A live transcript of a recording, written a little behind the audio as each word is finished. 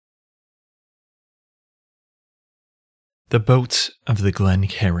The Boats of the Glen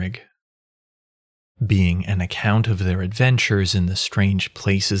Carrig. Being an account of their adventures in the strange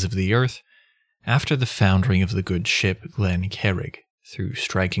places of the earth, after the foundering of the good ship Glen Carrig, through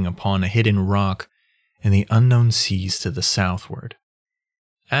striking upon a hidden rock in the unknown seas to the southward.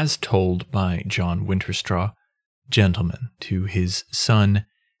 As told by John Winterstraw, gentleman, to his son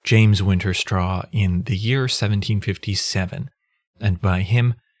James Winterstraw in the year 1757, and by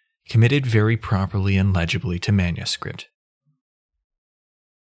him committed very properly and legibly to manuscript.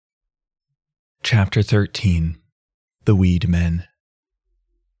 Chapter 13. The Weed Men.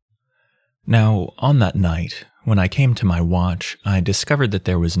 Now, on that night, when I came to my watch, I discovered that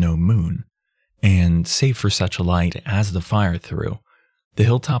there was no moon, and save for such a light as the fire threw, the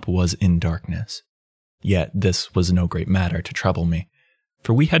hilltop was in darkness. Yet this was no great matter to trouble me,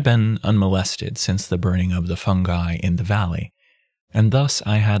 for we had been unmolested since the burning of the fungi in the valley, and thus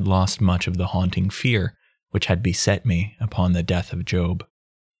I had lost much of the haunting fear which had beset me upon the death of Job.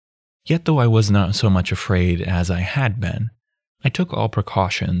 Yet though I was not so much afraid as I had been, I took all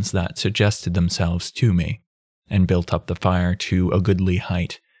precautions that suggested themselves to me, and built up the fire to a goodly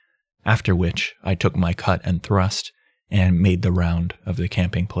height, after which I took my cut and thrust, and made the round of the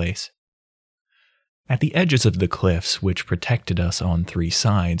camping place. At the edges of the cliffs which protected us on three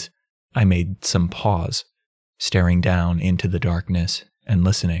sides, I made some pause, staring down into the darkness and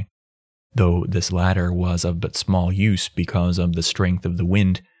listening, though this latter was of but small use because of the strength of the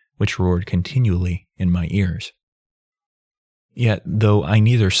wind which roared continually in my ears. Yet, though I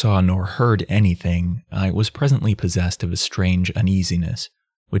neither saw nor heard anything, I was presently possessed of a strange uneasiness,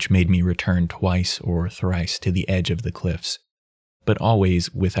 which made me return twice or thrice to the edge of the cliffs, but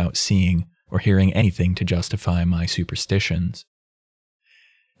always without seeing or hearing anything to justify my superstitions.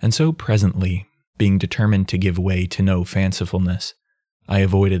 And so presently, being determined to give way to no fancifulness, I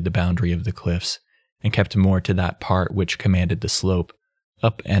avoided the boundary of the cliffs, and kept more to that part which commanded the slope,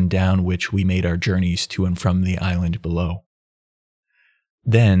 up and down which we made our journeys to and from the island below.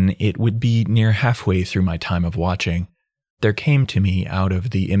 Then, it would be near halfway through my time of watching, there came to me out of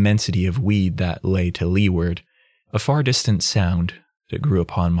the immensity of weed that lay to leeward a far distant sound that grew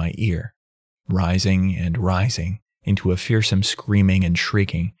upon my ear, rising and rising into a fearsome screaming and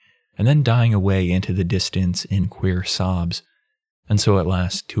shrieking, and then dying away into the distance in queer sobs, and so at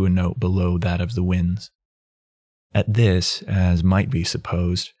last to a note below that of the winds. At this, as might be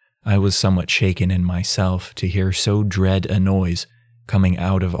supposed, I was somewhat shaken in myself to hear so dread a noise coming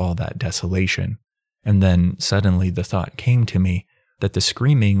out of all that desolation, and then suddenly the thought came to me that the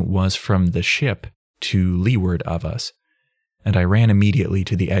screaming was from the ship to leeward of us, and I ran immediately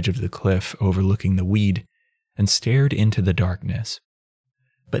to the edge of the cliff overlooking the weed, and stared into the darkness.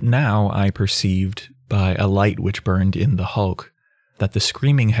 But now I perceived, by a light which burned in the hulk, that the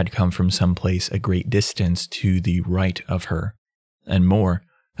screaming had come from some place a great distance to the right of her, and more,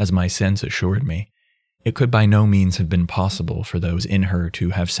 as my sense assured me, it could by no means have been possible for those in her to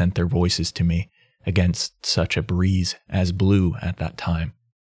have sent their voices to me against such a breeze as blew at that time.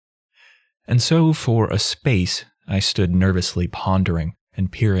 And so for a space I stood nervously pondering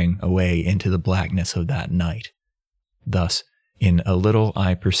and peering away into the blackness of that night. Thus, in a little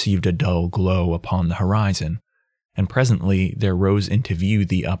I perceived a dull glow upon the horizon, and presently there rose into view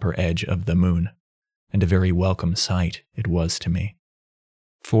the upper edge of the moon, and a very welcome sight it was to me.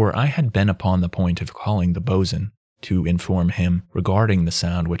 For I had been upon the point of calling the boatswain to inform him regarding the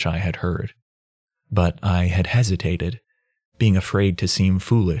sound which I had heard, but I had hesitated, being afraid to seem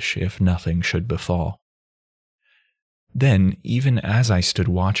foolish if nothing should befall. Then, even as I stood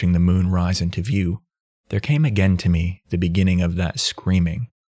watching the moon rise into view, there came again to me the beginning of that screaming,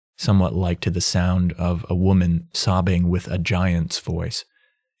 somewhat like to the sound of a woman sobbing with a giant's voice,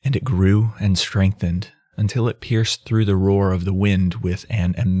 and it grew and strengthened until it pierced through the roar of the wind with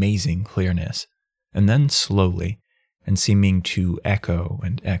an amazing clearness, and then slowly, and seeming to echo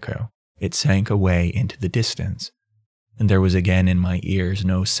and echo, it sank away into the distance, and there was again in my ears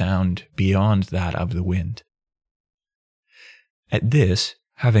no sound beyond that of the wind. At this,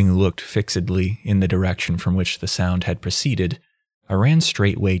 having looked fixedly in the direction from which the sound had proceeded, I ran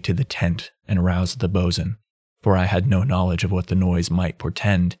straightway to the tent and roused the boatswain, for I had no knowledge of what the noise might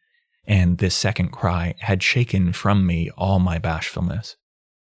portend, and this second cry had shaken from me all my bashfulness.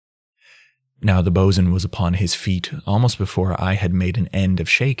 Now the boatswain was upon his feet almost before I had made an end of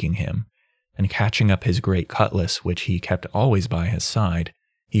shaking him, and catching up his great cutlass which he kept always by his side,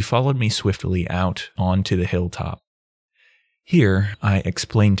 he followed me swiftly out on to the hilltop. Here I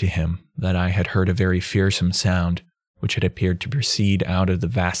explained to him that I had heard a very fearsome sound, which had appeared to proceed out of the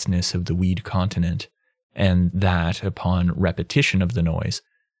vastness of the weed continent, and that, upon repetition of the noise,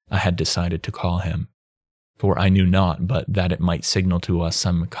 I had decided to call him. for I knew not but that it might signal to us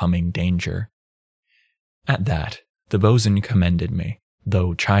some coming danger. At that, the boatswain commended me,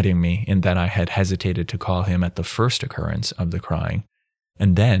 though chiding me in that I had hesitated to call him at the first occurrence of the crying,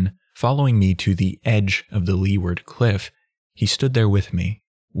 and then, following me to the edge of the leeward cliff, he stood there with me,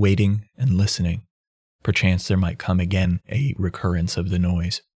 waiting and listening. Perchance there might come again a recurrence of the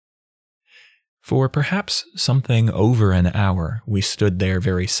noise. For perhaps something over an hour we stood there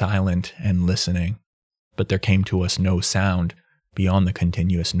very silent and listening, but there came to us no sound beyond the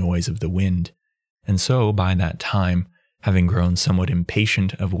continuous noise of the wind, and so by that time, having grown somewhat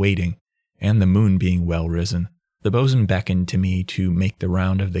impatient of waiting, and the moon being well risen, the boatswain beckoned to me to make the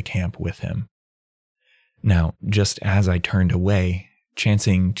round of the camp with him. Now, just as I turned away,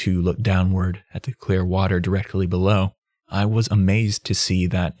 chancing to look downward at the clear water directly below, I was amazed to see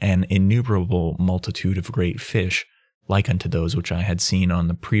that an innumerable multitude of great fish, like unto those which I had seen on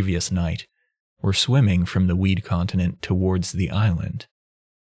the previous night, were swimming from the weed continent towards the island.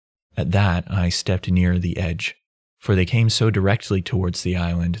 At that I stepped near the edge, for they came so directly towards the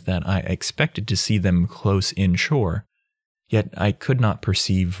island that I expected to see them close inshore, yet I could not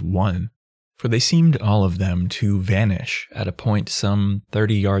perceive one, for they seemed all of them to vanish at a point some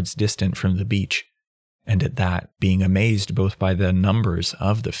 30 yards distant from the beach, and at that, being amazed both by the numbers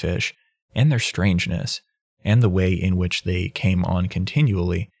of the fish and their strangeness, and the way in which they came on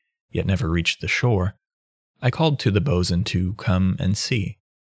continually, yet never reached the shore, I called to the boatswain to come and see,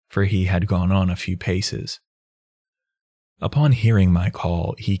 for he had gone on a few paces. Upon hearing my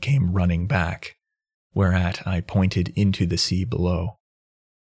call, he came running back, whereat I pointed into the sea below.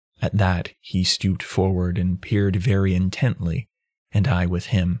 At that, he stooped forward and peered very intently, and I with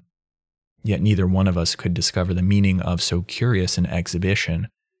him. Yet neither one of us could discover the meaning of so curious an exhibition,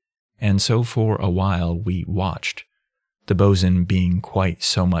 and so for a while we watched, the boatswain being quite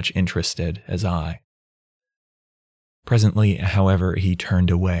so much interested as I. Presently, however, he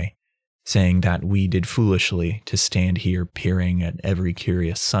turned away, saying that we did foolishly to stand here peering at every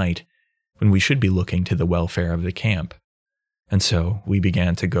curious sight, when we should be looking to the welfare of the camp, and so we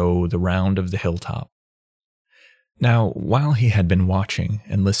began to go the round of the hilltop. Now, while he had been watching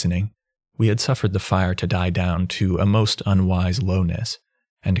and listening, we had suffered the fire to die down to a most unwise lowness,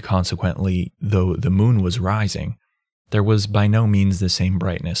 and consequently, though the moon was rising, there was by no means the same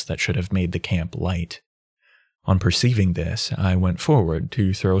brightness that should have made the camp light. On perceiving this, I went forward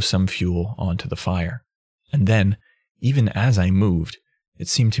to throw some fuel onto the fire, and then, even as I moved, it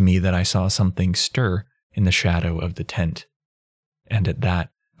seemed to me that I saw something stir in the shadow of the tent, and at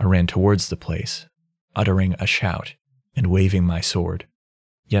that I ran towards the place, uttering a shout and waving my sword.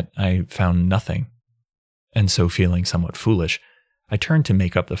 Yet I found nothing, and so feeling somewhat foolish, I turned to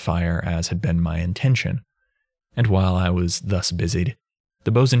make up the fire as had been my intention, and while I was thus busied,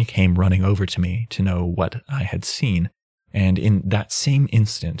 the boatswain came running over to me to know what I had seen, and in that same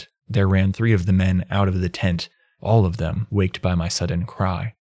instant there ran 3 of the men out of the tent, all of them waked by my sudden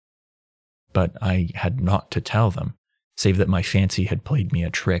cry. But I had naught to tell them, save that my fancy had played me a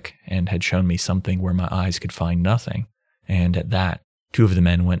trick and had shown me something where my eyes could find nothing, and at that 2 of the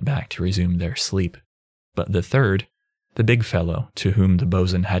men went back to resume their sleep. But the third, the big fellow to whom the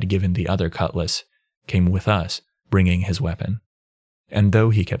boatswain had given the other cutlass, came with us, bringing his weapon. And though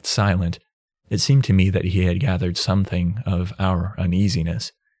he kept silent, it seemed to me that he had gathered something of our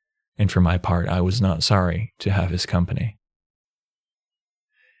uneasiness, and for my part I was not sorry to have his company.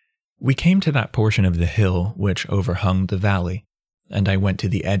 We came to that portion of the hill which overhung the valley, and I went to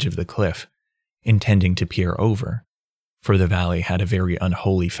the edge of the cliff, intending to peer over, for the valley had a very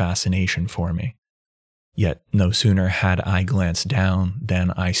unholy fascination for me. Yet no sooner had I glanced down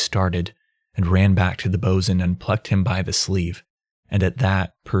than I started, and ran back to the boatswain and plucked him by the sleeve, and at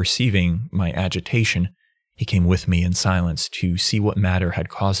that, perceiving my agitation, he came with me in silence to see what matter had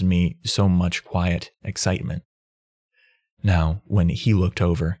caused me so much quiet excitement. Now, when he looked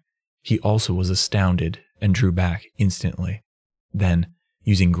over, he also was astounded and drew back instantly. Then,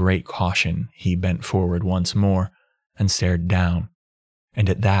 using great caution, he bent forward once more and stared down, and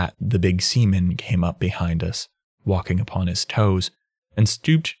at that the big seaman came up behind us, walking upon his toes, and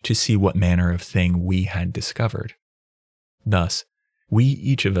stooped to see what manner of thing we had discovered. Thus, we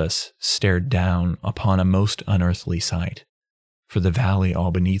each of us stared down upon a most unearthly sight, for the valley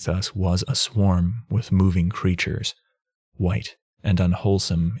all beneath us was a swarm with moving creatures, white and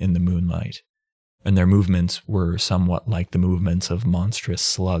unwholesome in the moonlight, and their movements were somewhat like the movements of monstrous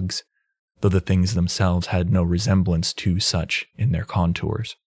slugs, though the things themselves had no resemblance to such in their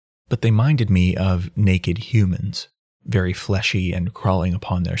contours. But they minded me of naked humans, very fleshy and crawling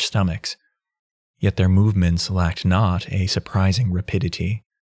upon their stomachs, yet their movements lacked not a surprising rapidity.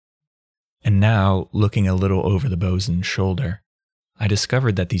 And now, looking a little over the bosun's shoulder, I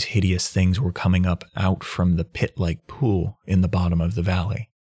discovered that these hideous things were coming up out from the pit-like pool in the bottom of the valley.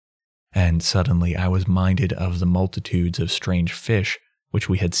 And suddenly I was minded of the multitudes of strange fish which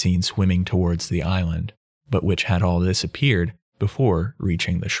we had seen swimming towards the island, but which had all disappeared before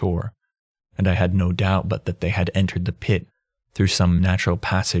reaching the shore, and I had no doubt but that they had entered the pit through some natural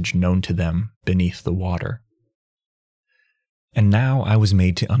passage known to them beneath the water. And now I was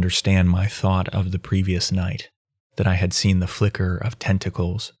made to understand my thought of the previous night, that I had seen the flicker of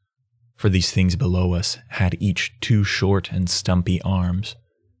tentacles, for these things below us had each 2 short and stumpy arms,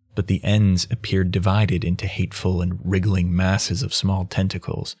 but the ends appeared divided into hateful and wriggling masses of small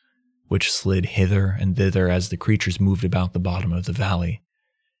tentacles, which slid hither and thither as the creatures moved about the bottom of the valley,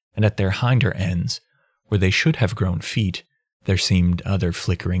 and at their hinder ends, where they should have grown feet, there seemed other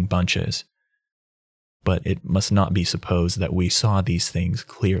flickering bunches. But it must not be supposed that we saw these things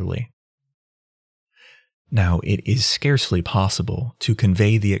clearly. Now, it is scarcely possible to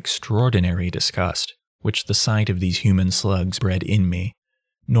convey the extraordinary disgust which the sight of these human slugs bred in me,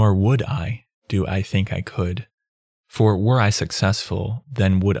 nor would I think I could. For were I successful,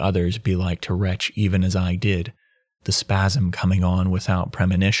 then would others be like to retch even as I did, the spasm coming on without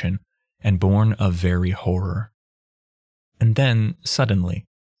premonition, and born of very horror. And then, suddenly,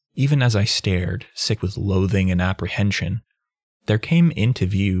 even as I stared, sick with loathing and apprehension, there came into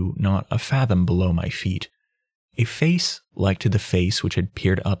view, not a fathom below my feet, a face like to the face which had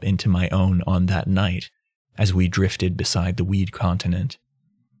peered up into my own on that night, as we drifted beside the weed continent.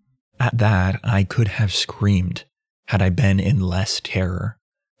 At that I could have screamed, had I been in less terror,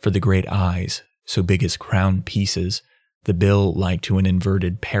 for the great eyes, so big as crown pieces, the bill like to an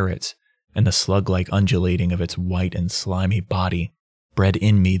inverted parrot's, and the slug-like undulating of its white and slimy body, bred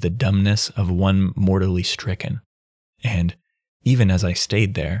in me the dumbness of one mortally stricken. And, even as I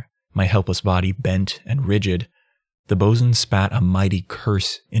stayed there, my helpless body bent and rigid, the bosun spat a mighty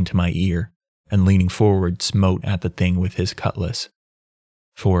curse into my ear, and leaning forward smote at the thing with his cutlass.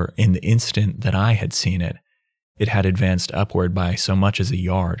 For in the instant that I had seen it, it had advanced upward by so much as a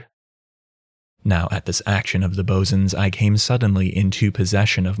yard. Now at this action of the bosun's I came suddenly into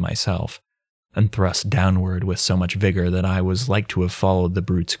possession of myself, and thrust downward with so much vigor that I was like to have followed the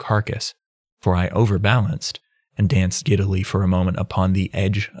brute's carcass, for I overbalanced, and danced giddily for a moment upon the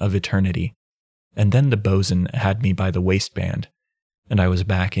edge of eternity, and then the bosun had me by the waistband, and I was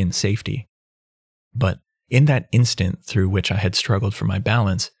back in safety. But in that instant through which I had struggled for my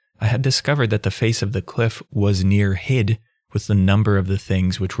balance, I had discovered that the face of the cliff was near hid with the number of the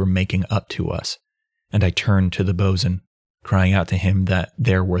things which were making up to us, and I turned to the bosun, crying out to him that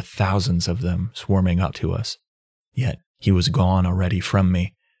there were thousands of them swarming up to us. Yet he was gone already from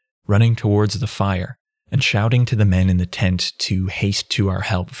me, running towards the fire, and shouting to the men in the tent to haste to our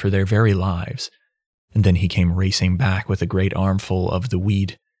help for their very lives. And then he came racing back with a great armful of the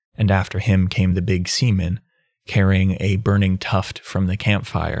weed, and after him came the big seaman, carrying a burning tuft from the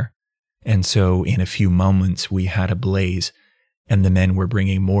campfire. And so in a few moments we had a blaze, and the men were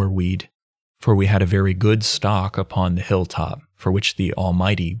bringing more weed, for we had a very good stock upon the hilltop, for which the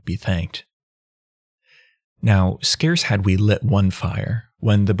Almighty be thanked. Now, scarce had we lit one fire,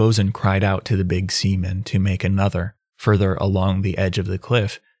 when the bosun cried out to the big seaman to make another, further along the edge of the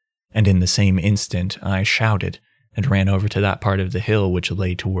cliff, and in the same instant I shouted, and ran over to that part of the hill which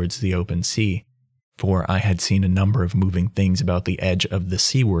lay towards the open sea, for I had seen a number of moving things about the edge of the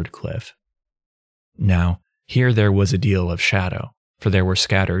seaward cliff. Now, here there was a deal of shadow, for there were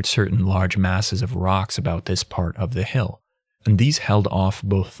scattered certain large masses of rocks about this part of the hill, and these held off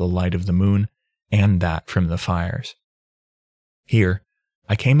both the light of the moon and that from the fires. Here,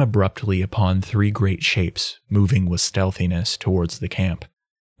 I came abruptly upon 3 great shapes moving with stealthiness towards the camp,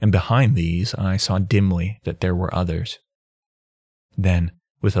 and behind these I saw dimly that there were others. Then,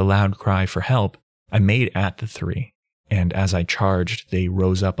 with a loud cry for help, I made at the 3, and as I charged they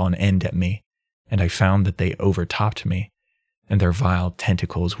rose up on end at me, and I found that they overtopped me, and their vile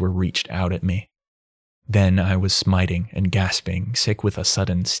tentacles were reached out at me. Then I was smiting and gasping, sick with a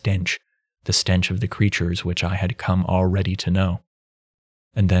sudden stench, the stench of the creatures which I had come already to know.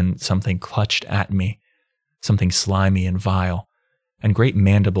 And then something clutched at me, something slimy and vile, and great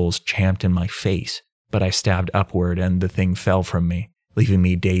mandibles champed in my face, but I stabbed upward and the thing fell from me, leaving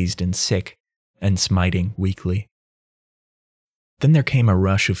me dazed and sick, and smiting weakly. Then there came a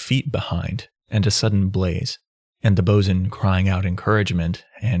rush of feet behind, and a sudden blaze, and the bosun crying out encouragement,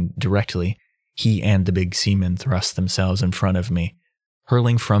 and directly he and the big seaman thrust themselves in front of me,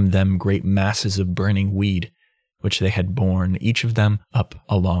 hurling from them great masses of burning weed, which they had borne, each of them, up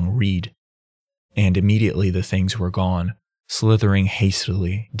a long reed. And immediately the things were gone, slithering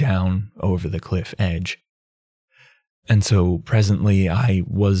hastily down over the cliff edge. And so presently I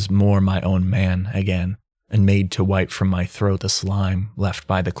was more my own man again, and made to wipe from my throat the slime left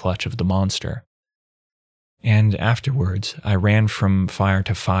by the clutch of the monster. And afterwards I ran from fire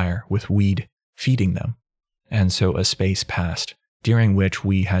to fire with weed, feeding them, and so a space passed, during which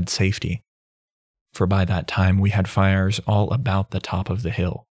we had safety. For by that time we had fires all about the top of the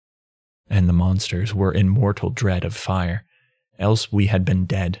hill, and the monsters were in mortal dread of fire, else we had been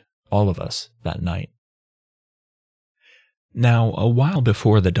dead, all of us, that night. Now, a while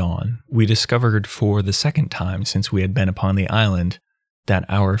before the dawn, we discovered for the second time since we had been upon the island that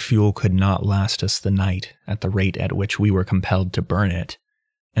our fuel could not last us the night at the rate at which we were compelled to burn it,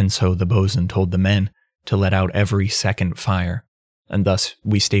 and so the bosun told the men to let out every second fire, and thus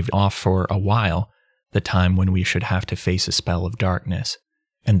we staved off for a while the time when we should have to face a spell of darkness,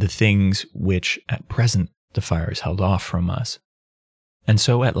 and the things which at present the fires held off from us. And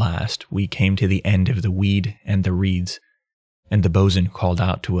so at last we came to the end of the weed and the reeds, and the bosun called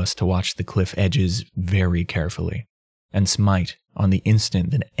out to us to watch the cliff edges very carefully, and smite on the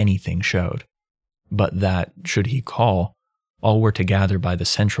instant that anything showed, but that, should he call, all were to gather by the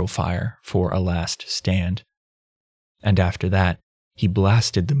central fire for a last stand. And after that, he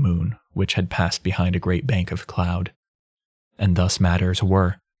blasted the moon, which had passed behind a great bank of cloud. And thus matters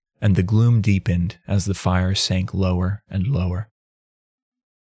were, and the gloom deepened as the fire sank lower and lower.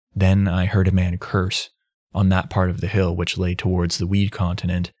 Then I heard a man curse, on that part of the hill which lay towards the weed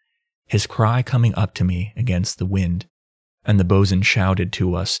continent, his cry coming up to me against the wind, and the bosun shouted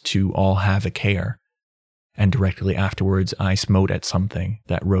to us to all have a care, and directly afterwards I smote at something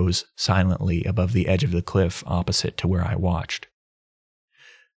that rose silently above the edge of the cliff opposite to where I watched.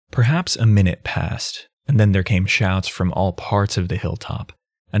 Perhaps a minute passed, and then there came shouts from all parts of the hilltop,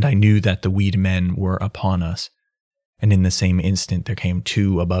 and I knew that the weed men were upon us, and in the same instant there came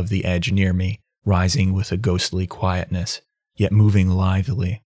two above the edge near me, rising with a ghostly quietness, yet moving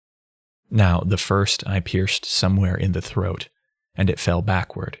lithely. Now the first I pierced somewhere in the throat, and it fell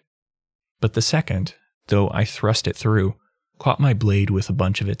backward. But the second, though I thrust it through, caught my blade with a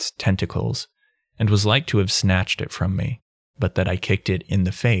bunch of its tentacles, and was like to have snatched it from me, but that I kicked it in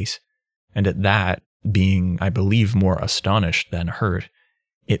the face, and at that, being, I believe, more astonished than hurt,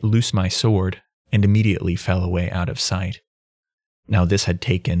 it loosed my sword, and immediately fell away out of sight. Now this had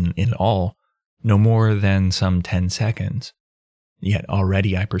taken, in all, no more than some 10 seconds. Yet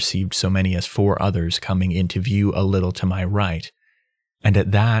already I perceived so many as 4 others coming into view a little to my right, and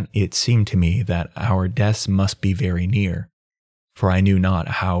at that it seemed to me that our deaths must be very near, for I knew not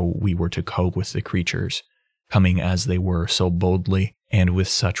how we were to cope with the creatures, coming as they were so boldly and with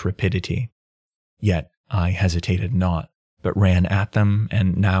such rapidity. Yet I hesitated not, but ran at them,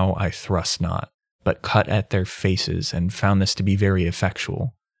 and now I thrust not, but cut at their faces, and found this to be very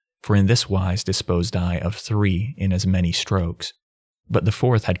effectual. For in this wise disposed I of 3 in as many strokes, but the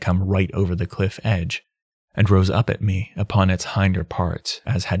 4th had come right over the cliff edge, and rose up at me upon its hinder parts,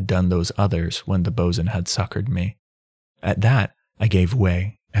 as had done those others when the bosun had succored me. At that I gave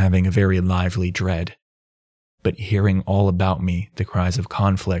way, having a very lively dread. But hearing all about me the cries of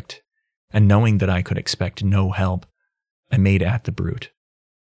conflict, and knowing that I could expect no help, I made at the brute.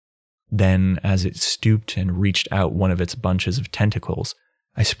 Then, as it stooped and reached out one of its bunches of tentacles,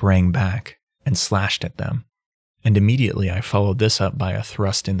 I sprang back and slashed at them, and immediately I followed this up by a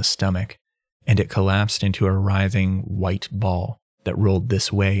thrust in the stomach, and it collapsed into a writhing white ball that rolled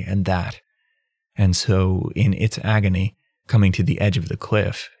this way and that, and so, in its agony, coming to the edge of the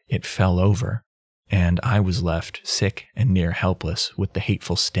cliff, it fell over, and I was left sick and near helpless with the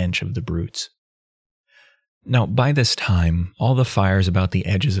hateful stench of the brutes. Now, by this time, all the fires about the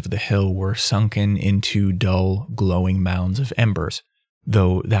edges of the hill were sunken into dull, glowing mounds of embers,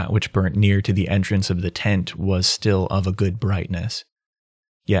 though that which burnt near to the entrance of the tent was still of a good brightness.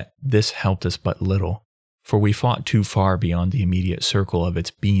 Yet this helped us but little, for we fought too far beyond the immediate circle of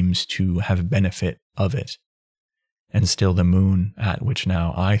its beams to have benefit of it. And still the moon, at which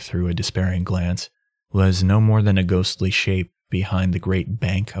now I threw a despairing glance, was no more than a ghostly shape behind the great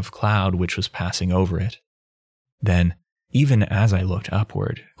bank of cloud which was passing over it. Then, even as I looked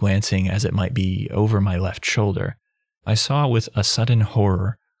upward, glancing as it might be over my left shoulder, I saw with a sudden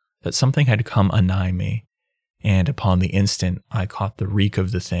horror that something had come anigh me, and upon the instant I caught the reek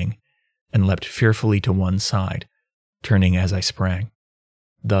of the thing, and leapt fearfully to one side, turning as I sprang.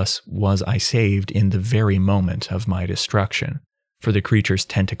 Thus was I saved in the very moment of my destruction, for the creature's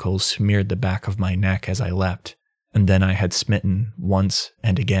tentacles smeared the back of my neck as I leapt, and then I had smitten once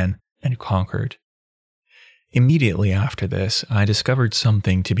and again and conquered. Immediately after this, I discovered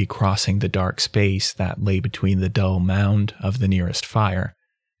something to be crossing the dark space that lay between the dull mound of the nearest fire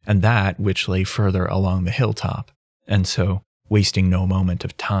and that which lay further along the hilltop, and so, wasting no moment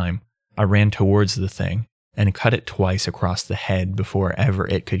of time, I ran towards the thing and cut it twice across the head before ever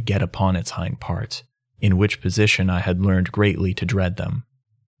it could get upon its hind parts, in which position I had learned greatly to dread them.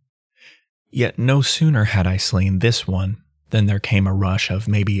 Yet no sooner had I slain this one than there came a rush of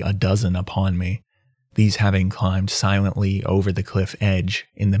maybe a dozen upon me, these having climbed silently over the cliff edge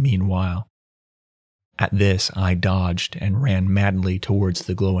in the meanwhile. At this I dodged and ran madly towards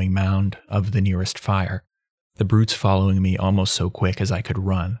the glowing mound of the nearest fire, the brutes following me almost so quick as I could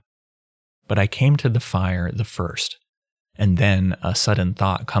run. But I came to the fire the first, and then, a sudden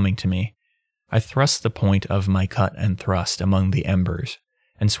thought coming to me, I thrust the point of my cut and thrust among the embers,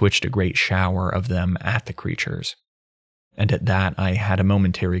 and switched a great shower of them at the creatures. And at that I had a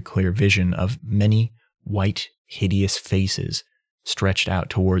momentary clear vision of many white, hideous faces stretched out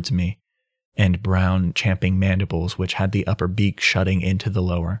towards me, and brown, champing mandibles which had the upper beak shutting into the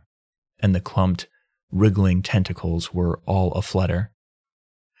lower, and the clumped, wriggling tentacles were all aflutter.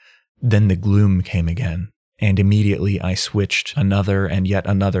 Then the gloom came again, and immediately I switched another and yet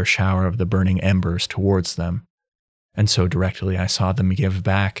another shower of the burning embers towards them, and so directly I saw them give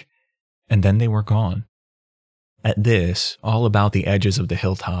back, and then they were gone. At this, all about the edges of the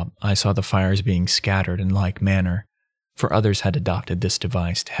hilltop, I saw the fires being scattered in like manner, for others had adopted this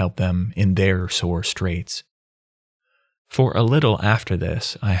device to help them in their sore straits. For a little after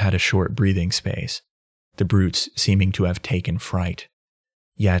this, I had a short breathing space, the brutes seeming to have taken fright.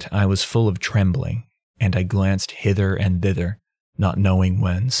 Yet I was full of trembling, and I glanced hither and thither, not knowing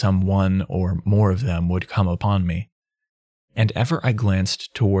when some one or more of them would come upon me. And ever I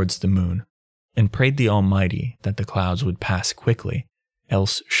glanced towards the moon, and prayed the Almighty that the clouds would pass quickly,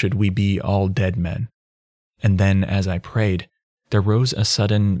 else should we be all dead men. And then, as I prayed, there rose a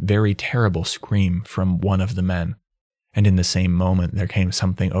sudden, very terrible scream from one of the men, and in the same moment there came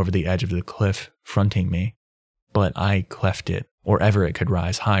something over the edge of the cliff, fronting me. But I cleft it, or ever it could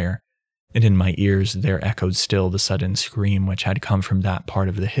rise higher, and in my ears there echoed still the sudden scream which had come from that part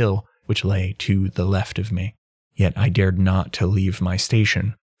of the hill which lay to the left of me. Yet I dared not to leave my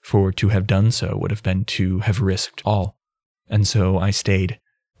station, for to have done so would have been to have risked all, and so I stayed,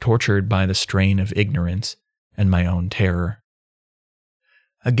 tortured by the strain of ignorance and my own terror.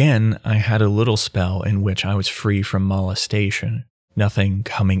 Again, I had a little spell in which I was free from molestation, nothing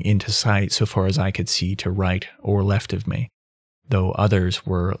coming into sight so far as I could see to right or left of me, though others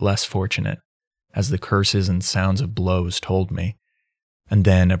were less fortunate, as the curses and sounds of blows told me. And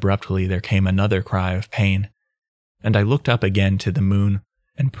then abruptly there came another cry of pain, and I looked up again to the moon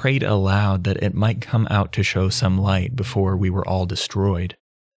and prayed aloud that it might come out to show some light before we were all destroyed,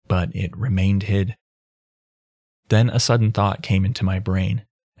 but it remained hid. Then a sudden thought came into my brain,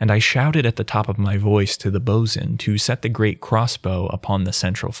 and I shouted at the top of my voice to the bosun to set the great crossbow upon the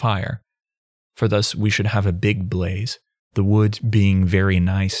central fire, for thus we should have a big blaze, the wood being very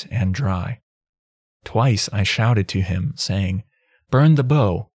nice and dry. Twice I shouted to him, saying, "Burn the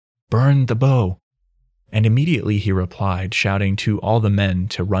bow! Burn the bow!" And immediately he replied, shouting to all the men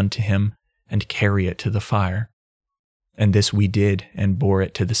to run to him and carry it to the fire. And this we did, and bore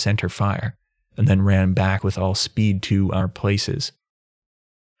it to the center fire, and then ran back with all speed to our places.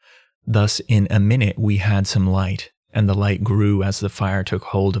 Thus in a minute we had some light, and the light grew as the fire took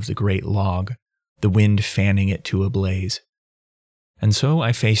hold of the great log, the wind fanning it to a blaze. And so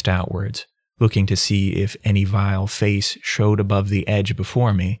I faced outwards, looking to see if any vile face showed above the edge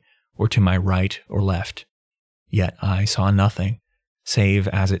before me, or to my right or left. Yet I saw nothing, save,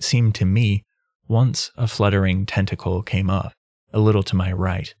 as it seemed to me, once a fluttering tentacle came up, a little to my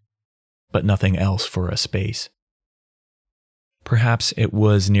right, but nothing else for a space. Perhaps it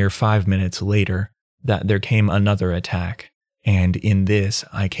was near 5 minutes later that there came another attack, and in this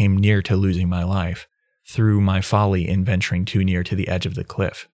I came near to losing my life, through my folly in venturing too near to the edge of the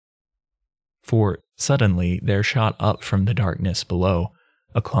cliff. For suddenly there shot up from the darkness below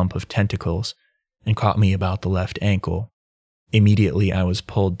a clump of tentacles, and caught me about the left ankle. Immediately I was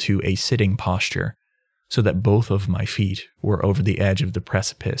pulled to a sitting posture, so that both of my feet were over the edge of the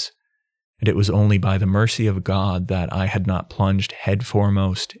precipice, and it was only by the mercy of God that I had not plunged head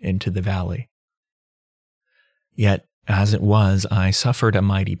foremost into the valley. Yet, as it was, I suffered a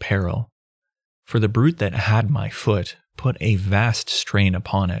mighty peril, for the brute that had my foot put a vast strain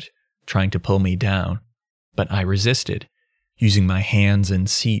upon it, trying to pull me down, but I resisted, using my hands and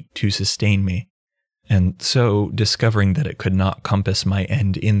seat to sustain me, and so, discovering that it could not compass my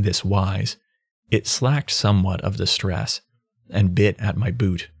end in this wise, it slacked somewhat of the stress, and bit at my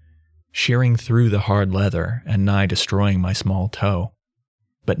boot, shearing through the hard leather and nigh destroying my small toe.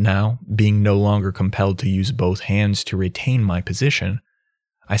 But now, being no longer compelled to use both hands to retain my position,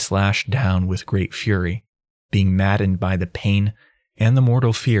 I slashed down with great fury, being maddened by the pain and the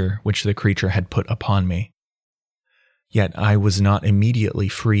mortal fear which the creature had put upon me. Yet I was not immediately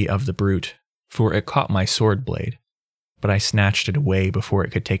free of the brute, for it caught my sword blade, but I snatched it away before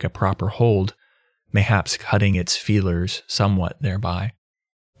it could take a proper hold, mayhaps cutting its feelers somewhat thereby,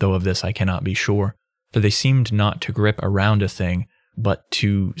 though of this I cannot be sure, for they seemed not to grip around a thing, but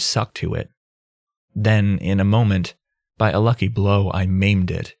to suck to it. Then, in a moment, by a lucky blow I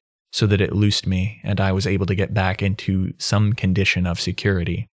maimed it, so that it loosed me, and I was able to get back into some condition of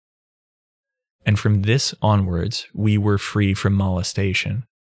security. And from this onwards we were free from molestation,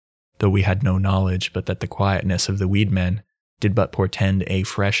 though we had no knowledge but that the quietness of the weedmen did but portend a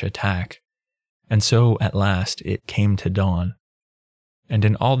fresh attack. And so at last it came to dawn. And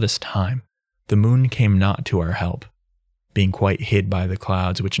in all this time the moon came not to our help, being quite hid by the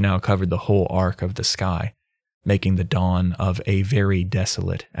clouds which now covered the whole arc of the sky, making the dawn of a very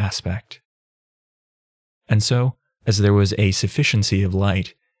desolate aspect. And so, as there was a sufficiency of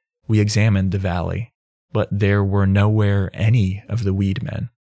light, we examined the valley, but there were nowhere any of the weedmen.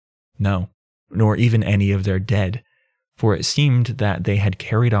 No, nor even any of their dead, for it seemed that they had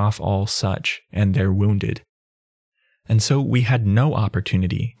carried off all such and their wounded. And so we had no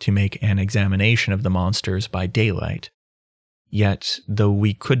opportunity to make an examination of the monsters by daylight. Yet, though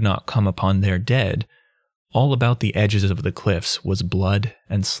we could not come upon their dead, all about the edges of the cliffs was blood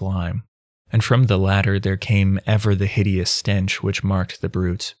and slime, and from the latter there came ever the hideous stench which marked the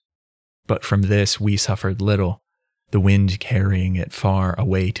brutes. But from this we suffered little, the wind carrying it far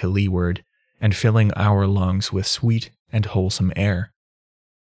away to leeward, and filling our lungs with sweet and wholesome air.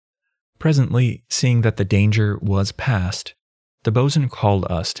 Presently, seeing that the danger was past, the boatswain called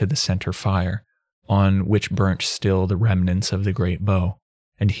us to the center fire, on which burnt still the remnants of the great bow,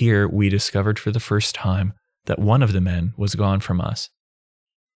 and here we discovered for the first time that one of the men was gone from us.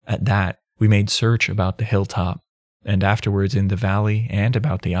 At that, we made search about the hilltop, and afterwards in the valley and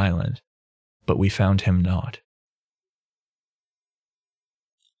about the island, but we found him not.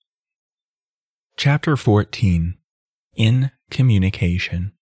 Chapter 14. In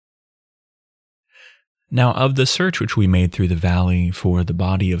Communication. Now of the search which we made through the valley for the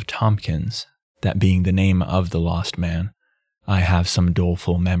body of Tompkins, that being the name of the lost man, I have some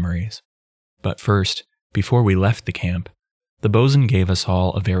doleful memories. But first, before we left the camp, the boatswain gave us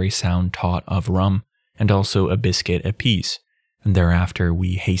all a very sound tot of rum, and also a biscuit apiece, and thereafter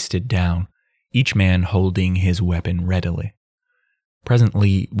we hasted down, each man holding his weapon readily.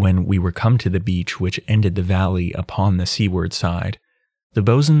 Presently, when we were come to the beach which ended the valley upon the seaward side, the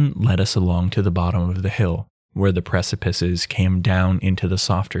boatswain led us along to the bottom of the hill, where the precipices came down into the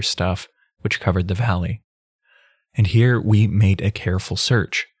softer stuff which covered the valley. And here we made a careful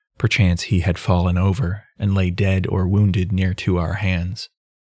search. Perchance he had fallen over and lay dead or wounded near to our hands.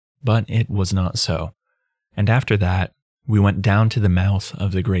 But it was not so, and after that we went down to the mouth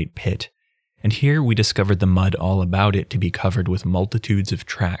of the great pit, and here we discovered the mud all about it to be covered with multitudes of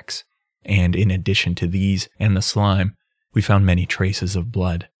tracks, and in addition to these and the slime, we found many traces of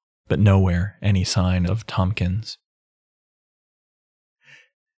blood, but nowhere any sign of Tompkins.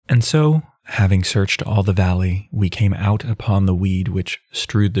 And so, having searched all the valley, we came out upon the weed which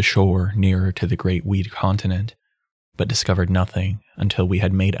strewed the shore nearer to the great weed continent, but discovered nothing until we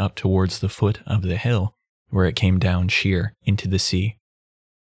had made up towards the foot of the hill, where it came down sheer into the sea.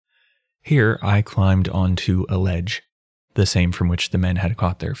 Here I climbed onto a ledge, the same from which the men had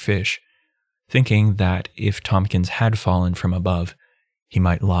caught their fish, thinking that if Tompkins had fallen from above, he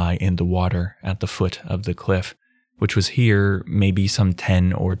might lie in the water at the foot of the cliff, which was here maybe some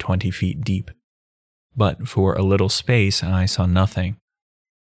 10 or 20 feet deep. But for a little space I saw nothing.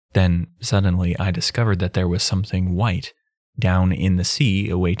 Then suddenly I discovered that there was something white down in the sea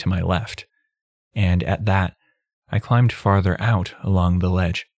away to my left, and at that I climbed farther out along the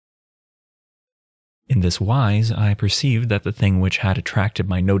ledge. In this wise I perceived that the thing which had attracted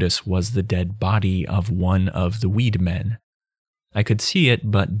my notice was the dead body of one of the weed men. I could see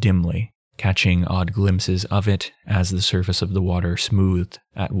it but dimly, catching odd glimpses of it as the surface of the water smoothed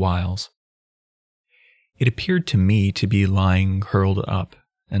at whiles. It appeared to me to be lying curled up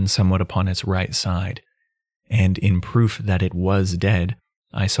and somewhat upon its right side, and in proof that it was dead,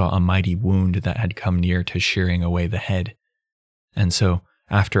 I saw a mighty wound that had come near to shearing away the head. And so,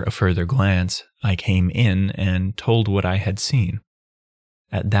 after a further glance, I came in and told what I had seen.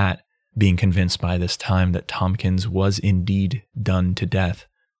 At that, being convinced by this time that Tompkins was indeed done to death,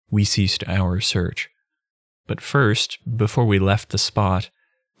 we ceased our search. But first, before we left the spot,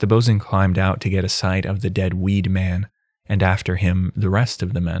 The bosun climbed out to get a sight of the dead weed man, and after him the rest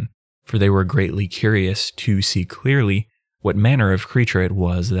of the men, for they were greatly curious to see clearly what manner of creature it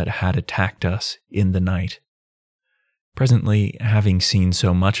was that had attacked us in the night. Presently, having seen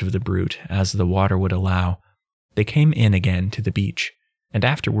so much of the brute as the water would allow, they came in again to the beach, and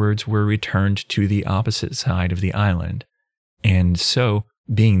afterwards were returned to the opposite side of the island. And so,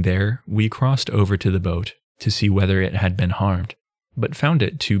 being there, we crossed over to the boat to see whether it had been harmed, but found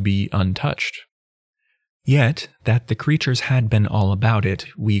it to be untouched. Yet, that the creatures had been all about it,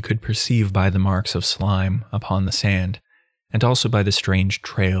 we could perceive by the marks of slime upon the sand, and also by the strange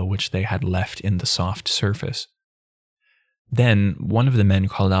trail which they had left in the soft surface. Then one of the men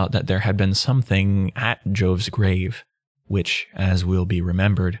called out that there had been something at Jove's grave, which, as will be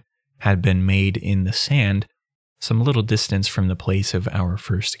remembered, had been made in the sand some little distance from the place of our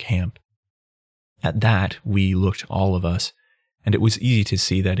first camp. At that we looked all of us, and it was easy to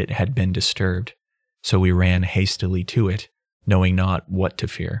see that it had been disturbed, so we ran hastily to it, knowing not what to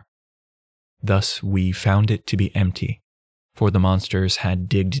fear. Thus we found it to be empty, for the monsters had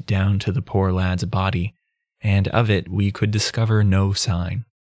digged down to the poor lad's body, and of it we could discover no sign.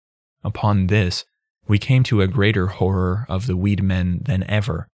 Upon this, we came to a greater horror of the weed men than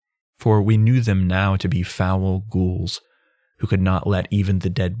ever, for we knew them now to be foul ghouls, who could not let even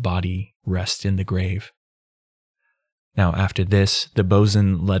the dead body rest in the grave. Now after this, the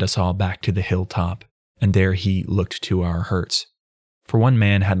bosun led us all back to the hilltop, and there he looked to our hurts, for one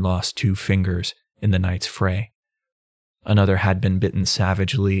man had lost 2 fingers in the night's fray. Another had been bitten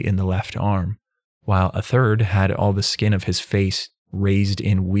savagely in the left arm, while a third had all the skin of his face raised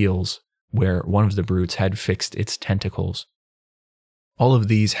in wheals, where one of the brutes had fixed its tentacles. All of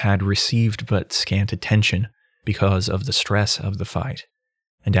these had received but scant attention because of the stress of the fight,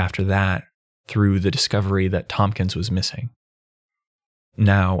 and after that, through the discovery that Tompkins was missing.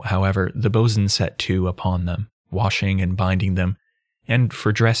 Now, however, the bosun set to upon them, washing and binding them, and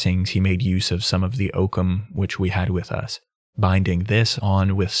for dressings he made use of some of the oakum which we had with us, binding this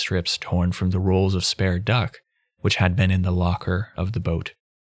on with strips torn from the rolls of spare duck which had been in the locker of the boat.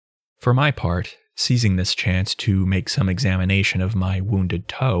 For my part, seizing this chance to make some examination of my wounded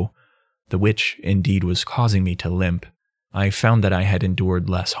toe, the which indeed was causing me to limp, I found that I had endured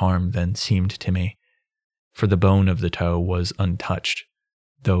less harm than seemed to me, for the bone of the toe was untouched,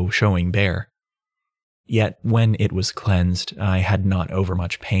 though showing bare. Yet when it was cleansed, I had not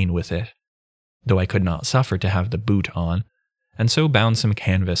overmuch pain with it, though I could not suffer to have the boot on, and so bound some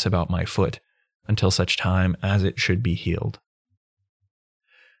canvas about my foot, until such time as it should be healed.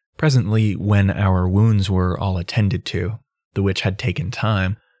 Presently, when our wounds were all attended to, the which had taken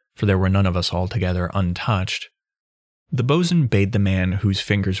time, for there were none of us altogether untouched, the bosun bade the man whose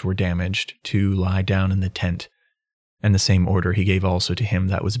fingers were damaged to lie down in the tent, and the same order he gave also to him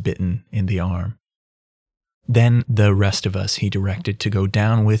that was bitten in the arm. Then the rest of us he directed to go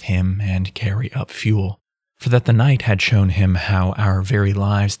down with him and carry up fuel, for that the night had shown him how our very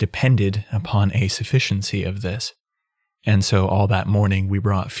lives depended upon a sufficiency of this. And so all that morning we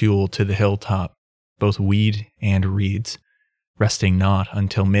brought fuel to the hilltop, both weed and reeds, resting not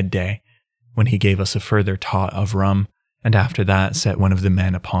until midday, when he gave us a further tot of rum, and after that set one of the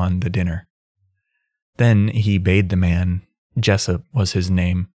men upon the dinner. Then he bade the man, Jessup was his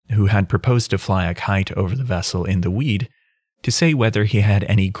name, who had proposed to fly a kite over the vessel in the weed, to say whether he had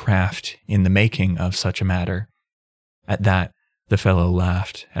any craft in the making of such a matter. At that, the fellow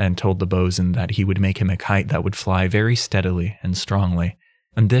laughed, and told the bosun that he would make him a kite that would fly very steadily and strongly,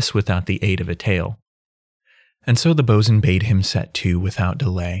 and this without the aid of a tail. And so the bosun bade him set to without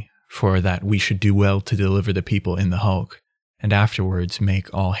delay, for that we should do well to deliver the people in the hulk, and afterwards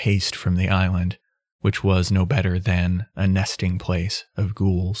make all haste from the island, which was no better than a nesting place of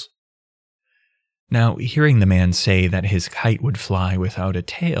ghouls. Now, hearing the man say that his kite would fly without a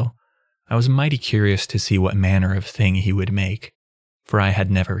tail, I was mighty curious to see what manner of thing he would make, for I had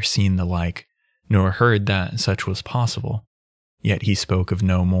never seen the like, nor heard that such was possible. Yet he spoke of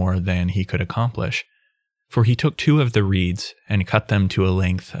no more than he could accomplish, for he took 2 of the reeds and cut them to a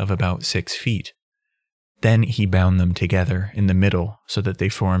length of about 6 feet. Then he bound them together in the middle so that they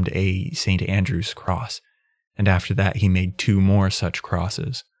formed a St. Andrew's cross, and after that he made 2 more such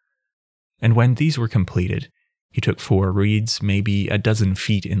crosses. And when these were completed, he took 4 reeds, maybe a dozen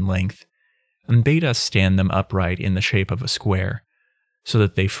feet in length, and bade us stand them upright in the shape of a square, so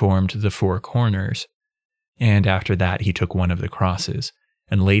that they formed the 4 corners. And after that he took one of the crosses,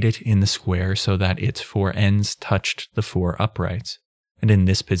 and laid it in the square so that its 4 ends touched the 4 uprights, and in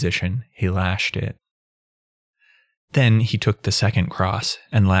this position he lashed it. Then he took the second cross,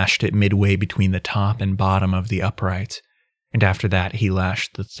 and lashed it midway between the top and bottom of the uprights, and after that he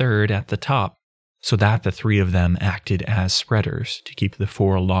lashed the third at the top, so that the three of them acted as spreaders to keep the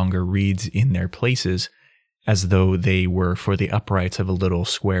four longer reeds in their places, as though they were for the uprights of a little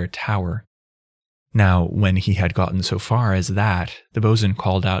square tower. Now, when he had gotten so far as that, the bosun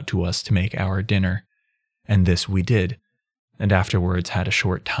called out to us to make our dinner, and this we did, and afterwards had a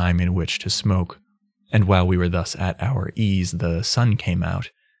short time in which to smoke. And while we were thus at our ease, the sun came out,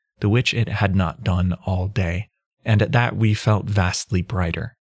 the which it had not done all day, and at that we felt vastly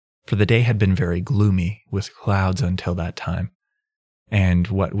brighter, for the day had been very gloomy, with clouds until that time, and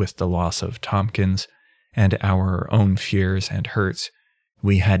what with the loss of Tompkins, and our own fears and hurts,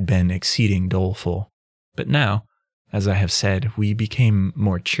 we had been exceeding doleful. But now, as I have said, we became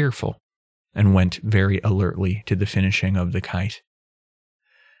more cheerful, and went very alertly to the finishing of the kite.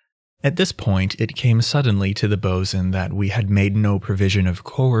 At this point, it came suddenly to the bosun that we had made no provision of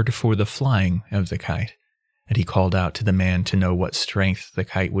cord for the flying of the kite, and he called out to the man to know what strength the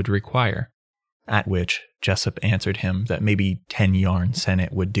kite would require, at which Jessup answered him that maybe 10 yarn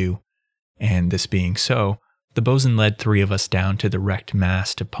sennet would do, and this being so, the bosun led 3 of us down to the wrecked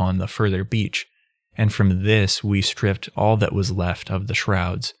mast upon the further beach, and from this we stripped all that was left of the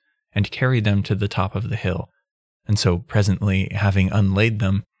shrouds, and carried them to the top of the hill, and so presently, having unlaid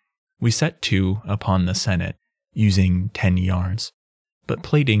them, we set to upon the sennet, using 10 yarns, but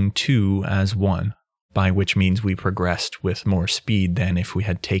plating 2 as 1, by which means we progressed with more speed than if we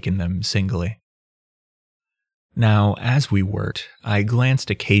had taken them singly. Now, as we worked, I glanced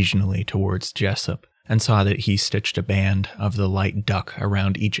occasionally towards Jessup, and saw that he stitched a band of the light duck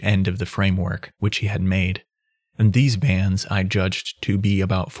around each end of the framework which he had made, and these bands I judged to be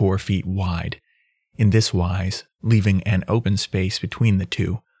about 4 feet wide, in this wise, leaving an open space between the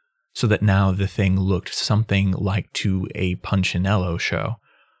two, so that now the thing looked something like to a Punchinello show,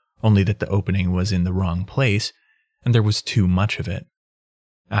 only that the opening was in the wrong place, and there was too much of it.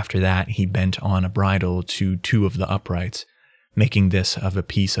 After that he bent on a bridle to 2 of the uprights, making this of a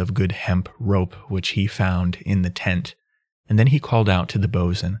piece of good hemp rope which he found in the tent, and then he called out to the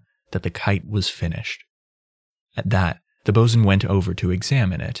bosun that the kite was finished. At that, the bosun went over to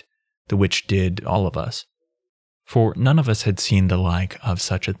examine it, the which did all of us. For none of us had seen the like of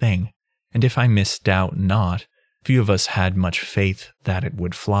such a thing, and if I misdoubt not, few of us had much faith that it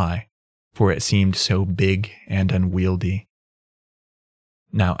would fly, for it seemed so big and unwieldy.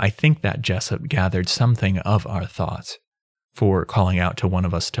 Now I think that Jessup gathered something of our thoughts, for calling out to one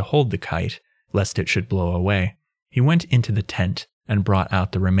of us to hold the kite, lest it should blow away, he went into the tent and brought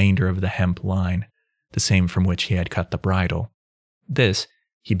out the remainder of the hemp line, the same from which he had cut the bridle. This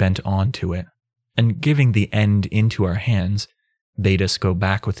he bent on to it, and giving the end into our hands, bade us go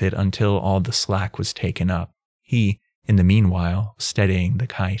back with it until all the slack was taken up, he, in the meanwhile, steadying the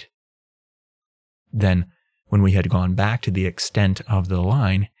kite. Then, when we had gone back to the extent of the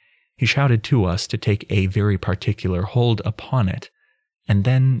line, he shouted to us to take a very particular hold upon it, and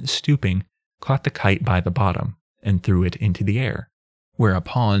then, stooping, caught the kite by the bottom, and threw it into the air,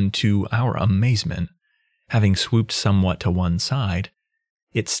 whereupon, to our amazement, having swooped somewhat to one side,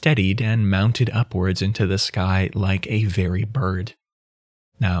 it steadied and mounted upwards into the sky like a very bird.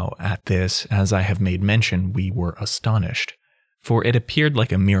 Now, at this, as I have made mention, we were astonished, for it appeared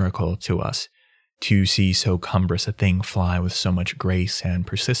like a miracle to us to see so cumbrous a thing fly with so much grace and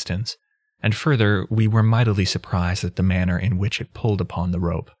persistence, and further, we were mightily surprised at the manner in which it pulled upon the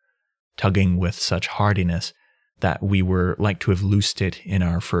rope, tugging with such hardiness that we were like to have loosed it in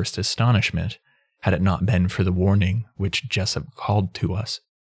our first astonishment, had it not been for the warning which Jessup called to us.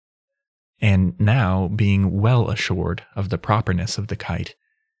 And now, being well assured of the properness of the kite,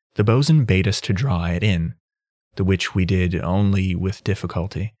 the bosun bade us to draw it in, the which we did only with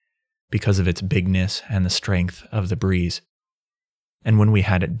difficulty, because of its bigness and the strength of the breeze. And when we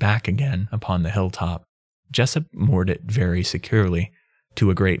had it back again upon the hilltop, Jessup moored it very securely to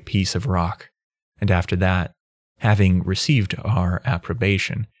a great piece of rock, and after that, having received our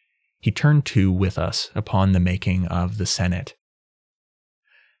approbation, he turned to with us upon the making of the sennet.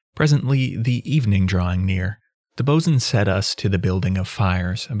 Presently, the evening drawing near, the bosun set us to the building of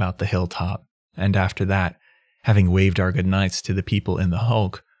fires about the hilltop, and after that, having waved our good nights to the people in the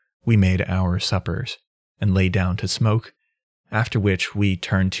hulk, we made our suppers, and lay down to smoke, after which we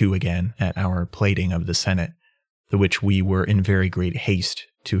turned to again at our plating of the sennet, the which we were in very great haste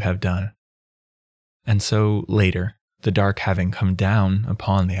to have done. And so, later, the dark having come down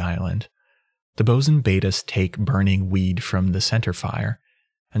upon the island, the bosun bade us take burning weed from the center fire,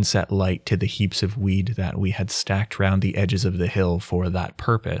 and set light to the heaps of weed that we had stacked round the edges of the hill for that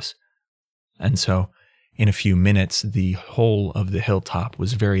purpose. And so, in a few minutes, the whole of the hilltop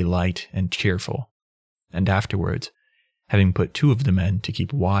was very light and cheerful, and afterwards, having put 2 of the men to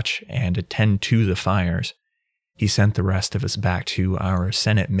keep watch and attend to the fires, he sent the rest of us back to our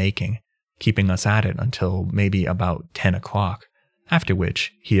Senate making, keeping us at it until maybe about 10 o'clock, after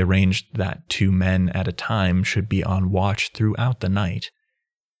which he arranged that 2 men at a time should be on watch throughout the night,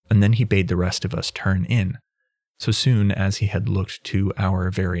 and then he bade the rest of us turn in, so soon as he had looked to our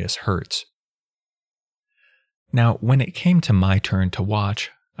various hurts. Now, when it came to my turn to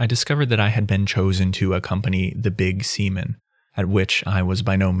watch, I discovered that I had been chosen to accompany the big seaman, at which I was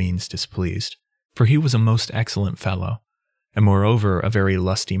by no means displeased, for he was a most excellent fellow, and moreover a very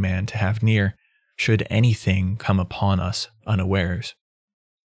lusty man to have near, should anything come upon us unawares.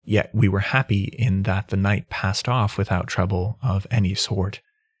 Yet we were happy in that the night passed off without trouble of any sort,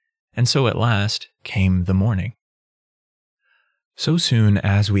 and so at last came the morning. So soon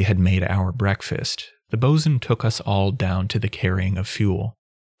as we had made our breakfast, the boatswain took us all down to the carrying of fuel,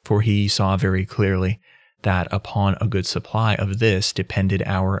 for he saw very clearly that upon a good supply of this depended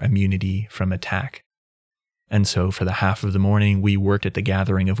our immunity from attack. And so for the half of the morning we worked at the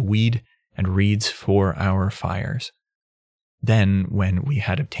gathering of weed and reeds for our fires. Then, when we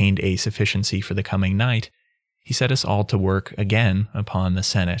had obtained a sufficiency for the coming night, he set us all to work again upon the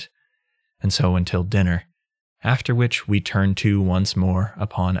Senate, and so until dinner, after which we turned to once more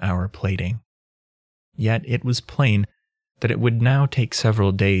upon our plating. Yet it was plain that it would now take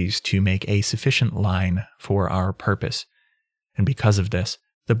several days to make a sufficient line for our purpose, and because of this,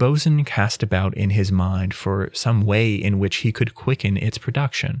 the boatswain cast about in his mind for some way in which he could quicken its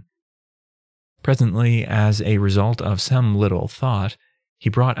production. Presently, as a result of some little thought,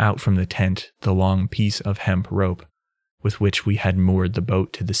 he brought out from the tent the long piece of hemp rope, with which we had moored the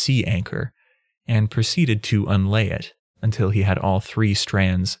boat to the sea anchor, and proceeded to unlay it until he had all 3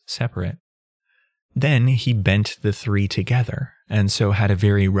 strands separate. Then he bent the 3 together, and so had a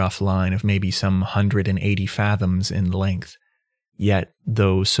very rough line of maybe some 180 fathoms in length. Yet,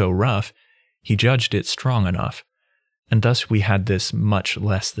 though so rough, he judged it strong enough, and thus we had this much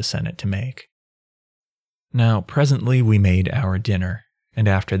less the Senate to make. Now, presently we made our dinner, and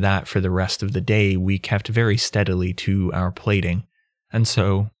after that for the rest of the day we kept very steadily to our plating, and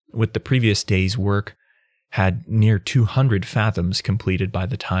so, with the previous day's work, had near 200 fathoms completed by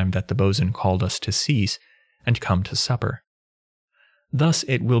the time that the boatswain called us to cease and come to supper. Thus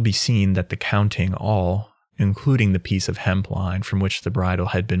it will be seen that the counting all, including the piece of hemp line from which the bridle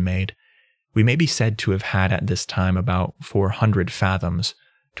had been made, we may be said to have had at this time about 400 fathoms,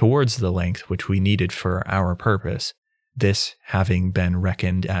 towards the length which we needed for our purpose, this having been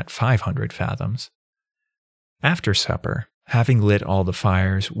reckoned at 500 fathoms. After supper, having lit all the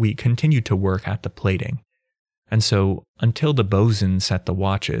fires, we continued to work at the plating, and so until the boatswain set the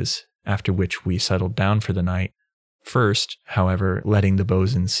watches, after which we settled down for the night, first, however, letting the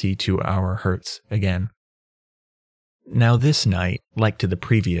boatswain see to our hurts again. Now this night, like to the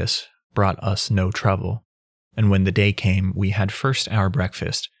previous, brought us no trouble, and when the day came we had first our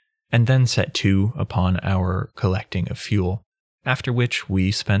breakfast, and then set to upon our collecting of fuel, after which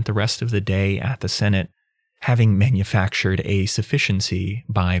we spent the rest of the day at the Senate, having manufactured a sufficiency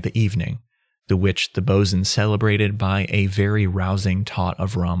by the evening, the which the boatswain celebrated by a very rousing tot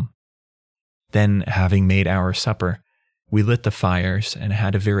of rum. Then, having made our supper, we lit the fires and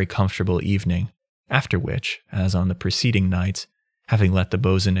had a very comfortable evening, after which, as on the preceding nights, having let the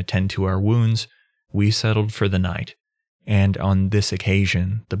boatswain attend to our wounds, we settled for the night, and on this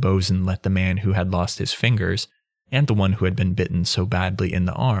occasion the boatswain let the man who had lost his fingers, and the one who had been bitten so badly in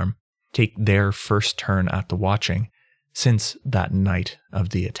the arm, take their first turn at the watching, since that night of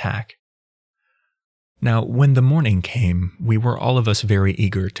the attack. Now, when the morning came, we were all of us very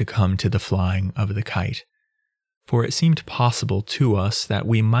eager to come to the flying of the kite, for it seemed possible to us that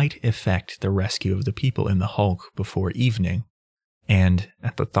we might effect the rescue of the people in the hulk before evening, and,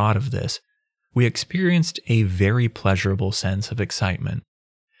 at the thought of this, we experienced a very pleasurable sense of excitement.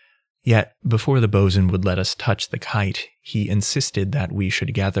 Yet, before the boatswain would let us touch the kite, he insisted that we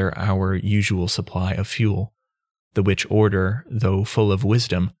should gather our usual supply of fuel, the which order, though full of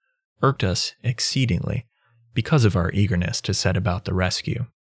wisdom, irked us exceedingly, because of our eagerness to set about the rescue.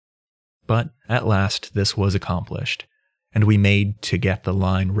 But at last this was accomplished, and we made to get the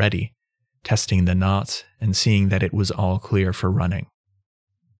line ready, testing the knots and seeing that it was all clear for running.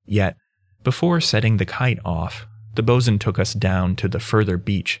 Yet, before setting the kite off, the boatswain took us down to the further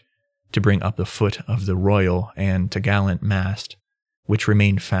beach to bring up the foot of the royal and topgallant mast, which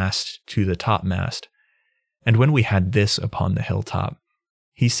remained fast to the topmast, and when we had this upon the hilltop,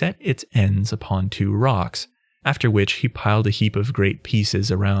 he set its ends upon 2 rocks, after which he piled a heap of great pieces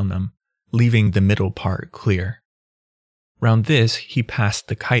around them, leaving the middle part clear. Round this he passed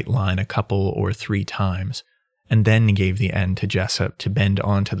the kite line a couple or 3 times, and then gave the end to Jessup to bend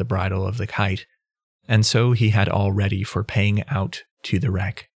onto the bridle of the kite, and so he had all ready for paying out to the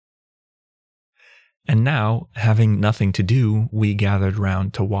wreck. And now, having nothing to do, we gathered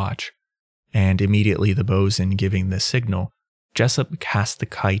round to watch, and immediately the boatswain giving the signal, Jessup cast the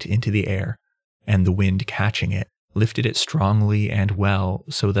kite into the air, and the wind catching it, lifted it strongly and well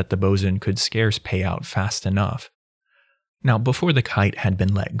so that the boatswain could scarce pay out fast enough. Now, before the kite had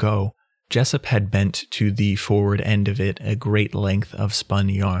been let go, Jessup had bent to the forward end of it a great length of spun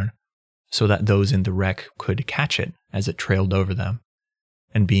yarn, so that those in the wreck could catch it as it trailed over them.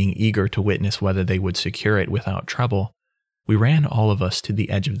 And being eager to witness whether they would secure it without trouble, we ran all of us to the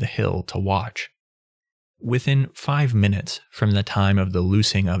edge of the hill to watch. Within 5 minutes from the time of the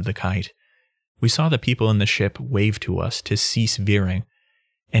loosing of the kite, we saw the people in the ship wave to us to cease veering,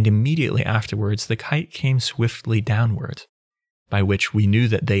 and immediately afterwards the kite came swiftly downwards, by which we knew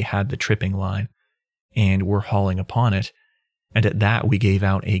that they had the tripping line, and were hauling upon it, and at that we gave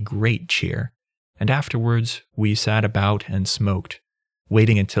out a great cheer, and afterwards we sat about and smoked,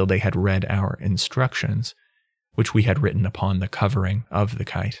 waiting until they had read our instructions, which we had written upon the covering of the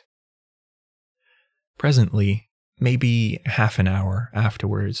kite. Presently, maybe half an hour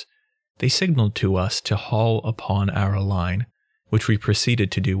afterwards, they signaled to us to haul upon our line, which we proceeded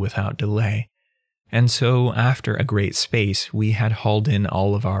to do without delay, and so after a great space we had hauled in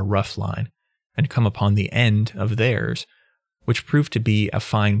all of our rough line, and come upon the end of theirs, which proved to be a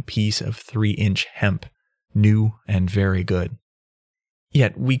fine piece of 3-inch hemp, new and very good.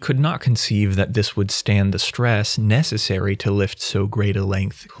 Yet we could not conceive that this would stand the stress necessary to lift so great a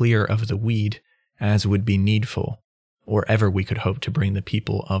length clear of the weed as would be needful, or ever we could hope to bring the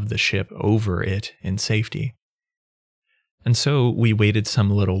people of the ship over it in safety. And so we waited some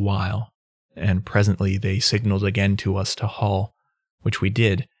little while, and presently they signaled again to us to haul, which we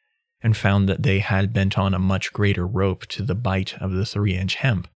did, and found that they had bent on a much greater rope to the bight of the 3-inch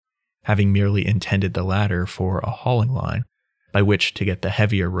hemp, having merely intended the latter for a hauling line, by which to get the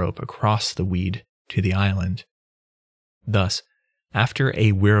heavier rope across the weed to the island. Thus, after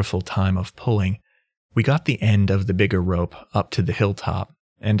a weariful time of pulling, we got the end of the bigger rope up to the hilltop,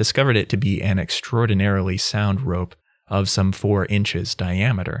 and discovered it to be an extraordinarily sound rope of some 4 inches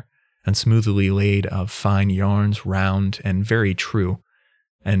diameter, and smoothly laid of fine yarns, round and very true,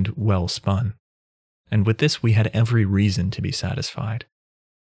 and well spun. And with this we had every reason to be satisfied.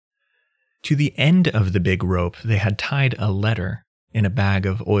 To the end of the big rope they had tied a letter in a bag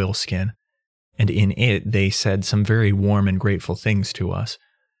of oilskin, and in it they said some very warm and grateful things to us,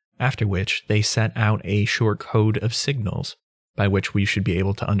 after which they set out a short code of signals, by which we should be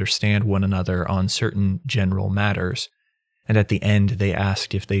able to understand one another on certain general matters, and at the end they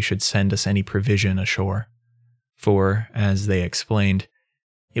asked if they should send us any provision ashore. For, as they explained,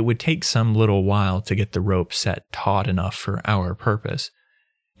 it would take some little while to get the rope set taut enough for our purpose,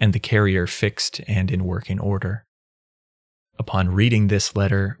 and the carrier fixed and in working order. Upon reading this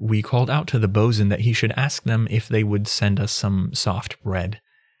letter, we called out to the boatswain that he should ask them if they would send us some soft bread,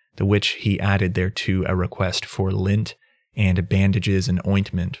 to which he added thereto a request for lint and bandages and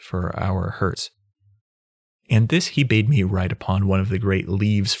ointment for our hurts. And this he bade me write upon one of the great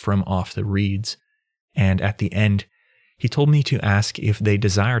leaves from off the reeds, and at the end he told me to ask if they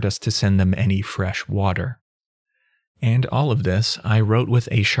desired us to send them any fresh water. And all of this I wrote with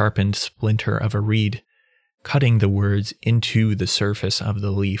a sharpened splinter of a reed, cutting the words into the surface of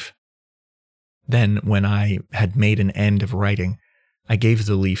the leaf. Then, when I had made an end of writing, I gave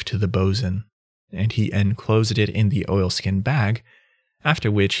the leaf to the boatswain, and he enclosed it in the oilskin bag,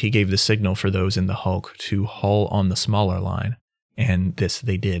 after which he gave the signal for those in the hulk to haul on the smaller line, and this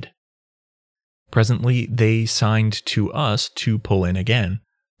they did. Presently they signed to us to pull in again,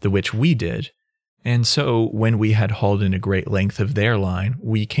 the which we did, and so when we had hauled in a great length of their line,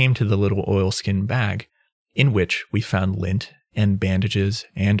 we came to the little oilskin bag, in which we found lint and bandages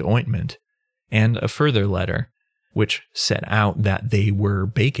and ointment, and a further letter, which set out that they were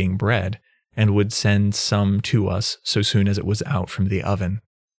baking bread, and would send some to us so soon as it was out from the oven.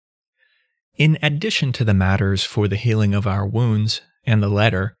 In addition to the matters for the healing of our wounds and the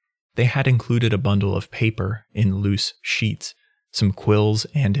letter, they had included a bundle of paper in loose sheets, some quills,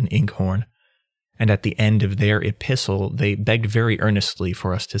 and an inkhorn, and at the end of their epistle they begged very earnestly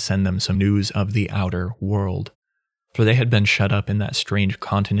for us to send them some news of the outer world, for they had been shut up in that strange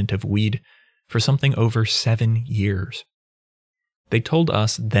continent of weed for something over 7 years. They told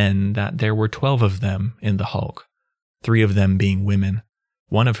us then that there were 12 of them in the hulk, 3 of them being women,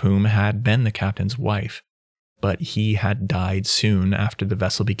 one of whom had been the captain's wife, but he had died soon after the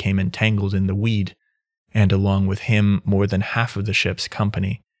vessel became entangled in the weed, and along with him more than half of the ship's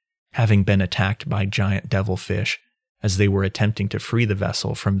company, having been attacked by giant devilfish as they were attempting to free the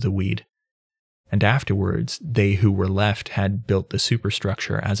vessel from the weed. And afterwards, they who were left had built the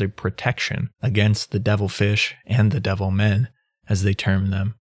superstructure as a protection against the devilfish and the devil men, as they termed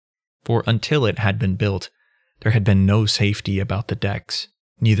them. For until it had been built, there had been no safety about the decks,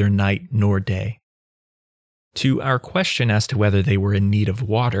 neither night nor day. To our question as to whether they were in need of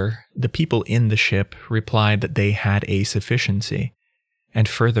water, the people in the ship replied that they had a sufficiency, and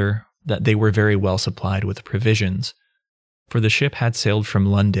further, that they were very well supplied with provisions. For the ship had sailed from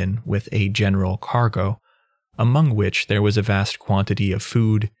London with a general cargo, among which there was a vast quantity of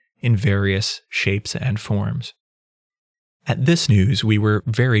food in various shapes and forms. At this news we were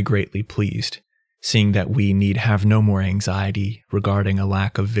very greatly pleased, seeing that we need have no more anxiety regarding a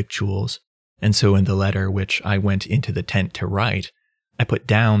lack of victuals, and so in the letter which I went into the tent to write, I put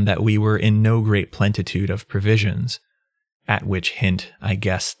down that we were in no great plenitude of provisions, at which hint I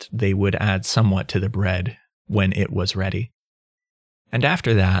guessed they would add somewhat to the bread when it was ready. And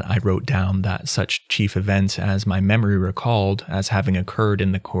after that I wrote down that such chief events as my memory recalled as having occurred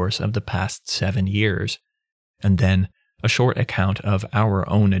in the course of the past 7 years, and then a short account of our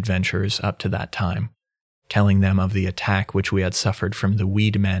own adventures up to that time, telling them of the attack which we had suffered from the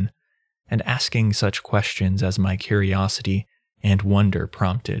weed men, and asking such questions as my curiosity and wonder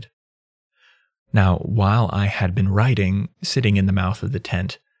prompted. Now, while I had been writing, sitting in the mouth of the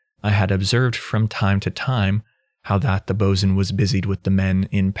tent, I had observed from time to time how that the boatswain was busied with the men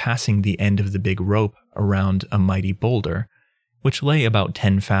in passing the end of the big rope around a mighty boulder, which lay about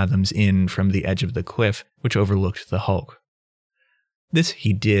 10 fathoms in from the edge of the cliff which overlooked the hulk. This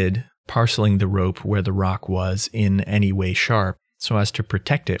he did, parceling the rope where the rock was in any way sharp, so as to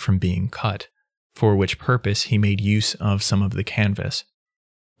protect it from being cut, for which purpose he made use of some of the canvas.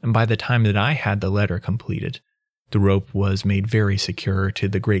 And by the time that I had the letter completed, the rope was made very secure to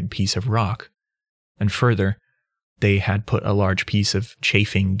the great piece of rock, and further, they had put a large piece of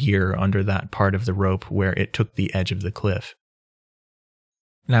chafing gear under that part of the rope where it took the edge of the cliff.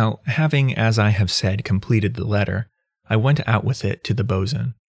 Now, having, as I have said, completed the letter, I went out with it to the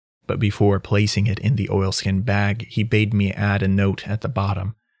boatswain, but before placing it in the oilskin bag, he bade me add a note at the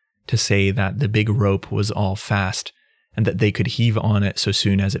bottom, to say that the big rope was all fast, and that they could heave on it so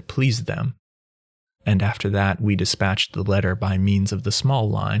soon as it pleased them. And after that we dispatched the letter by means of the small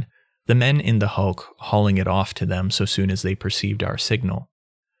line, the men in the hulk hauling it off to them so soon as they perceived our signal.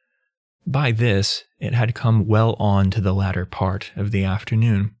 By this, it had come well on to the latter part of the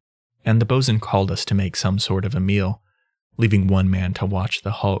afternoon, and the boatswain called us to make some sort of a meal, leaving one man to watch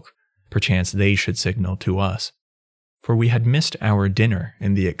the hulk, perchance they should signal to us. For we had missed our dinner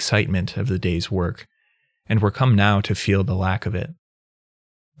in the excitement of the day's work, and were come now to feel the lack of it.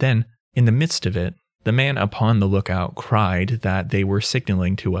 Then, in the midst of it, the man upon the lookout cried that they were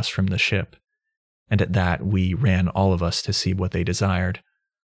signaling to us from the ship, and at that we ran all of us to see what they desired.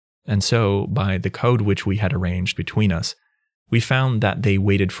 And so, by the code which we had arranged between us, we found that they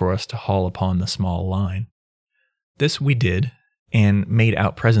waited for us to haul upon the small line. This we did, and made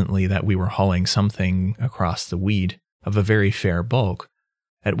out presently that we were hauling something across the weed of a very fair bulk,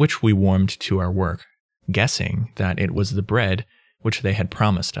 at which we warmed to our work, guessing that it was the bread which they had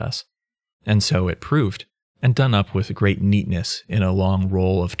promised us. And so it proved, and done up with great neatness in a long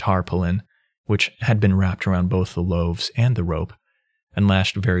roll of tarpaulin, which had been wrapped around both the loaves and the rope, and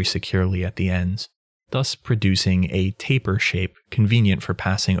lashed very securely at the ends, thus producing a taper shape convenient for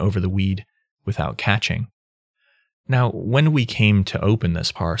passing over the weed without catching. Now, when we came to open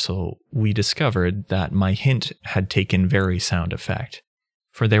this parcel, we discovered that my hint had taken very sound effect,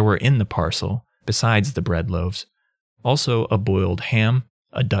 for there were in the parcel, besides the bread loaves, also a boiled ham,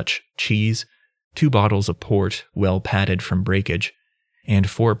 a Dutch cheese, 2 bottles of port well padded from breakage, and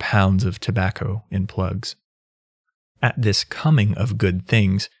 4 pounds of tobacco in plugs. At this coming of good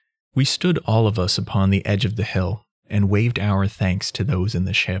things, we stood all of us upon the edge of the hill, and waved our thanks to those in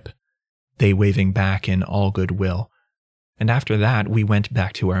the ship, they waving back in all good will, and after that we went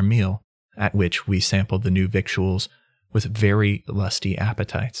back to our meal, at which we sampled the new victuals with very lusty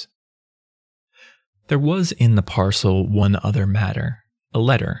appetites. There was in the parcel one other matter, a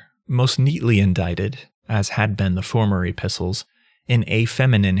letter, most neatly indited, as had been the former epistles, in a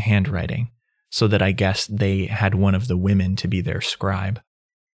feminine handwriting, so that I guessed they had one of the women to be their scribe.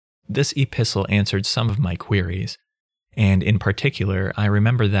 This epistle answered some of my queries, and in particular I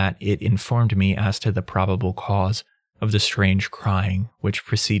remember that it informed me as to the probable cause of the strange crying which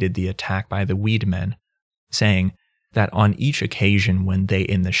preceded the attack by the weed men, saying that on each occasion when they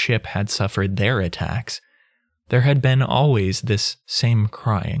in the ship had suffered their attacks, there had been always this same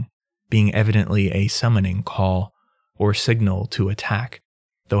crying, being evidently a summoning call or signal to attack,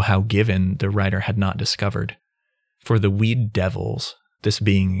 though how given the writer had not discovered. For the weed devils, this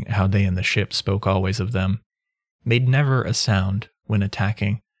being how they in the ship spoke always of them, made never a sound when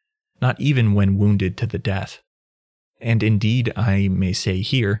attacking, not even when wounded to the death. And indeed, I may say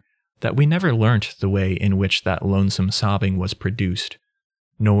here, that we never learnt the way in which that lonesome sobbing was produced,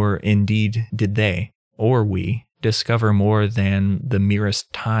 nor indeed did they, or we, discover more than the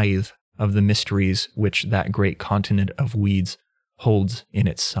merest tithe of the mysteries which that great continent of weeds holds in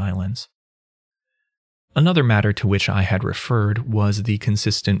its silence. Another matter to which I had referred was the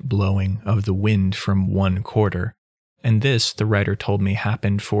consistent blowing of the wind from one quarter, and this, the writer told me,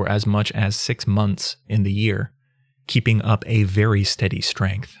 happened for as much as 6 months in the year, keeping up a very steady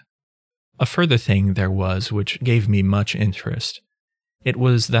strength. A further thing there was which gave me much interest. It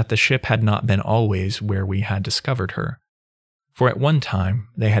was that the ship had not been always where we had discovered her, for at one time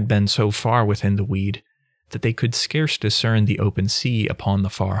they had been so far within the weed that they could scarce discern the open sea upon the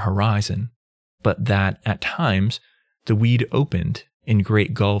far horizon, but that, at times, the weed opened in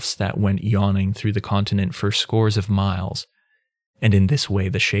great gulfs that went yawning through the continent for scores of miles, and in this way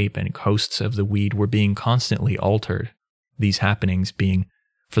the shape and coasts of the weed were being constantly altered, these happenings being,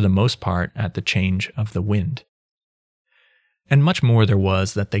 for the most part, at the change of the wind. And much more there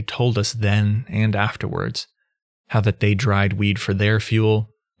was that they told us then and afterwards, how that they dried weed for their fuel,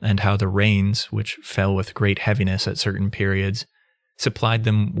 and how the rains, which fell with great heaviness at certain periods, supplied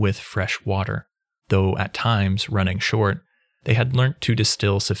them with fresh water, though at times, running short, they had learnt to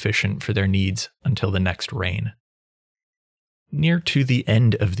distill sufficient for their needs until the next rain. Near to the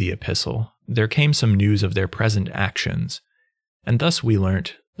end of the epistle, there came some news of their present actions, and thus we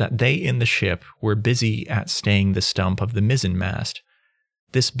learnt that they in the ship were busy at staying the stump of the mizzenmast,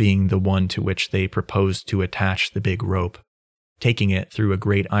 this being the one to which they proposed to attach the big rope, taking it through a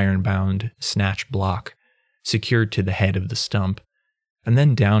great iron-bound snatch block, secured to the head of the stump, and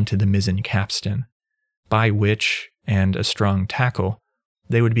then down to the mizzen capstan, by which, and a strong tackle,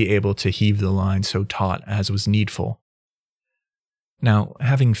 they would be able to heave the line so taut as was needful. Now,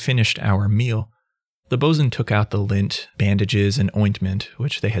 having finished our meal, the boatswain took out the lint, bandages, and ointment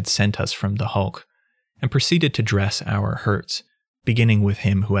which they had sent us from the hulk, and proceeded to dress our hurts, beginning with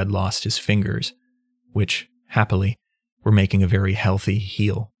him who had lost his fingers, which, happily, were making a very healthy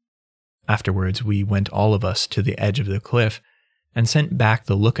heal. Afterwards we went all of us to the edge of the cliff, and sent back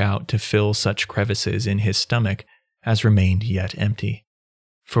the lookout to fill such crevices in his stomach as remained yet empty.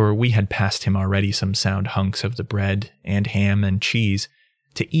 For we had passed him already some sound hunks of the bread and ham and cheese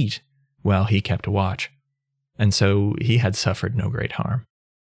to eat while he kept watch, and so he had suffered no great harm.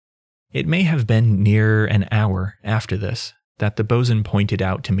 It may have been near an hour after this that the boatswain pointed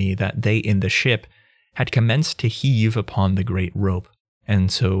out to me that they in the ship had commenced to heave upon the great rope, and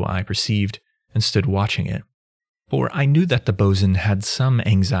so I perceived and stood watching it. For I knew that the boatswain had some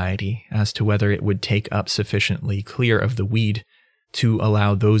anxiety as to whether it would take up sufficiently clear of the weed to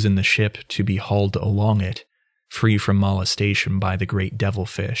allow those in the ship to be hauled along it, free from molestation by the great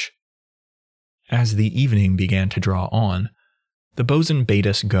devilfish. As the evening began to draw on, the boatswain bade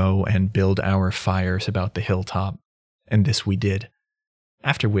us go and build our fires about the hilltop, and this we did,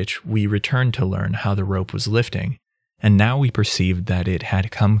 after which we returned to learn how the rope was lifting, and now we perceived that it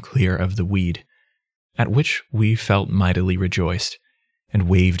had come clear of the weed, at which we felt mightily rejoiced, and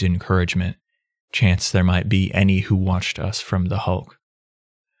waved encouragement, chance there might be any who watched us from the hulk.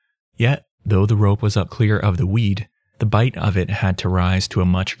 Yet, though the rope was up clear of the weed, the bight of it had to rise to a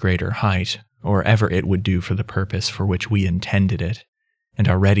much greater height, or ever it would do for the purpose for which we intended it, and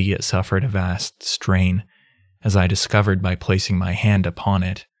already it suffered a vast strain, as I discovered by placing my hand upon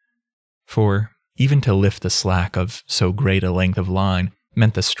it. For, even to lift the slack of so great a length of line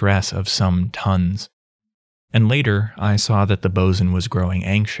meant the stress of some tons. And later I saw that the boatswain was growing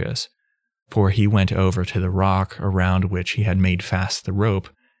anxious, for he went over to the rock around which he had made fast the rope,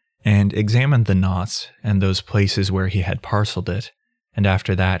 and examined the knots and those places where he had parcelled it, and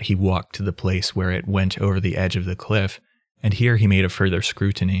after that he walked to the place where it went over the edge of the cliff, and here he made a further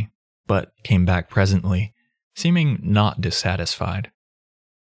scrutiny, but came back presently, seeming not dissatisfied.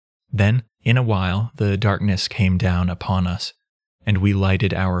 Then, in a while, the darkness came down upon us, and we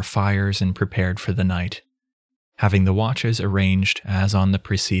lighted our fires and prepared for the night, having the watches arranged as on the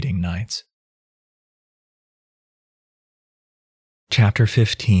preceding nights. Chapter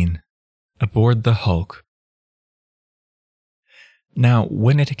 15. Aboard the Hulk. Now,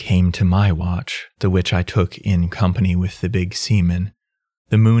 when it came to my watch, the which I took in company with the big seaman,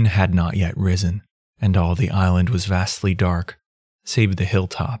 the moon had not yet risen, and all the island was vastly dark, save the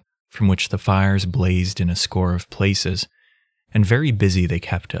hilltop, from which the fires blazed in a score of places, and very busy they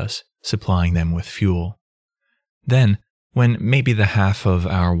kept us, supplying them with fuel. Then, When maybe the half of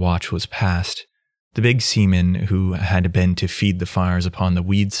our watch was past, the big seaman who had been to feed the fires upon the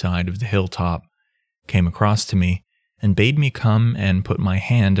weed side of the hilltop came across to me and bade me come and put my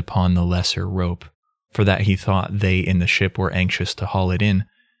hand upon the lesser rope, for that he thought they in the ship were anxious to haul it in,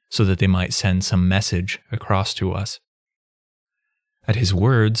 so that they might send some message across to us. At his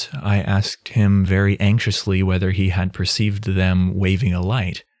words, I asked him very anxiously whether he had perceived them waving a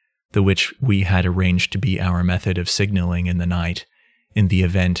light, the which we had arranged to be our method of signaling in the night, in the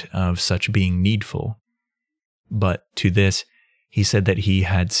event of such being needful. But to this he said that he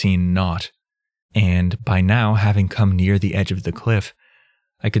had seen naught, and by now having come near the edge of the cliff,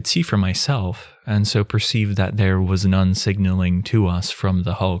 I could see for myself, and so perceived that there was none signaling to us from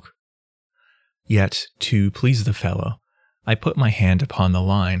the hulk. Yet, to please the fellow, I put my hand upon the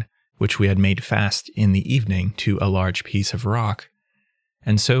line, which we had made fast in the evening to a large piece of rock,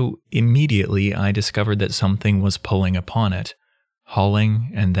 and so immediately I discovered that something was pulling upon it,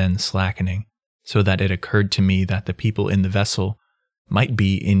 hauling and then slackening, so that it occurred to me that the people in the vessel might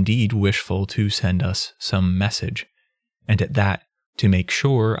be indeed wishful to send us some message, and at that, to make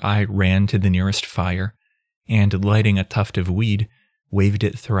sure, I ran to the nearest fire, and lighting a tuft of weed, waved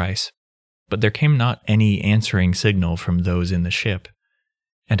it thrice. But there came not any answering signal from those in the ship,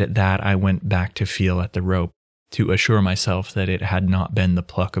 and at that I went back to feel at the rope, to assure myself that it had not been the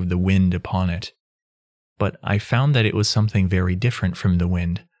pluck of the wind upon it. But I found that it was something very different from the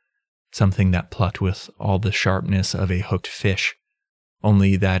wind, something that plucked with all the sharpness of a hooked fish,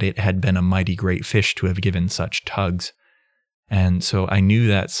 only that it had been a mighty great fish to have given such tugs, and so I knew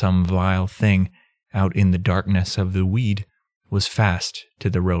that some vile thing out in the darkness of the weed was fast to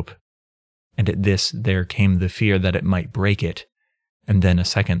the rope, and at this there came the fear that it might break it, and then a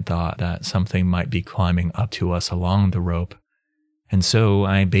second thought that something might be climbing up to us along the rope, and so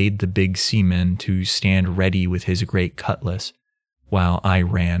I bade the big seaman to stand ready with his great cutlass, while I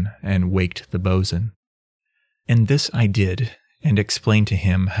ran and waked the boatswain. And this I did, and explained to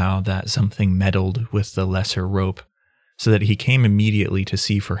him how that something meddled with the lesser rope, so that he came immediately to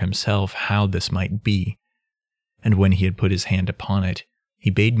see for himself how this might be. And when he had put his hand upon it, he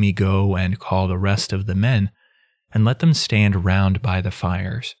bade me go and call the rest of the men, and let them stand round by the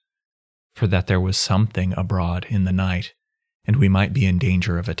fires, for that there was something abroad in the night, and we might be in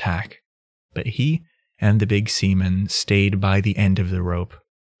danger of attack. But he and the big seaman stayed by the end of the rope,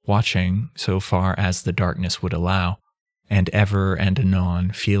 watching so far as the darkness would allow, and ever and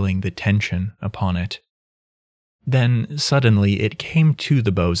anon feeling the tension upon it. Then suddenly it came to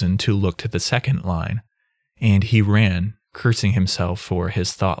the boatswain to look to the second line, and he ran, cursing himself for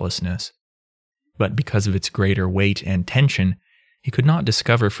his thoughtlessness. But because of its greater weight and tension, he could not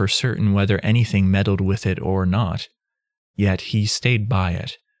discover for certain whether anything meddled with it or not. Yet he stayed by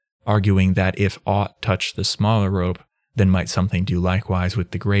it, arguing that if aught touched the smaller rope, then might something do likewise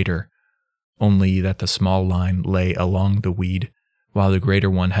with the greater, only that the small line lay along the weed, while the greater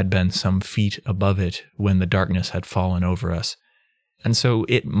one had been some feet above it when the darkness had fallen over us, and so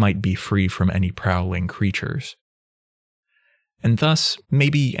it might be free from any prowling creatures. And thus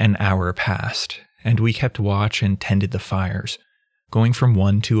maybe an hour passed, and we kept watch and tended the fires, going from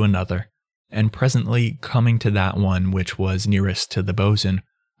one to another, and presently coming to that one which was nearest to the boatswain,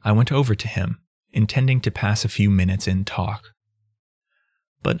 I went over to him, intending to pass a few minutes in talk.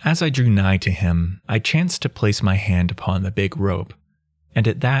 But as I drew nigh to him, I chanced to place my hand upon the big rope, and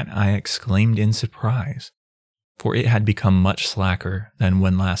at that I exclaimed in surprise, for it had become much slacker than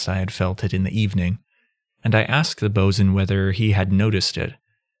when last I had felt it in the evening, and I asked the boatswain whether he had noticed it,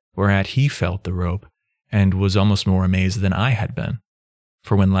 whereat he felt the rope, and was almost more amazed than I had been,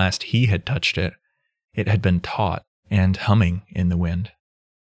 for when last he had touched it, it had been taut and humming in the wind.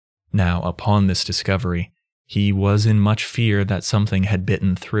 Now, upon this discovery, he was in much fear that something had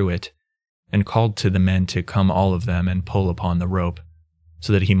bitten through it, and called to the men to come all of them and pull upon the rope,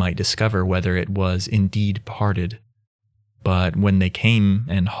 so that he might discover whether it was indeed parted. But when they came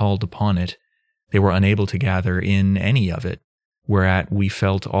and hauled upon it, they were unable to gather in any of it, whereat we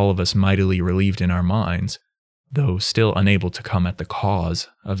felt all of us mightily relieved in our minds, though still unable to come at the cause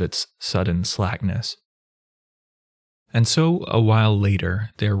of its sudden slackness. And so a while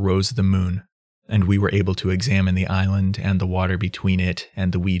later there rose the moon, and we were able to examine the island and the water between it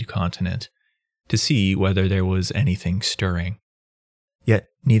and the weed continent, to see whether there was anything stirring. Yet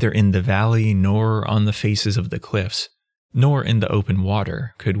neither in the valley nor on the faces of the cliffs, nor in the open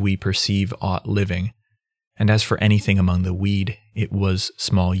water could we perceive aught living, and as for anything among the weed, it was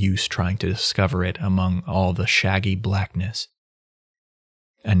small use trying to discover it among all the shaggy blackness.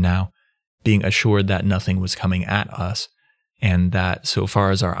 And now, being assured that nothing was coming at us, and that so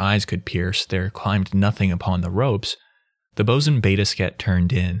far as our eyes could pierce there climbed nothing upon the ropes, the bosun bade us get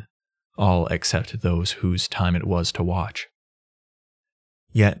turned in, all except those whose time it was to watch.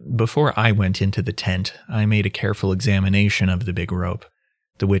 Yet, before I went into the tent, I made a careful examination of the big rope,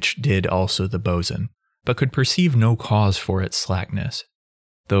 the which did also the bosun, but could perceive no cause for its slackness,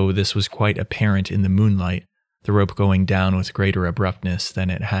 though this was quite apparent in the moonlight, the rope going down with greater abruptness than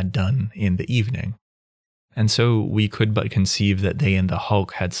it had done in the evening. And so we could but conceive that they in the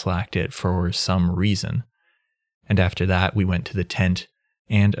hulk had slacked it for some reason. And after that we went to the tent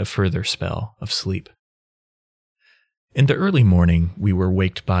and a further spell of sleep. In the early morning we were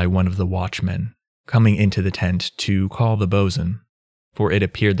waked by one of the watchmen, coming into the tent to call the bosun, for it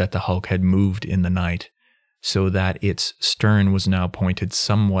appeared that the hulk had moved in the night, so that its stern was now pointed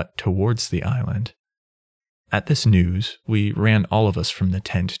somewhat towards the island. At this news, we ran all of us from the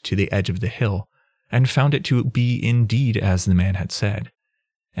tent to the edge of the hill, and found it to be indeed as the man had said.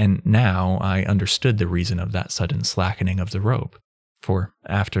 And now I understood the reason of that sudden slackening of the rope, for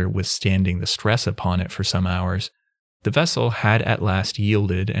after withstanding the stress upon it for some hours, the vessel had at last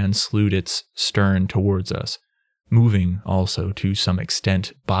yielded and slewed its stern towards us, moving also to some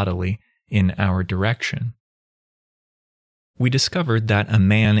extent bodily in our direction. We discovered that a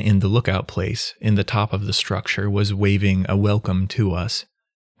man in the lookout place in the top of the structure was waving a welcome to us,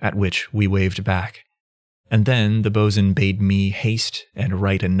 at which we waved back, and then the bosun bade me haste and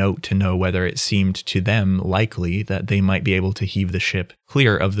write a note to know whether it seemed to them likely that they might be able to heave the ship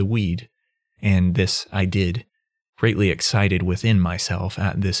clear of the weed, and this I did, greatly excited within myself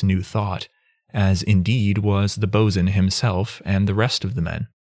at this new thought, as indeed was the bosun himself and the rest of the men.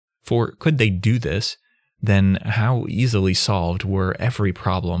 For could they do this, then how easily solved were every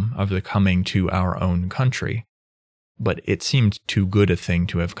problem of the coming to our own country. But it seemed too good a thing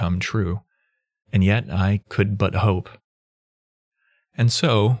to have come true, and yet I could but hope. And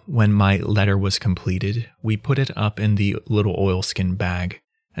so, when my letter was completed, we put it up in the little oilskin bag,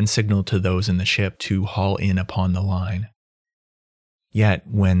 and signaled to those in the ship to haul in upon the line. Yet,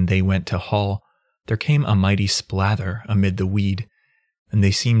 when they went to haul, there came a mighty splather amid the weed, and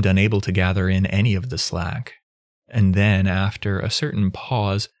they seemed unable to gather in any of the slack. And then, after a certain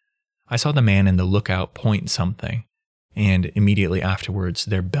pause, I saw the man in the lookout point something, and immediately afterwards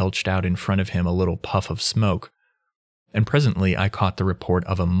there belched out in front of him a little puff of smoke, and presently I caught the report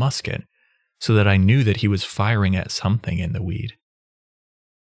of a musket, so that I knew that he was firing at something in the weed.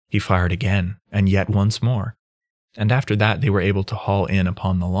 He fired again, and yet once more, and after that they were able to haul in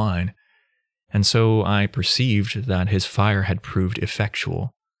upon the line, and so I perceived that his fire had proved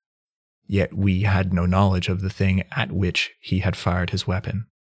effectual. Yet we had no knowledge of the thing at which he had fired his weapon.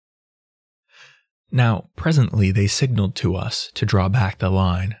 Now, presently they signaled to us to draw back the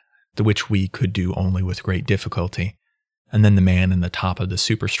line, the which we could do only with great difficulty, and then the man in the top of the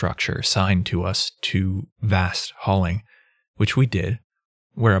superstructure signed to us to vast hauling, which we did,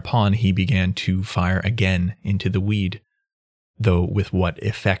 whereupon he began to fire again into the weed, though with what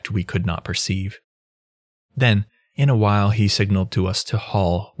effect we could not perceive. Then, in a while he signaled to us to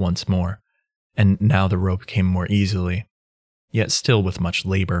haul once more, and now the rope came more easily, yet still with much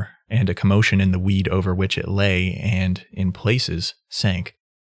labor, and a commotion in the weed over which it lay, and, in places, sank.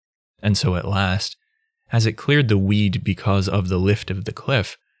 And so at last, as it cleared the weed because of the lift of the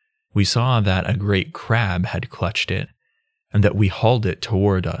cliff, we saw that a great crab had clutched it, and that we hauled it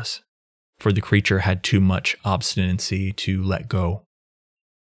toward us, for the creature had too much obstinacy to let go.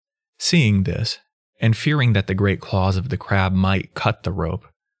 Seeing this, and fearing that the great claws of the crab might cut the rope,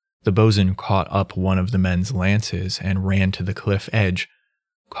 the bosun caught up one of the men's lances and ran to the cliff edge,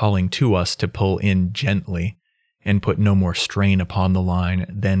 calling to us to pull in gently and put no more strain upon the line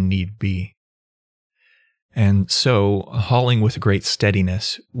than need be. And so, hauling with great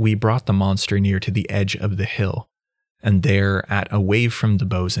steadiness, we brought the monster near to the edge of the hill, and there, at a wave from the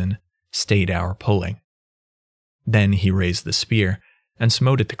bosun, stayed our pulling. Then he raised the spear, and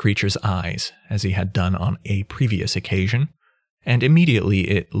smote at the creature's eyes, as he had done on a previous occasion, and immediately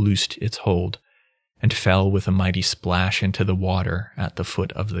it loosed its hold, and fell with a mighty splash into the water at the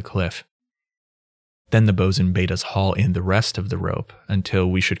foot of the cliff. Then the bosun bade us haul in the rest of the rope until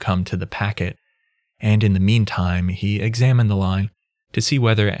we should come to the packet, and in the meantime he examined the line to see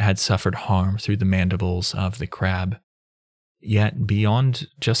whether it had suffered harm through the mandibles of the crab. Yet beyond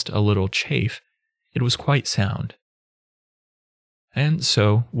just a little chafe, it was quite sound. And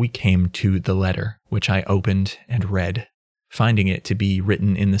so we came to the letter, which I opened and read, finding it to be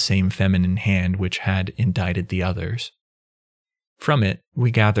written in the same feminine hand which had indited the others. From it,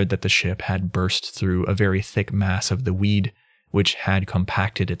 we gathered that the ship had burst through a very thick mass of the weed which had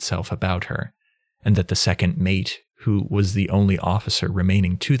compacted itself about her, and that the second mate, who was the only officer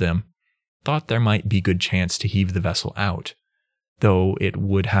remaining to them, thought there might be good chance to heave the vessel out, though it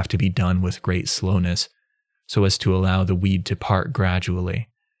would have to be done with great slowness, so as to allow the weed to part gradually.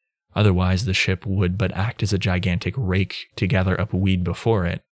 Otherwise, the ship would but act as a gigantic rake to gather up weed before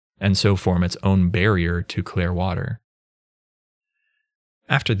it, and so form its own barrier to clear water.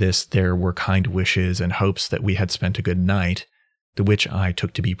 After this, there were kind wishes and hopes that we had spent a good night, the which I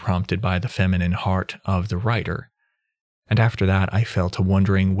took to be prompted by the feminine heart of the writer. And after that, I fell to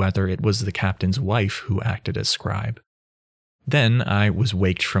wondering whether it was the captain's wife who acted as scribe. Then I was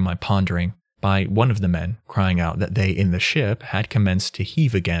waked from my pondering by one of the men crying out that they in the ship had commenced to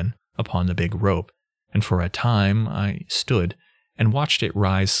heave again upon the big rope, and for a time I stood and watched it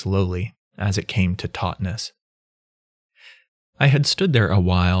rise slowly as it came to tautness. I had stood there a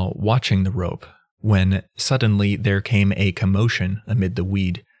while watching the rope, when suddenly there came a commotion amid the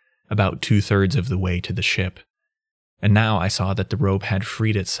weed, about 2/3 of the way to the ship, and now I saw that the rope had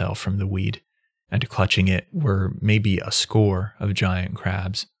freed itself from the weed, and clutching it were maybe a score of giant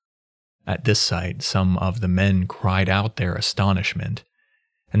crabs. At this sight, some of the men cried out their astonishment,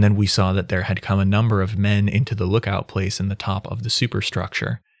 and then we saw that there had come a number of men into the lookout place in the top of the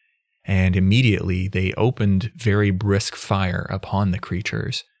superstructure, and immediately they opened very brisk fire upon the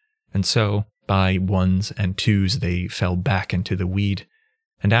creatures, and so, by ones and twos, they fell back into the weed,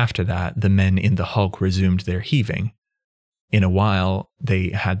 and after that the men in the hulk resumed their heaving. In a while, they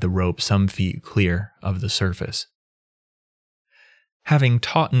had the rope some feet clear of the surface. Having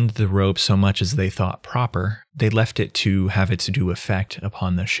tautened the rope so much as they thought proper, they left it to have its due effect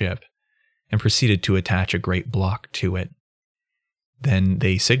upon the ship, and proceeded to attach a great block to it. Then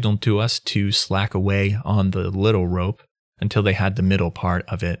they signaled to us to slack away on the little rope until they had the middle part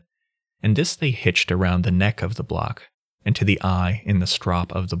of it, and this they hitched around the neck of the block, and to the eye in the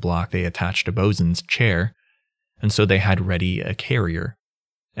strop of the block they attached a bosun's chair, and so they had ready a carrier,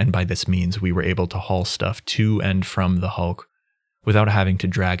 and by this means we were able to haul stuff to and from the hulk without having to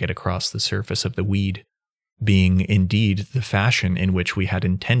drag it across the surface of the weed, being indeed the fashion in which we had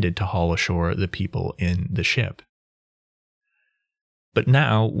intended to haul ashore the people in the ship. But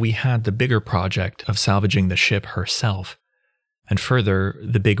now we had the bigger project of salvaging the ship herself, and further,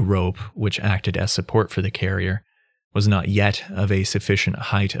 the big rope, which acted as support for the carrier, was not yet of a sufficient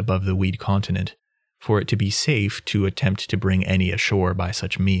height above the weed continent for it to be safe to attempt to bring any ashore by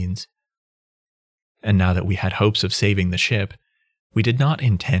such means. And now that we had hopes of saving the ship, we did not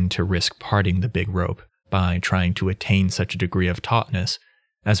intend to risk parting the big rope by trying to attain such a degree of tautness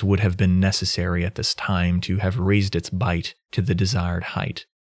as would have been necessary at this time to have raised its bight to the desired height.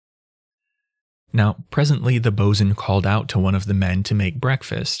 Now, presently the bosun called out to one of the men to make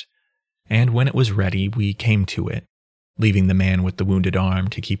breakfast, and when it was ready we came to it, leaving the man with the wounded arm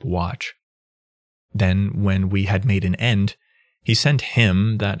to keep watch. Then, when we had made an end, he sent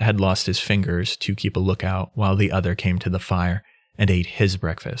him that had lost his fingers to keep a lookout while the other came to the fire and ate his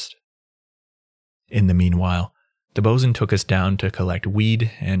breakfast. In the meanwhile, the bosun took us down to collect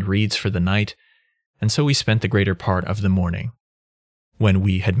weed and reeds for the night, and so we spent the greater part of the morning. When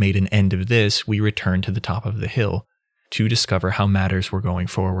we had made an end of this, we returned to the top of the hill to discover how matters were going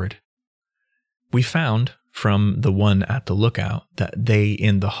forward. We found, from the one at the lookout, that they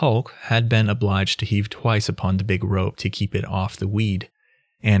in the hulk had been obliged to heave twice upon the big rope to keep it off the weed,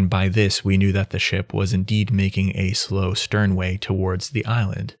 and by this we knew that the ship was indeed making a slow sternway towards the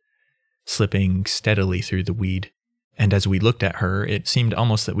island, slipping steadily through the weed, and as we looked at her, it seemed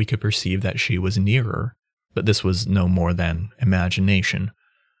almost that we could perceive that she was nearer, but this was no more than imagination,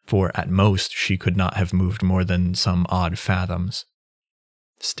 for at most she could not have moved more than some odd fathoms.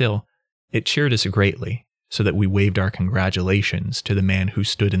 Still, it cheered us greatly, so that we waved our congratulations to the man who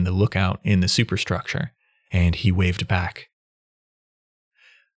stood in the lookout in the superstructure, and he waved back.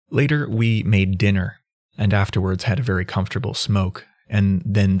 Later we made dinner, and afterwards had a very comfortable smoke, and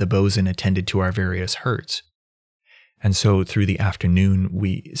then the bosun attended to our various hurts. And so through the afternoon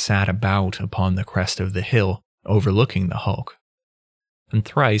we sat about upon the crest of the hill, overlooking the hulk. And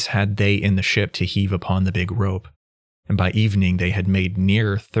thrice had they in the ship to heave upon the big rope, and by evening they had made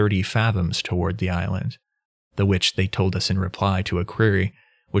near 30 fathoms toward the island, the which they told us in reply to a query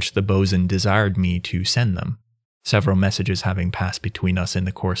which the bosun desired me to send them, several messages having passed between us in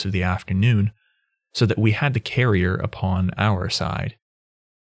the course of the afternoon, so that we had the carrier upon our side.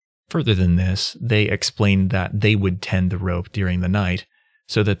 Further than this, they explained that they would tend the rope during the night,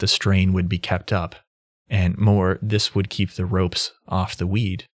 so that the strain would be kept up, and more, this would keep the ropes off the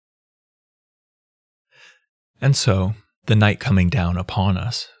weed. And so, the night coming down upon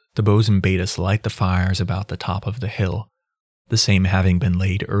us, the bosun bade us light the fires about the top of the hill, the same having been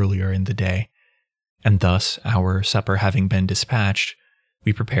laid earlier in the day, and thus, our supper having been dispatched,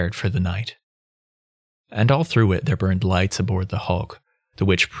 we prepared for the night. And all through it there burned lights aboard the hulk, the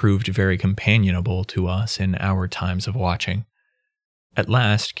which proved very companionable to us in our times of watching. At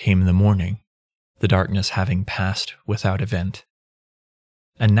last came the morning, the darkness having passed without event.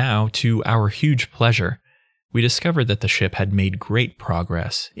 And now, to our huge pleasure, we discovered that the ship had made great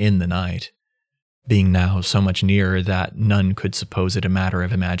progress in the night, being now so much nearer that none could suppose it a matter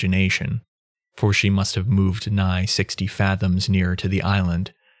of imagination, for she must have moved nigh 60 fathoms nearer to the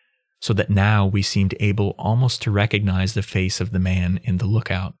island, so that now we seemed able almost to recognize the face of the man in the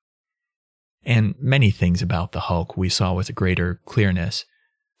lookout. And many things about the hulk we saw with greater clearness,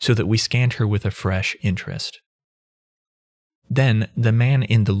 so that we scanned her with a fresh interest. Then the man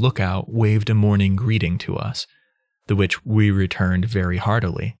in the lookout waved a morning greeting to us, the which we returned very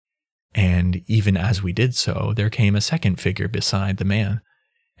heartily, and even as we did so, there came a second figure beside the man,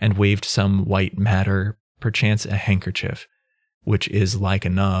 and waved some white matter, perchance a handkerchief, which is like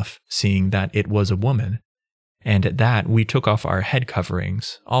enough, seeing that it was a woman, and at that we took off our head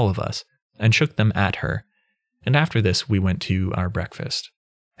coverings, all of us, and shook them at her, and after this we went to our breakfast,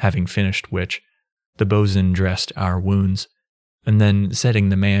 having finished which, the boatswain dressed our wounds, and then setting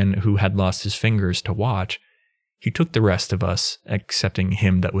the man who had lost his fingers to watch, he took the rest of us, excepting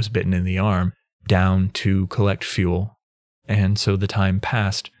him that was bitten in the arm, down to collect fuel, and so the time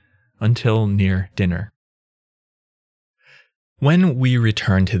passed until near dinner. When we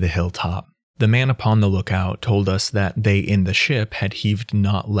returned to the hilltop, the man upon the lookout told us that they in the ship had heaved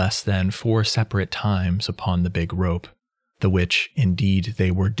not less than 4 separate times upon the big rope, the which, indeed,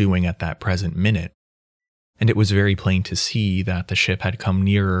 they were doing at that present minute, and it was very plain to see that the ship had come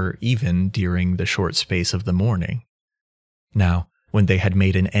nearer even during the short space of the morning. Now, when they had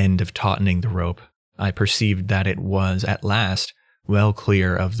made an end of tautening the rope, I perceived that it was at last well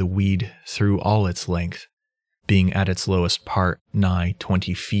clear of the weed through all its length, being at its lowest part nigh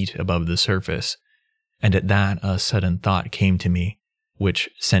 20 feet above the surface, and at that a sudden thought came to me, which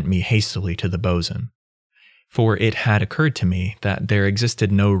sent me hastily to the boatswain. For it had occurred to me that there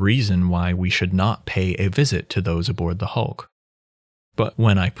existed no reason why we should not pay a visit to those aboard the hulk. But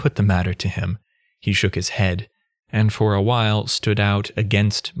when I put the matter to him, he shook his head, and for a while stood out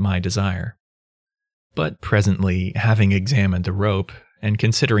against my desire. But presently, having examined the rope, and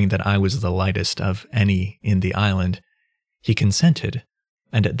considering that I was the lightest of any in the island, he consented,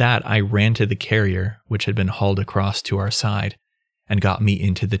 and at that I ran to the carrier which had been hauled across to our side, and got me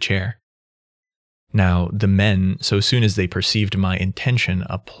into the chair. Now the men, so soon as they perceived my intention,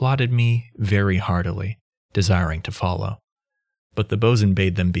 applauded me very heartily, desiring to follow. But the boatswain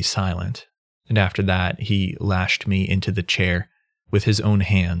bade them be silent, and after that he lashed me into the chair with his own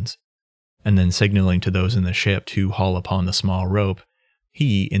hands, and then signaling to those in the ship to haul upon the small rope,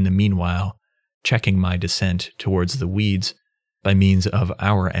 he, in the meanwhile, checking my descent towards the weeds by means of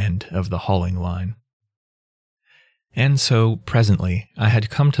our end of the hauling line. And so, presently, I had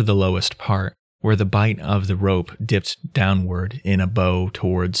come to the lowest part, where the bight of the rope dipped downward in a bow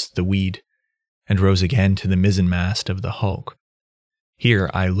towards the weed, and rose again to the mizzenmast of the hulk. Here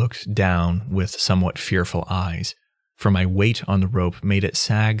I looked down with somewhat fearful eyes, for my weight on the rope made it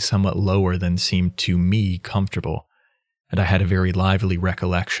sag somewhat lower than seemed to me comfortable, and I had a very lively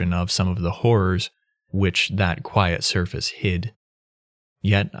recollection of some of the horrors which that quiet surface hid.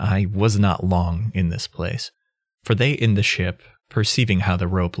 Yet I was not long in this place, for they in the ship, perceiving how the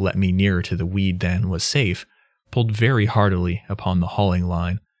rope let me nearer to the weed than was safe, pulled very heartily upon the hauling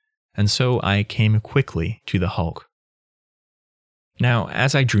line, and so I came quickly to the hulk. Now,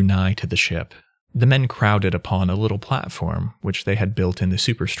 as I drew nigh to the ship, the men crowded upon a little platform which they had built in the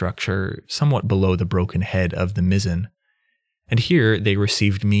superstructure somewhat below the broken head of the mizzen, and here they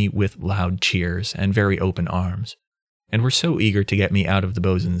received me with loud cheers and very open arms, and were so eager to get me out of the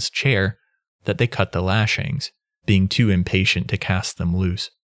boatswain's chair that they cut the lashings, being too impatient to cast them loose.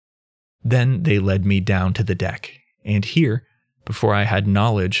 Then they led me down to the deck, and here, before I had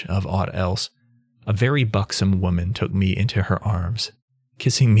knowledge of aught else, a very buxom woman took me into her arms,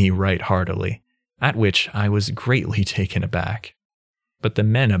 kissing me right heartily, at which I was greatly taken aback. But the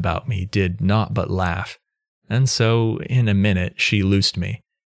men about me did not but laugh, and so in a minute she loosed me,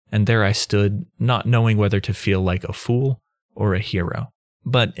 and there I stood, not knowing whether to feel like a fool or a hero,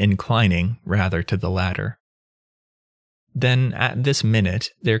 but inclining rather to the latter. Then at this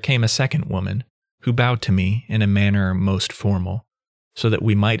minute there came a second woman, who bowed to me in a manner most formal, so that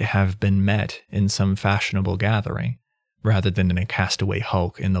we might have been met in some fashionable gathering, rather than in a castaway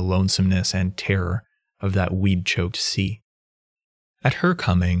hulk in the lonesomeness and terror of that weed-choked sea. At her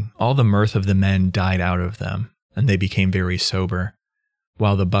coming, all the mirth of the men died out of them, and they became very sober,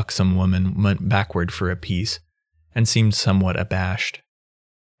 while the buxom woman went backward for a piece, and seemed somewhat abashed.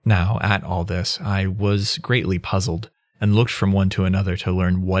 Now, at all this, I was greatly puzzled and looked from one to another to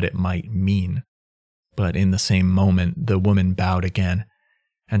learn what it might mean. But in the same moment, the woman bowed again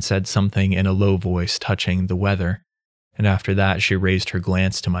and said something in a low voice touching the weather, and after that she raised her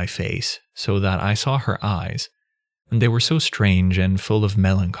glance to my face so that I saw her eyes, and they were so strange and full of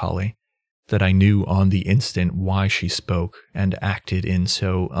melancholy that I knew on the instant why she spoke and acted in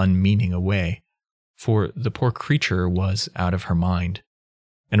so unmeaning a way, for the poor creature was out of her mind.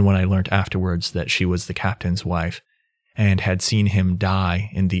 And when I learnt afterwards that she was the captain's wife, and had seen him die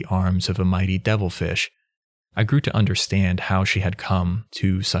in the arms of a mighty devilfish, I grew to understand how she had come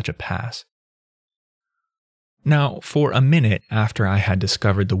to such a pass. Now, for a minute after I had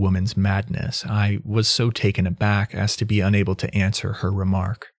discovered the woman's madness, I was so taken aback as to be unable to answer her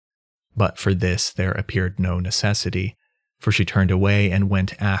remark. But for this there appeared no necessity, for she turned away and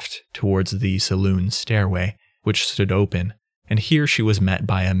went aft towards the saloon stairway, which stood open, and here she was met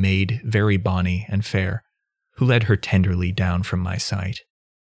by a maid very bonny and fair, who led her tenderly down from my sight.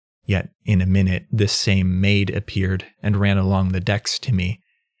 Yet in a minute this same maid appeared and ran along the decks to me,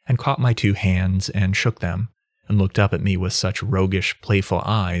 and caught my two hands and shook them, and looked up at me with such roguish, playful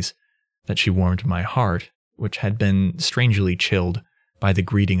eyes that she warmed my heart, which had been strangely chilled by the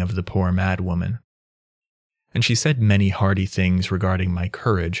greeting of the poor madwoman. And she said many hearty things regarding my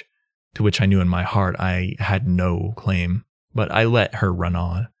courage, to which I knew in my heart I had no claim, but I let her run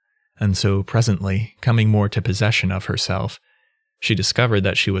on, and so presently, coming more to possession of herself, she discovered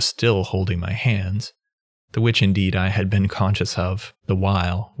that she was still holding my hands, the which indeed I had been conscious of the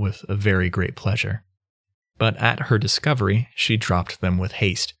while with a very great pleasure. But at her discovery she dropped them with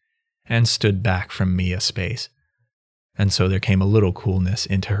haste, and stood back from me a space, and so there came a little coolness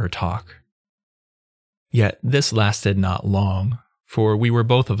into her talk. Yet this lasted not long, for we were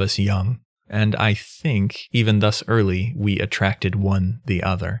both of us young, and I think, even thus early, we attracted one the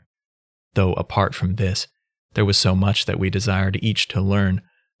other. Though apart from this, there was so much that we desired each to learn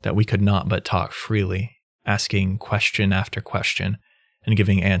that we could not but talk freely, asking question after question, and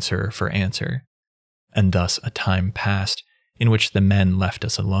giving answer for answer. And thus a time passed, in which the men left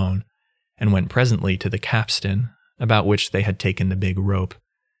us alone, and went presently to the capstan, about which they had taken the big rope,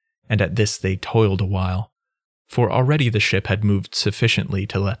 and at this they toiled a while, for already the ship had moved sufficiently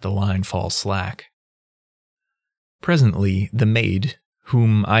to let the line fall slack. Presently the maid,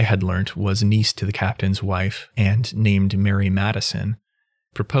 whom I had learnt was niece to the captain's wife and named Mary Madison,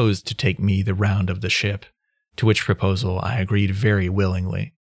 proposed to take me the round of the ship, to which proposal I agreed very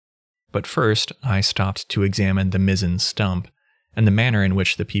willingly. But first I stopped to examine the mizzen stump, and the manner in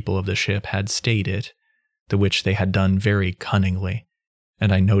which the people of the ship had stayed it, the which they had done very cunningly,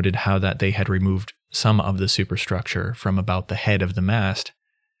 and I noted how that they had removed some of the superstructure from about the head of the mast,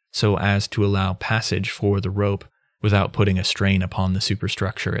 so as to allow passage for the rope without putting a strain upon the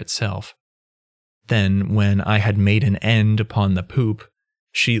superstructure itself. Then, when I had made an end upon the poop,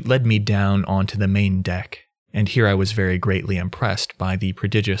 she led me down onto the main deck, and here I was very greatly impressed by the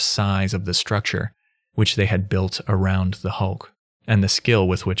prodigious size of the structure which they had built around the hulk, and the skill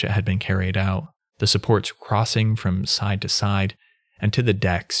with which it had been carried out, the supports crossing from side to side and to the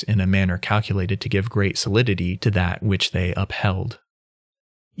decks in a manner calculated to give great solidity to that which they upheld.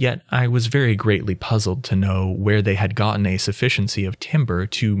 Yet I was very greatly puzzled to know where they had gotten a sufficiency of timber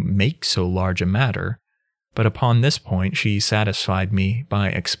to make so large a matter, but upon this point she satisfied me by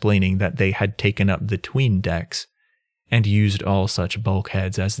explaining that they had taken up the 'tween decks, and used all such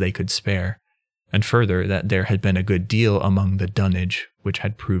bulkheads as they could spare, and further that there had been a good deal among the dunnage which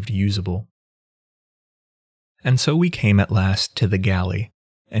had proved usable. And so we came at last to the galley,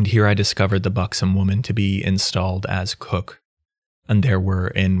 and here I discovered the buxom woman to be installed as cook, and there were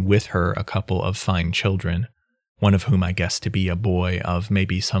in with her a couple of fine children, one of whom I guessed to be a boy of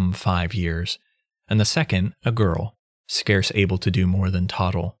maybe some 5 years, and the second a girl, scarce able to do more than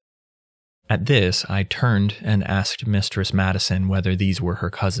toddle. At this I turned and asked Mistress Madison whether these were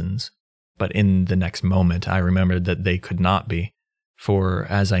her cousins, but in the next moment I remembered that they could not be, for,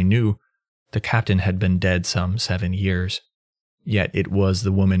 as I knew, the captain had been dead some 7 years. Yet it was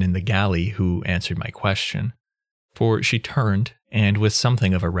the woman in the galley who answered my question, for she turned, and with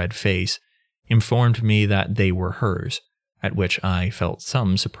something of a red face, informed me that they were hers, at which I felt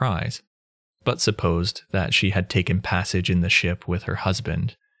some surprise, but supposed that she had taken passage in the ship with her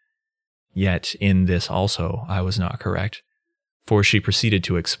husband. Yet in this also I was not correct, for she proceeded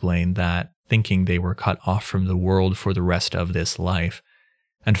to explain that, thinking they were cut off from the world for the rest of this life,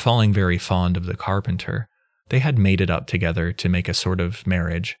 and falling very fond of the carpenter, they had made it up together to make a sort of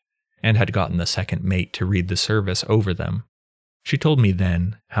marriage, and had gotten the second mate to read the service over them. She told me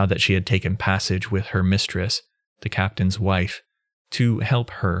then how that she had taken passage with her mistress, the captain's wife, to help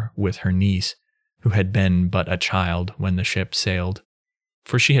her with her niece, who had been but a child when the ship sailed,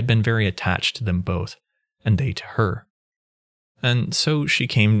 for she had been very attached to them both, and they to her. And so she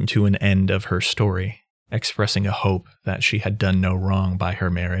came to an end of her story, expressing a hope that she had done no wrong by her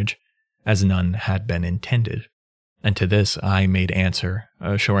marriage, as none had been intended. And to this I made answer,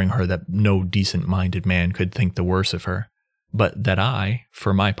 assuring her that no decent-minded man could think the worse of her, but that I,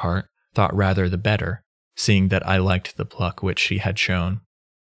 for my part, thought rather the better, seeing that I liked the pluck which she had shown.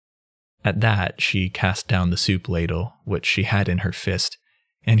 At that she cast down the soup ladle which she had in her fist,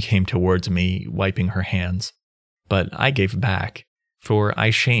 and came towards me, wiping her hands. But I gave back, for I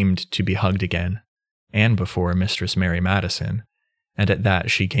shamed to be hugged again, and before Mistress Mary Madison, and at that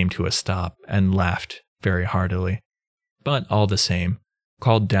she came to a stop and laughed very heartily, but all the same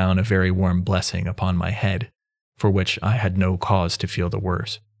called down a very warm blessing upon my head, for which I had no cause to feel the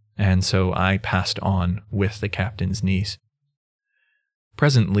worse, and so I passed on with the captain's niece.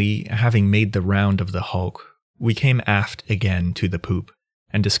 Presently, having made the round of the hulk, we came aft again to the poop,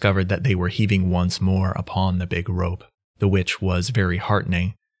 and discovered that they were heaving once more upon the big rope, the which was very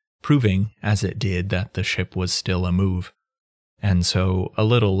heartening, proving, as it did, that the ship was still a move. And so, a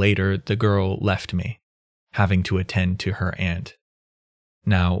little later, the girl left me, having to attend to her aunt.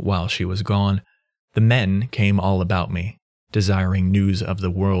 Now, while she was gone, the men came all about me, desiring news of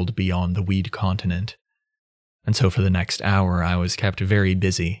the world beyond the weed continent. And so for the next hour I was kept very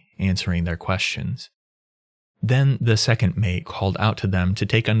busy answering their questions. Then the second mate called out to them to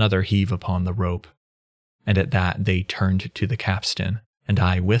take another heave upon the rope, and at that they turned to the capstan, and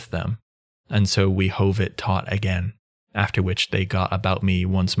I with them, and so we hove it taut again, after which they got about me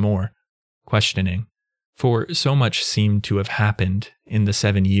once more, questioning, for so much seemed to have happened in the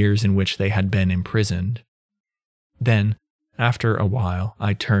 7 years in which they had been imprisoned. Then, after a while,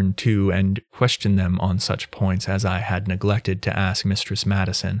 I turned to and questioned them on such points as I had neglected to ask Mistress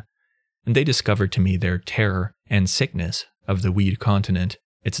Madison, and they discovered to me their terror and sickness of the weed continent,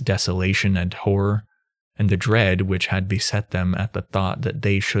 its desolation and horror, and the dread which had beset them at the thought that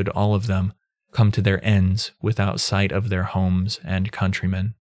they should all of them come to their ends without sight of their homes and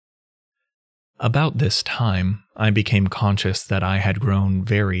countrymen. About this time, I became conscious that I had grown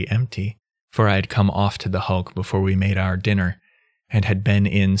very empty, for I had come off to the hulk before we made our dinner, and had been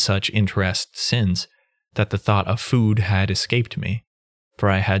in such interest since that the thought of food had escaped me, for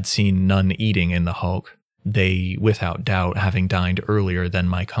I had seen none eating in the hulk, they, without doubt, having dined earlier than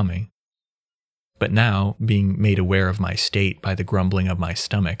my coming. But now, being made aware of my state by the grumbling of my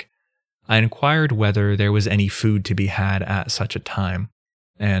stomach, I inquired whether there was any food to be had at such a time,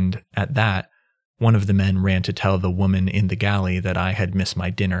 and at that, one of the men ran to tell the woman in the galley that I had missed my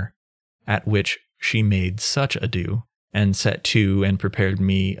dinner, at which she made such ado, and set to and prepared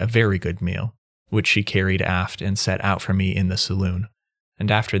me a very good meal, which she carried aft and set out for me in the saloon, and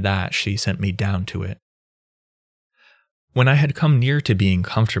after that she sent me down to it. When I had come near to being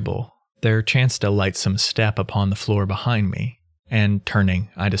comfortable, there chanced a lightsome step upon the floor behind me, and turning,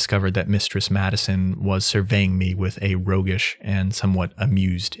 I discovered that Mistress Madison was surveying me with a roguish and somewhat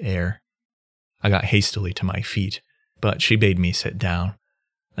amused air. I got hastily to my feet, but she bade me sit down,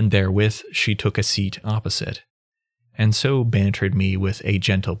 and therewith she took a seat opposite, and so bantered me with a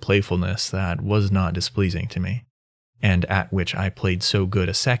gentle playfulness that was not displeasing to me, and at which I played so good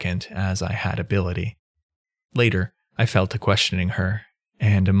a second as I had ability. Later, I fell to questioning her,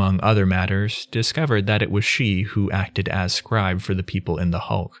 and among other matters, discovered that it was she who acted as scribe for the people in the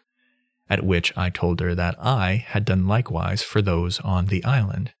hulk, at which I told her that I had done likewise for those on the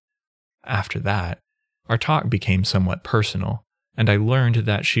island. After that, our talk became somewhat personal, and I learned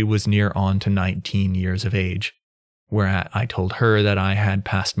that she was near on to 19 years of age, whereat I told her that I had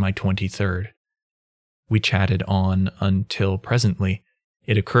passed my 23rd. We chatted on until presently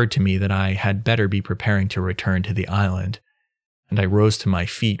it occurred to me that I had better be preparing to return to the island, and I rose to my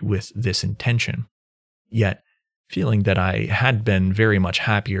feet with this intention. Yet, feeling that I had been very much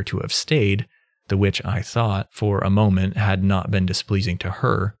happier to have stayed, the which I thought for a moment had not been displeasing to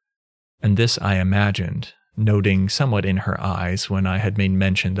her, and this I imagined, noting somewhat in her eyes when I had made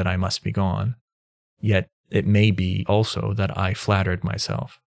mention that I must be gone. Yet it may be also that I flattered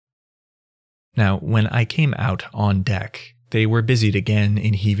myself. Now, when I came out on deck, they were busied again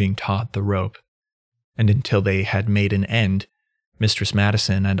in heaving taut the rope, and until they had made an end, Mistress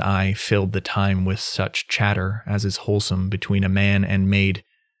Madison and I filled the time with such chatter as is wholesome between a man and maid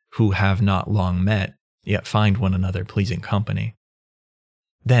who have not long met, yet find one another pleasing company.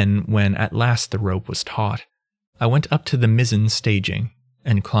 Then, when at last the rope was taut, I went up to the mizzen staging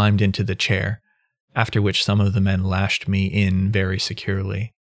and climbed into the chair, after which some of the men lashed me in very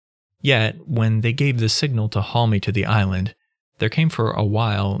securely. Yet, when they gave the signal to haul me to the island, There came for a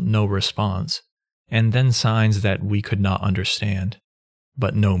while no response, and then signs that we could not understand,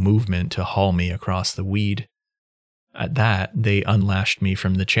 but no movement to haul me across the weed. At that, they unlashed me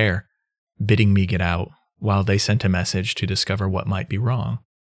from the chair, bidding me get out, while they sent a message to discover what might be wrong.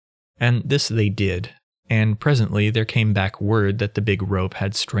 And this they did, and presently there came back word that the big rope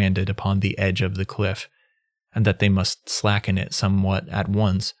had stranded upon the edge of the cliff, and that they must slacken it somewhat at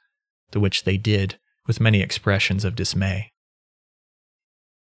once, the which they did, with many expressions of dismay.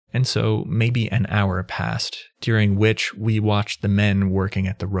 And so maybe an hour passed, during which we watched the men working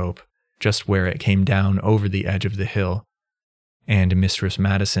at the rope, just where it came down over the edge of the hill, and Mistress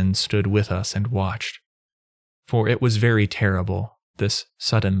Madison stood with us and watched. For it was very terrible, this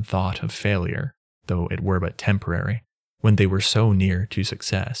sudden thought of failure, though it were but temporary, when they were so near to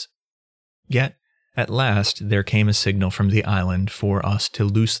success. Yet, at last there came a signal from the island for us to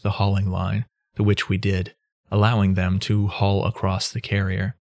loose the hauling line, the which we did, allowing them to haul across the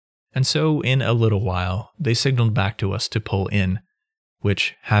carrier. And so, in a little while, they signaled back to us to pull in,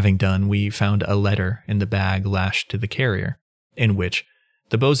 which, having done, we found a letter in the bag lashed to the carrier, in which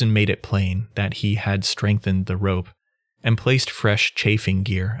the boatswain made it plain that he had strengthened the rope and placed fresh chafing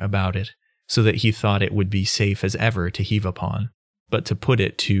gear about it, so that he thought it would be safe as ever to heave upon, but to put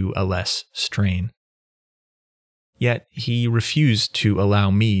it to a less strain. Yet he refused to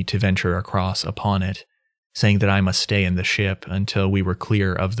allow me to venture across upon it, saying that I must stay in the ship until we were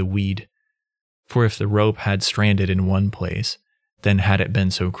clear of the weed. For if the rope had stranded in one place, then had it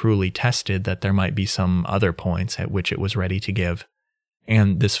been so cruelly tested that there might be some other points at which it was ready to give.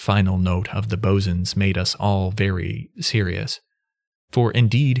 And this final note of the boatswain's made us all very serious. For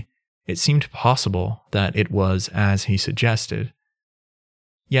indeed, it seemed possible that it was as he suggested.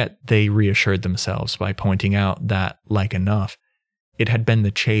 Yet they reassured themselves by pointing out that, like enough, it had been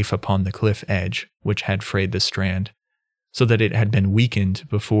the chafe upon the cliff edge which had frayed the strand, so that it had been weakened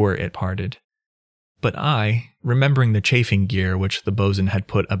before it parted. But I, remembering the chafing gear which the boatswain had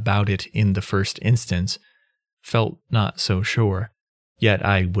put about it in the first instance, felt not so sure, yet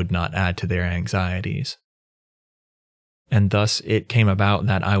I would not add to their anxieties. And thus it came about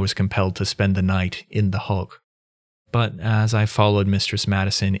that I was compelled to spend the night in the hulk. But as I followed Mistress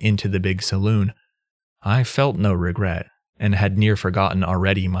Madison into the big saloon, I felt no regret, and had near forgotten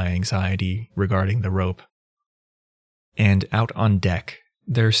already my anxiety regarding the rope. And out on deck,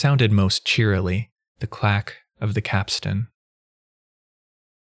 there sounded most cheerily the clack of the capstan.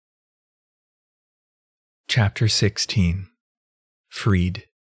 Chapter 16. Freed.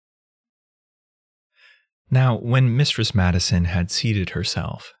 Now, when Mistress Madison had seated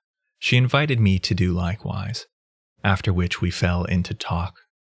herself, she invited me to do likewise, after which we fell into talk,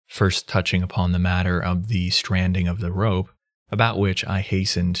 first touching upon the matter of the stranding of the rope, about which I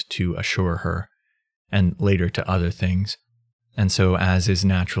hastened to assure her, and later to other things, and so as is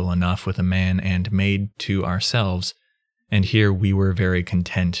natural enough with a man and maid to ourselves, and here we were very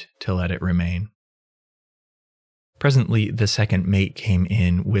content to let it remain. Presently the second mate came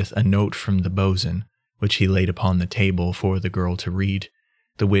in with a note from the boatswain, which he laid upon the table for the girl to read,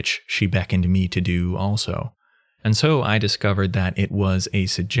 the which she beckoned me to do also. And so I discovered that it was a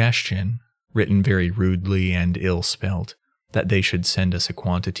suggestion, written very rudely and ill-spelt, that they should send us a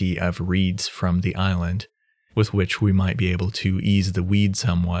quantity of reeds from the island, with which we might be able to ease the weed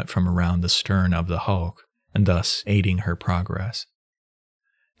somewhat from around the stern of the hulk, and thus aiding her progress.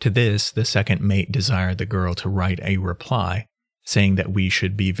 To this the second mate desired the girl to write a reply, saying that we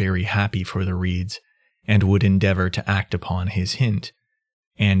should be very happy for the reeds, and would endeavor to act upon his hint,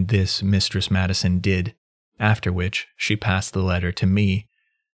 and this Mistress Madison did, after which she passed the letter to me.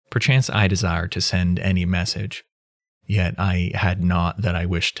 Perchance I desired to send any message, yet I had naught that I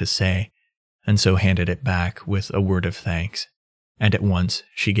wished to say, and so handed it back with a word of thanks, and at once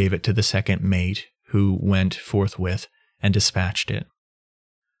she gave it to the second mate, who went forthwith and dispatched it.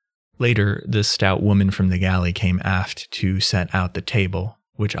 Later, the stout woman from the galley came aft to set out the table,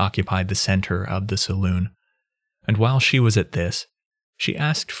 which occupied the center of the saloon, and while she was at this, she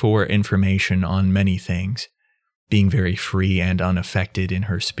asked for information on many things, being very free and unaffected in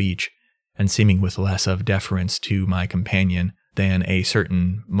her speech, and seeming with less of deference to my companion than a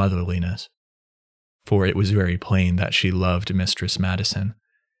certain motherliness. For it was very plain that she loved Mistress Madison,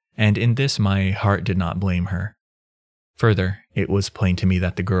 and in this my heart did not blame her. Further, it was plain to me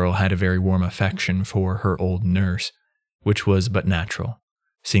that the girl had a very warm affection for her old nurse, which was but natural,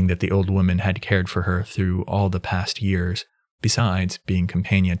 seeing that the old woman had cared for her through all the past years, besides being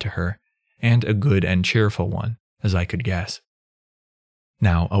companion to her, and a good and cheerful one, as I could guess.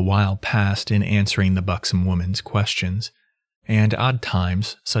 Now a while passed in answering the buxom woman's questions, and odd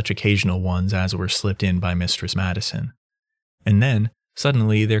times, such occasional ones as were slipped in by Mistress Madison. And then,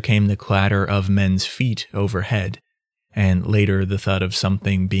 suddenly, there came the clatter of men's feet overhead, and later the thud of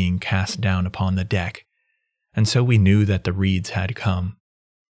something being cast down upon the deck, and so we knew that the Reeds had come.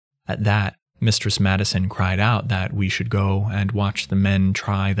 At that, Mistress Madison cried out that we should go and watch the men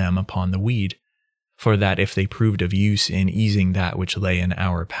try them upon the weed, for that if they proved of use in easing that which lay in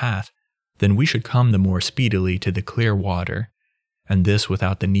our path, then we should come the more speedily to the clear water, and this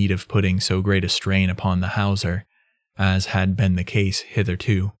without the need of putting so great a strain upon the hawser, as had been the case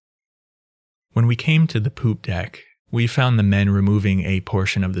hitherto. When we came to the poop deck, we found the men removing a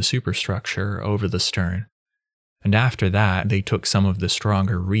portion of the superstructure over the stern, and after that they took some of the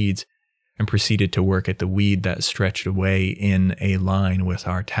stronger reeds and proceeded to work at the weed that stretched away in a line with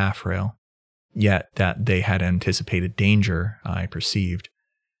our taffrail. Yet that they had anticipated danger, I perceived,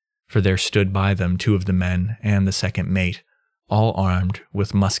 for there stood by them 2 of the men and the second mate, all armed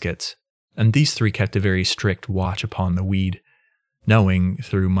with muskets, and these 3 kept a very strict watch upon the weed, knowing,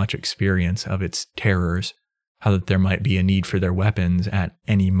 through much experience of its terrors, how that there might be a need for their weapons at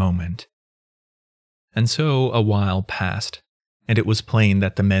any moment. And so a while passed, and it was plain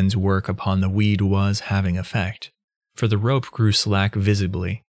that the men's work upon the weed was having effect, for the rope grew slack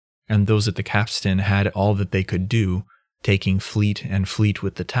visibly, and those at the capstan had all that they could do, taking fleet and fleet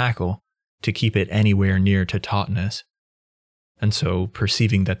with the tackle, to keep it anywhere near to tautness. And so,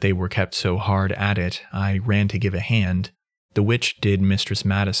 perceiving that they were kept so hard at it, I ran to give a hand, the which did Mistress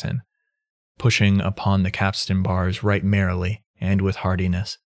Madison, pushing upon the capstan bars right merrily and with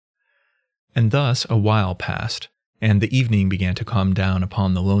heartiness. And thus a while passed, and the evening began to calm down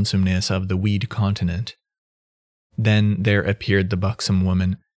upon the lonesomeness of the weed continent. Then there appeared the buxom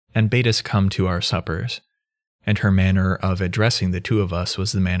woman, and bade us come to our suppers, and her manner of addressing the 2 of us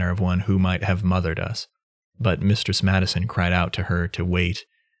was the manner of one who might have mothered us. But Mistress Madison cried out to her to wait,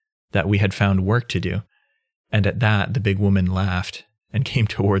 that we had found work to do, and at that the big woman laughed, and came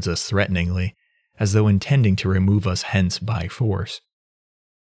towards us threateningly, as though intending to remove us hence by force.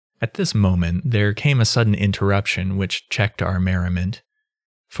 At this moment there came a sudden interruption which checked our merriment,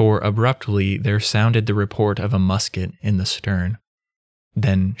 for abruptly there sounded the report of a musket in the stern,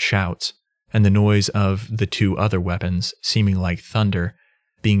 then shouts, and the noise of the 2 other weapons, seeming like thunder,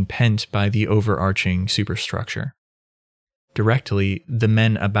 being pent by the overarching superstructure. Directly, the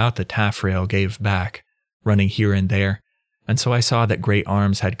men about the taffrail gave back, running here and there, and so I saw that great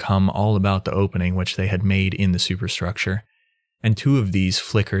arms had come all about the opening which they had made in the superstructure, and 2 of these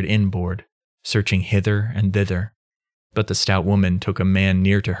flickered inboard, searching hither and thither. But the stout woman took a man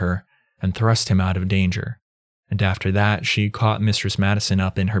near to her and thrust him out of danger, and after that she caught Mistress Madison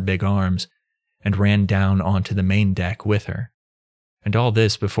up in her big arms and ran down onto the main deck with her. And all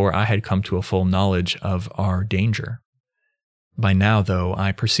this before I had come to a full knowledge of our danger. By now, though,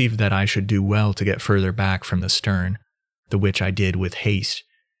 I perceived that I should do well to get further back from the stern, the which I did with haste,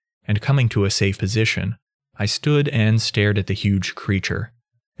 and coming to a safe position, I stood and stared at the huge creature,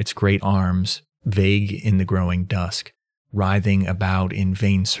 its great arms, vague in the growing dusk, writhing about in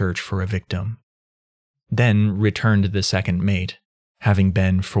vain search for a victim. Then returned the second mate, having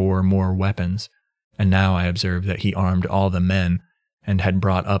been for more weapons, and now I observed that he armed all the men, and had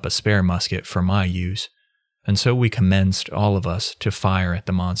brought up a spare musket for my use, and so we commenced, all of us, to fire at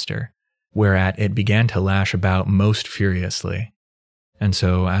the monster, whereat it began to lash about most furiously, and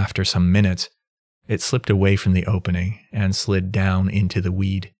so, after some minutes, it slipped away from the opening and slid down into the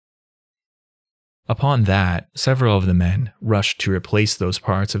weed. Upon that, several of the men rushed to replace those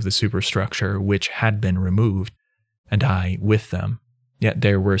parts of the superstructure which had been removed, and I with them, yet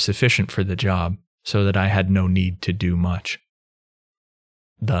there were sufficient for the job, so that I had no need to do much.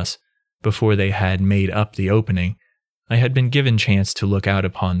 Thus, before they had made up the opening, I had been given chance to look out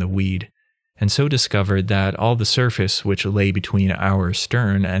upon the weed, and so discovered that all the surface which lay between our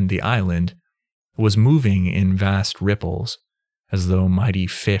stern and the island was moving in vast ripples, as though mighty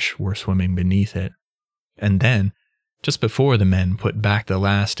fish were swimming beneath it. And then, just before the men put back the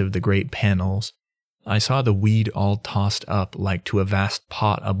last of the great panels, I saw the weed all tossed up like to a vast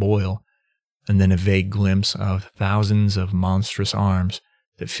pot a-boil, and then a vague glimpse of thousands of monstrous arms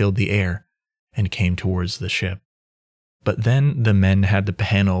that filled the air and came towards the ship. But then the men had the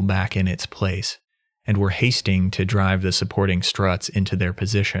panel back in its place, and were hasting to drive the supporting struts into their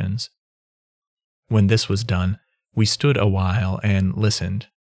positions. When this was done, we stood a while and listened,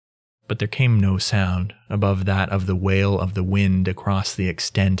 but there came no sound above that of the wail of the wind across the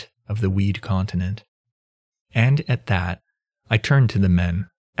extent of the weed continent. And at that, I turned to the men,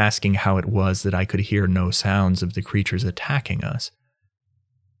 asking how it was that I could hear no sounds of the creatures attacking us.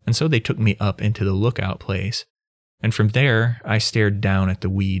 And so they took me up into the lookout place, and from there I stared down at the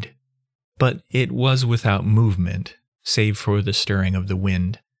weed. But it was without movement, save for the stirring of the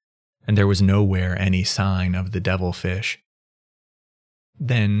wind, and there was nowhere any sign of the devilfish.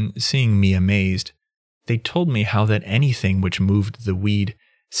 Then, seeing me amazed, they told me how that anything which moved the weed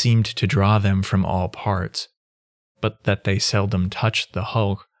seemed to draw them from all parts, but that they seldom touched the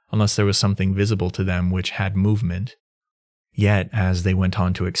hulk unless there was something visible to them which had movement. Yet, as they went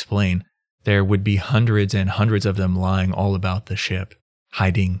on to explain, there would be hundreds and hundreds of them lying all about the ship,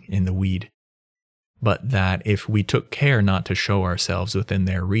 hiding in the weed. But that if we took care not to show ourselves within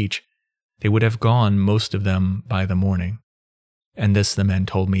their reach, they would have gone, most of them, by the morning. And this the men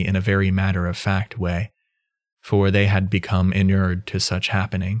told me in a very matter-of-fact way, for they had become inured to such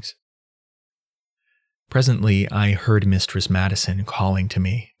happenings. Presently I heard Mistress Madison calling to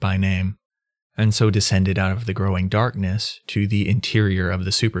me by name, and so descended out of the growing darkness to the interior of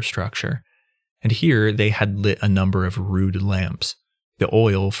the superstructure, and here they had lit a number of rude lamps, the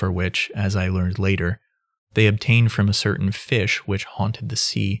oil for which, as I learned later, they obtained from a certain fish which haunted the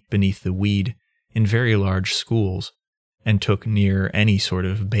sea beneath the weed in very large schools, and took near any sort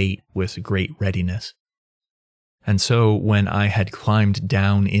of bait with great readiness. And so, when I had climbed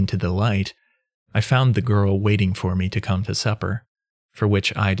down into the light, I found the girl waiting for me to come to supper, for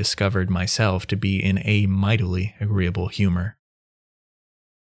which I discovered myself to be in a mightily agreeable humor.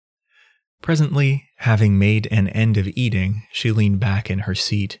 Presently, having made an end of eating, she leaned back in her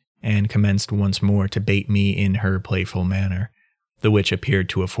seat, and commenced once more to bait me in her playful manner, the which appeared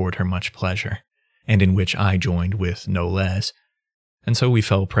to afford her much pleasure, and in which I joined with no less, and so we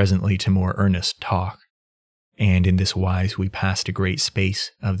fell presently to more earnest talk, and in this wise we passed a great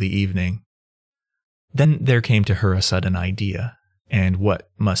space of the evening. Then there came to her a sudden idea, and what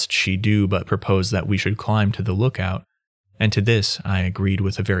must she do but propose that we should climb to the lookout, and to this I agreed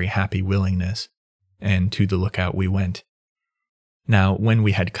with a very happy willingness, and to the lookout we went. Now, when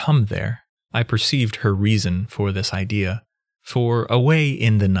we had come there, I perceived her reason for this idea, for away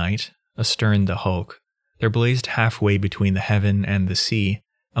in the night, astern the hulk, there blazed halfway between the heaven and the sea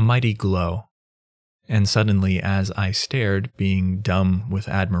a mighty glow, and suddenly as I stared, being dumb with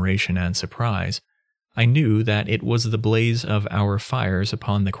admiration and surprise, I knew that it was the blaze of our fires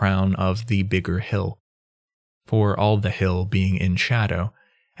upon the crown of the bigger hill. For all the hill being in shadow,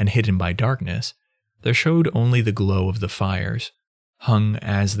 and hidden by darkness, there showed only the glow of the fires, hung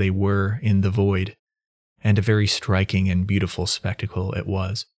as they were in the void, and a very striking and beautiful spectacle it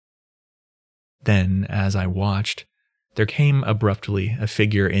was. Then, as I watched, there came abruptly a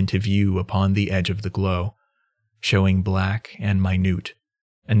figure into view upon the edge of the glow, showing black and minute,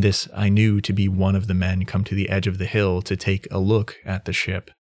 and this I knew to be one of the men come to the edge of the hill to take a look at the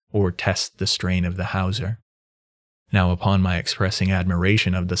ship, or test the strain of the hawser. Now, upon my expressing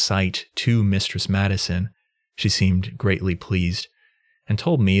admiration of the sight to Mistress Madison, she seemed greatly pleased, and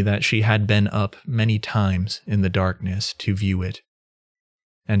told me that she had been up many times in the darkness to view it.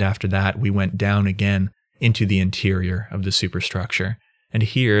 And after that we went down again into the interior of the superstructure, and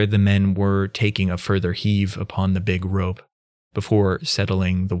here the men were taking a further heave upon the big rope, before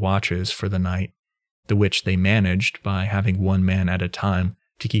settling the watches for the night, the which they managed by having one man at a time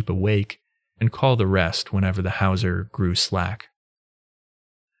to keep awake and call the rest whenever the hawser grew slack.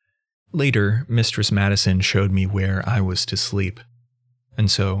 Later, Mistress Madison showed me where I was to sleep, and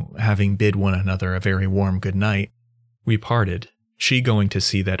so, having bid one another a very warm good night, we parted, she going to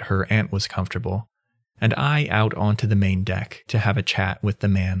see that her aunt was comfortable, and I out onto the main deck to have a chat with the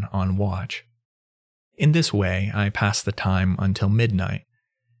man on watch. In this way I passed the time until midnight,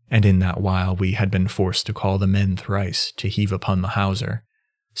 and in that while we had been forced to call the men thrice to heave upon the hawser,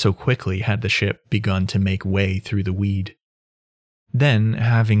 so quickly had the ship begun to make way through the weed. Then,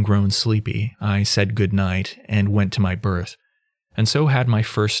 having grown sleepy, I said good night and went to my berth, and so had my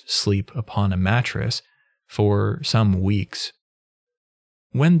first sleep upon a mattress for some weeks.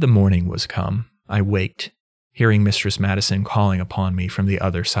 When the morning was come, I waked, hearing Mistress Madison calling upon me from the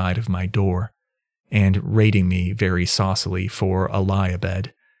other side of my door, and rating me very saucily for a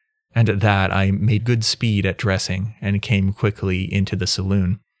lie-a-bed, and at that I made good speed at dressing and came quickly into the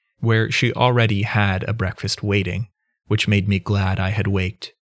saloon, where she already had a breakfast waiting, which made me glad I had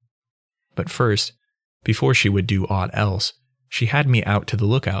waked. But first, before she would do aught else, she had me out to the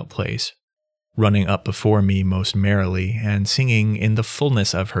lookout place, running up before me most merrily and singing in the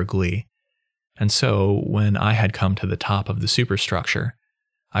fullness of her glee, and so, when I had come to the top of the superstructure,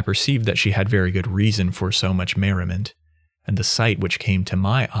 I perceived that she had very good reason for so much merriment, and the sight which came to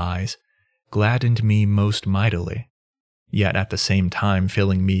my eyes gladdened me most mightily, yet at the same time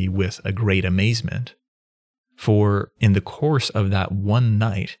filling me with a great amazement. For in the course of that one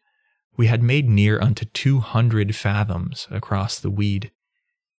night we had made near unto 200 fathoms across the weed,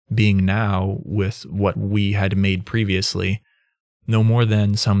 being now, with what we had made previously, no more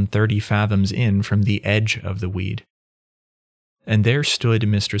than some 30 fathoms in from the edge of the weed. And there stood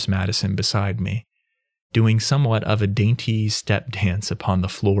Mistress Madison beside me, doing somewhat of a dainty step dance upon the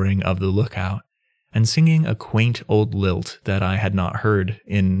flooring of the lookout, and singing a quaint old lilt that I had not heard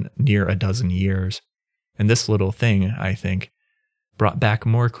in near a dozen years. And this little thing, I think, brought back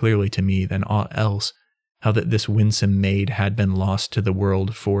more clearly to me than aught else how that this winsome maid had been lost to the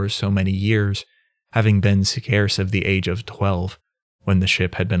world for so many years, having been scarce of the age of 12, when the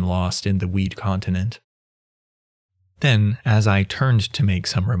ship had been lost in the weed continent. Then, as I turned to make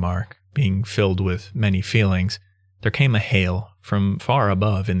some remark, being filled with many feelings, there came a hail from far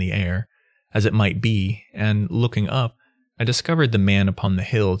above in the air, as it might be, and looking up, I discovered the man upon the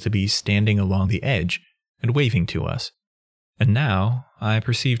hill to be standing along the edge and waving to us. And now I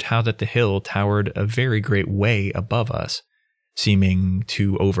perceived how that the hill towered a very great way above us, seeming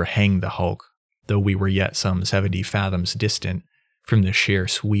to overhang the hulk, though we were yet some 70 fathoms distant from the sheer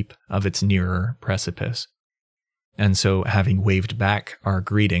sweep of its nearer precipice. And so, having waved back our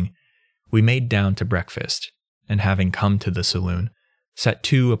greeting, we made down to breakfast, and having come to the saloon, set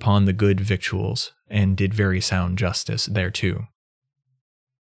to upon the good victuals, and did very sound justice thereto.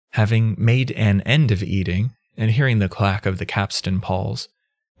 Having made an end of eating, and hearing the clack of the capstan pawls,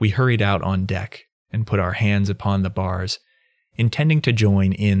 we hurried out on deck, and put our hands upon the bars, intending to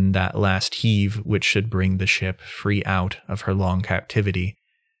join in that last heave which should bring the ship free out of her long captivity,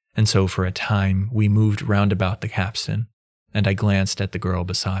 and so for a time we moved round about the capstan, and I glanced at the girl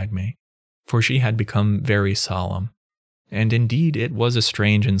beside me, for she had become very solemn. And indeed it was a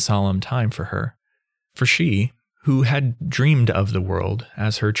strange and solemn time for her, for she, who had dreamed of the world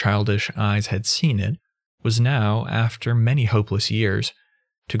as her childish eyes had seen it, was now, after many hopeless years,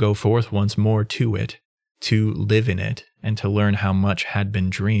 to go forth once more to it, to live in it, and to learn how much had been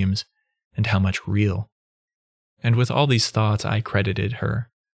dreams, and how much real. And with all these thoughts I credited her,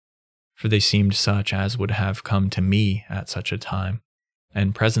 for they seemed such as would have come to me at such a time,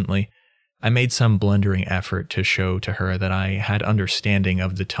 and presently I made some blundering effort to show to her that I had understanding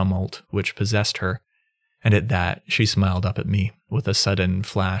of the tumult which possessed her, and at that she smiled up at me with a sudden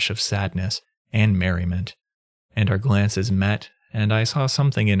flash of sadness and merriment, and our glances met, and I saw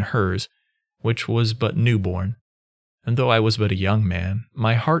something in hers which was but newborn, and though I was but a young man,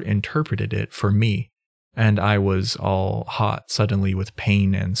 my heart interpreted it for me, and I was all hot suddenly with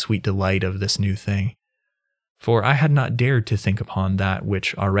pain and sweet delight of this new thing. For I had not dared to think upon that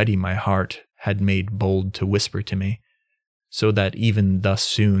which already my heart had made bold to whisper to me, so that even thus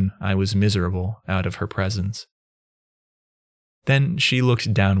soon I was miserable out of her presence. Then she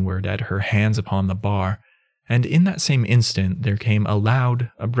looked downward at her hands upon the bar, and in that same instant there came a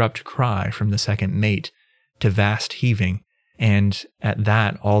loud, abrupt cry from the second mate, to vast heaving, and at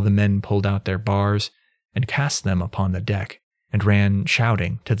that all the men pulled out their bars and cast them upon the deck, and ran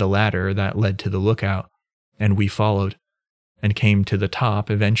shouting to the ladder that led to the lookout, and we followed, and came to the top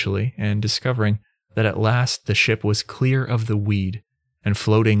eventually, and discovering that at last the ship was clear of the weed, and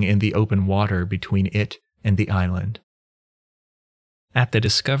floating in the open water between it and the island. At the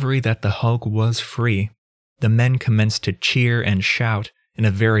discovery that the hulk was free, the men commenced to cheer and shout in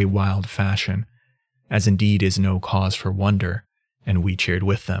a very wild fashion, as indeed is no cause for wonder, and we cheered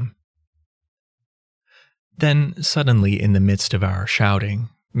with them. Then, suddenly in the midst of our shouting,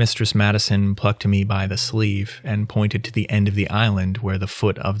 Mistress Madison plucked me by the sleeve and pointed to the end of the island where the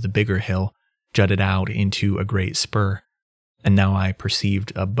foot of the bigger hill jutted out into a great spur, and now I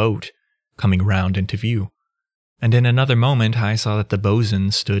perceived a boat coming round into view, and in another moment I saw that the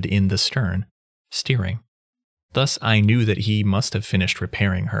boatswain stood in the stern, steering. Thus I knew that he must have finished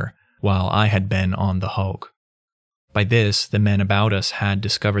repairing her, while I had been on the hulk. By this the men about us had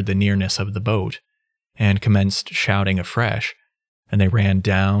discovered the nearness of the boat, and commenced shouting afresh, and they ran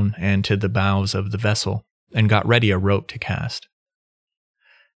down and to the bows of the vessel, and got ready a rope to cast.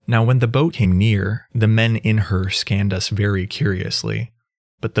 Now when the boat came near, the men in her scanned us very curiously,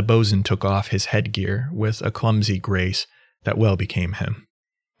 but the boatswain took off his headgear with a clumsy grace that well became him,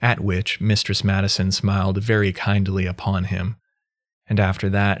 at which Mistress Madison smiled very kindly upon him, and after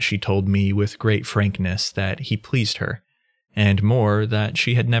that she told me with great frankness that he pleased her, and more, that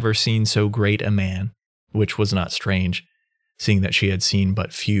she had never seen so great a man, which was not strange, seeing that she had seen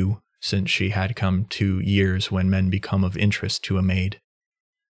but few since she had come to years when men become of interest to a maid.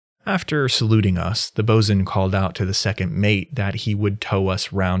 After saluting us, the boatswain called out to the second mate that he would tow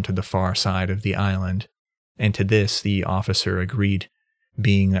us round to the far side of the island, and to this the officer agreed,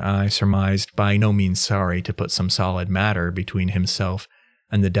 being, I surmised, by no means sorry to put some solid matter between himself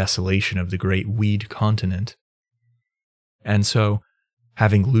and the desolation of the great weed continent. And so,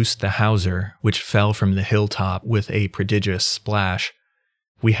 Having loosed the hawser, which fell from the hilltop with a prodigious splash,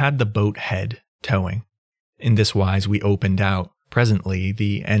 we had the boat head towing. In this wise we opened out, presently,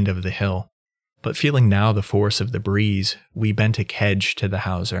 the end of the hill. But feeling now the force of the breeze, we bent a kedge to the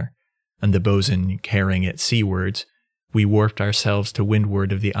hawser, and the boatswain carrying it seawards, we warped ourselves to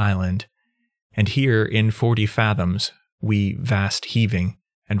windward of the island, and here in 40 fathoms we vast heaving,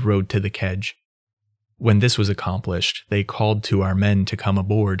 and rowed to the kedge. When this was accomplished, they called to our men to come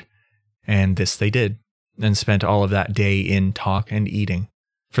aboard, and this they did, and spent all of that day in talk and eating,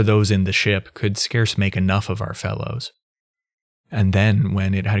 for those in the ship could scarce make enough of our fellows. And then,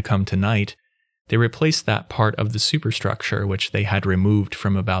 when it had come to night, they replaced that part of the superstructure which they had removed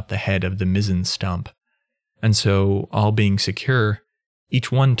from about the head of the mizzen stump, and so, all being secure,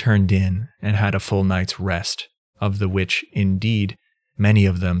 each one turned in and had a full night's rest, of the which, indeed, many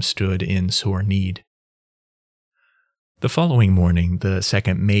of them stood in sore need. The following morning, the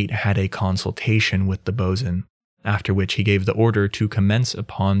second mate had a consultation with the boatswain, after which he gave the order to commence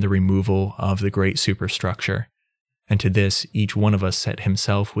upon the removal of the great superstructure, and to this each one of us set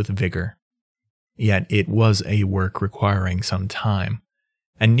himself with vigor. Yet it was a work requiring some time,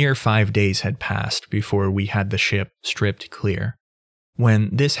 and near 5 days had passed before we had the ship stripped clear.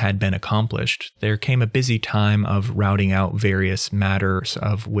 When this had been accomplished, there came a busy time of routing out various matters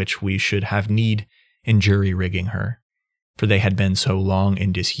of which we should have need in jury-rigging her, for they had been so long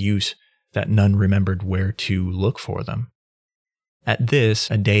in disuse that none remembered where to look for them. At this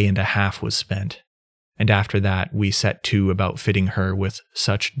a day and a half was spent, and after that we set to about fitting her with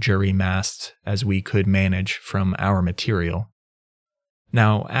such jury masts as we could manage from our material.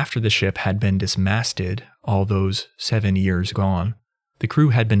 Now, after the ship had been dismasted, all those 7 years gone, the crew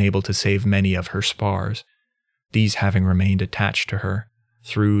had been able to save many of her spars, these having remained attached to her,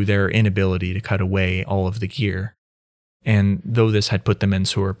 through their inability to cut away all of the gear. And though this had put them in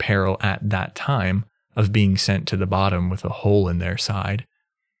sore peril at that time of being sent to the bottom with a hole in their side,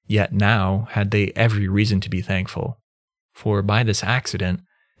 yet now had they every reason to be thankful, for by this accident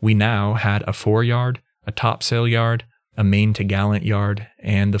we now had a foreyard, a topsail yard, a main-to-gallant yard,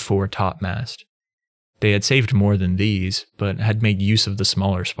 and the fore-topmast. They had saved more than these, but had made use of the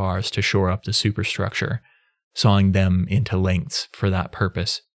smaller spars to shore up the superstructure, sawing them into lengths for that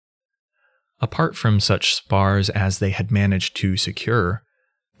purpose. Apart from such spars as they had managed to secure,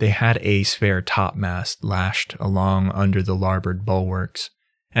 they had a spare topmast lashed along under the larboard bulwarks,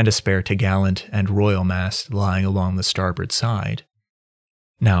 and a spare topgallant and royal mast lying along the starboard side.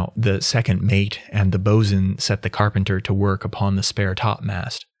 Now, the second mate and the boatswain set the carpenter to work upon the spare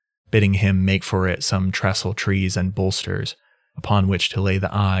topmast, bidding him make for it some trestle trees and bolsters, upon which to lay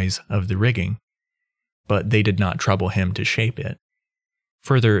the eyes of the rigging, but they did not trouble him to shape it.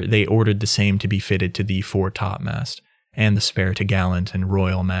 Further, they ordered the same to be fitted to the fore-topmast, and the spare topgallant and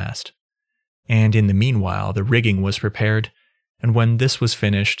royal mast. And in the meanwhile the rigging was prepared, and when this was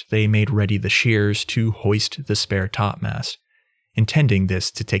finished they made ready the shears to hoist the spare topmast, intending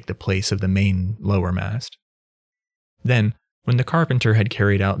this to take the place of the main lower mast. Then, when the carpenter had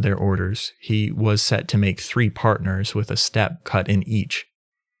carried out their orders, he was set to make 3 partners with a step cut in each,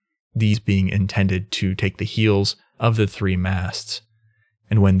 these being intended to take the heels of the 3 masts,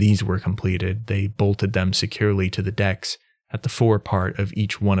 and when these were completed, they bolted them securely to the decks at the fore part of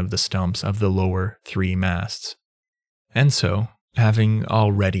each one of the stumps of the lower 3 masts. And so, having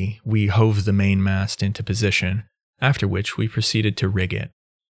all ready, we hove the mainmast into position, after which we proceeded to rig it.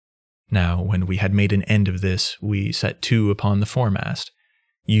 Now, when we had made an end of this, we set to upon the foremast,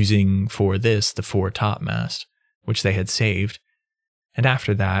 using for this the fore-topmast, which they had saved, and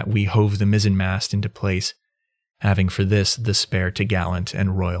after that we hove the mizzenmast into place, having for this the spare topgallant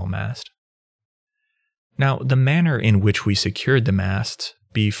and royal mast. Now, the manner in which we secured the masts,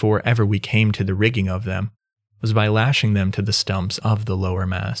 before ever we came to the rigging of them, was by lashing them to the stumps of the lower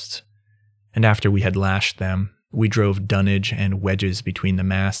masts, and after we had lashed them, we drove dunnage and wedges between the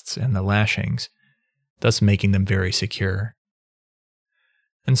masts and the lashings, thus making them very secure.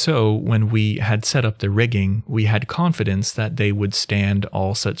 And so, when we had set up the rigging, we had confidence that they would stand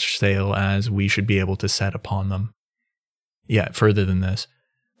all such sail as we should be able to set upon them. Yet further than this,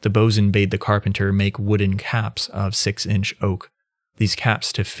 the boatswain bade the carpenter make wooden caps of 6-inch oak, these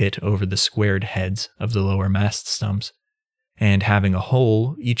caps to fit over the squared heads of the lower mast stumps, and having a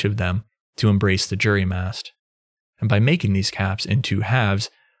hole, each of them, to embrace the jury-mast. And by making these caps in 2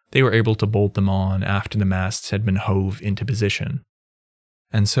 halves, they were able to bolt them on after the masts had been hove into position.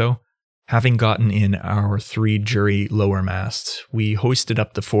 And so, having gotten in our 3 jury lower masts, we hoisted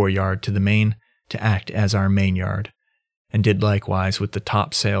up the foreyard to the main to act as our mainyard, and did likewise with the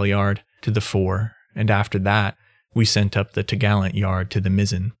topsail yard to the fore, and after that we sent up the topgallant yard to the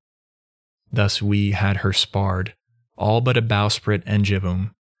mizzen. Thus we had her sparred, all but a bowsprit and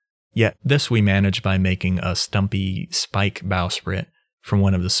jibboom. Yet this we managed by making a stumpy spike bowsprit from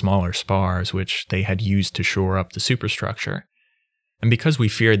one of the smaller spars which they had used to shore up the superstructure. And because we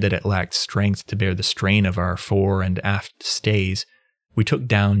feared that it lacked strength to bear the strain of our fore and aft stays, we took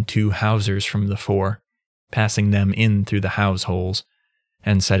down 2 hawsers from the fore, passing them in through the hawse holes,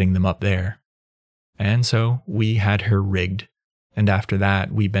 and setting them up there. And so we had her rigged, and after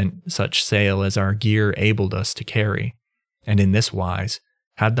that we bent such sail as our gear abled us to carry, and in this wise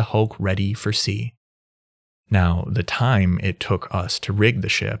had the hulk ready for sea. Now, the time it took us to rig the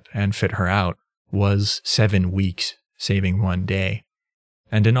ship and fit her out was 7 weeks, saving 1 day.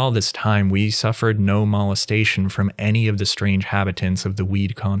 And in all this time we suffered no molestation from any of the strange habitants of the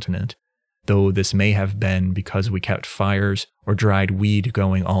weed continent, though this may have been because we kept fires or dried weed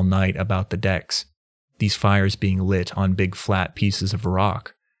going all night about the decks, these fires being lit on big flat pieces of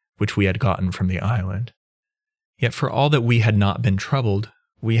rock, which we had gotten from the island. Yet for all that we had not been troubled,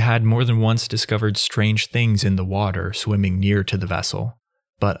 we had more than once discovered strange things in the water swimming near to the vessel,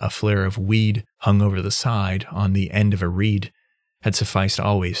 but a flare of weed hung over the side on the end of a reed had sufficed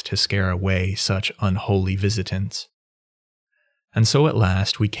always to scare away such unholy visitants. And so at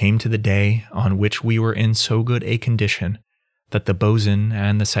last we came to the day on which we were in so good a condition that the boatswain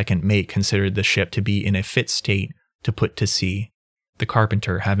and the second mate considered the ship to be in a fit state to put to sea, the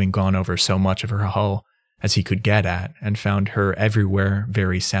carpenter having gone over so much of her hull as he could get at and found her everywhere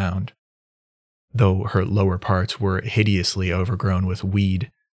very sound, though her lower parts were hideously overgrown with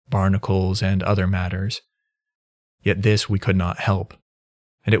weed, barnacles, and other matters. Yet this we could not help,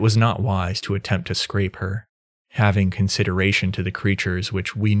 and it was not wise to attempt to scrape her, having consideration to the creatures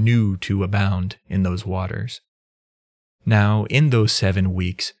which we knew to abound in those waters. Now, in those 7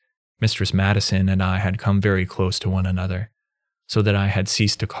 weeks, Mistress Madison and I had come very close to one another, so that I had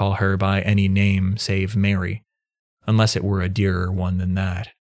ceased to call her by any name save Mary, unless it were a dearer one than that,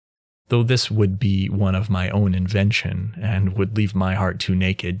 though this would be one of my own invention, and would leave my heart too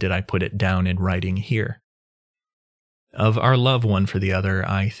naked did I put it down in writing here. Of our love one for the other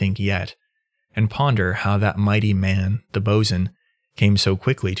I think yet, and ponder how that mighty man, the boatswain, came so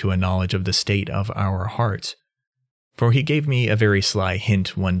quickly to a knowledge of the state of our hearts. For he gave me a very sly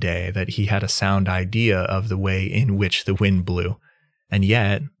hint one day that he had a sound idea of the way in which the wind blew, and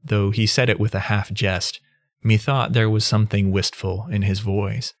yet, though he said it with a half-jest, methought there was something wistful in his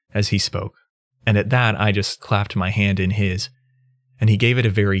voice as he spoke, and at that I just clapped my hand in his, and he gave it a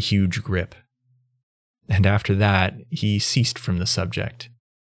very huge grip. And after that he ceased from the subject.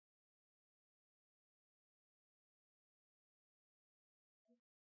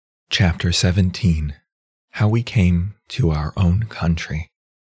 Chapter 17. How we came to our own country.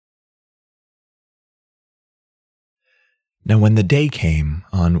 Now when the day came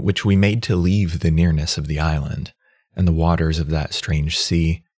on which we made to leave the nearness of the island, and the waters of that strange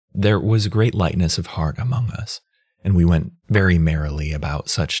sea, there was great lightness of heart among us, and we went very merrily about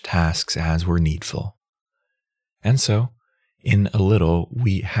such tasks as were needful. And so, in a little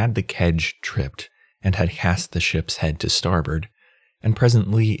we had the kedge tripped, and had cast the ship's head to starboard, and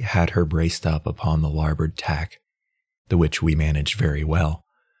presently had her braced up upon the larboard tack, the which we managed very well,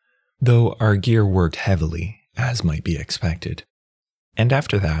 though our gear worked heavily, as might be expected. And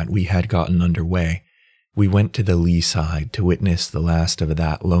after that we had gotten under way, we went to the lee side to witness the last of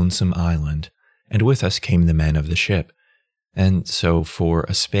that lonesome island, and with us came the men of the ship, and so for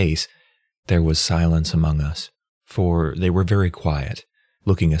a space there was silence among us, for they were very quiet,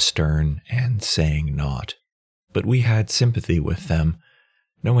 looking astern and saying naught. But we had sympathy with them,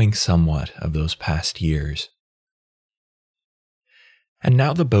 knowing somewhat of those past years. And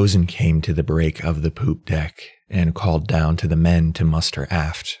now the boatswain came to the break of the poop deck, and called down to the men to muster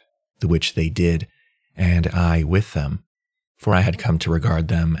aft, the which they did, and I with them, for I had come to regard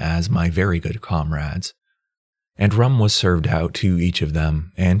them as my very good comrades. And rum was served out to each of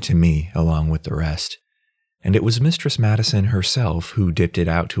them, and to me along with the rest, and it was Mistress Madison herself who dipped it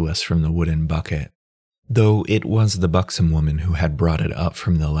out to us from the wooden bucket, though it was the buxom woman who had brought it up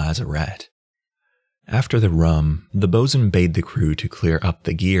from the lazarette. After the rum, the boatswain bade the crew to clear up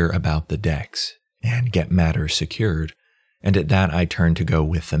the gear about the decks, and get matters secured, and at that I turned to go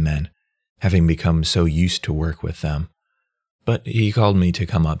with the men, having become so used to work with them. But he called me to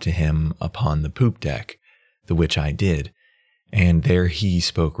come up to him upon the poop deck, the which I did, and there he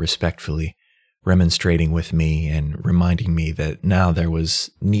spoke respectfully, remonstrating with me and reminding me that now there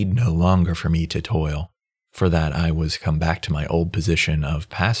was need no longer for me to toil, for that I was come back to my old position of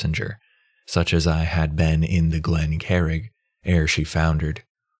passenger, such as I had been in the Glen Carrig ere she foundered.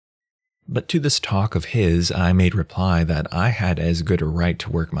 But to this talk of his, I made reply that I had as good a right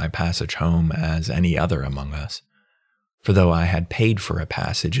to work my passage home as any other among us. For though I had paid for a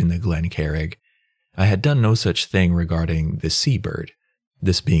passage in the Glen Carrig, I had done no such thing regarding the seabird,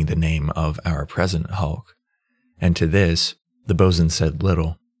 this being the name of our present hulk. And to this, the boatswain said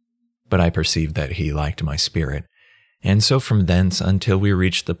little, but I perceived that he liked my spirit, and so from thence until we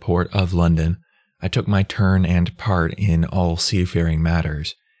reached the port of London, I took my turn and part in all seafaring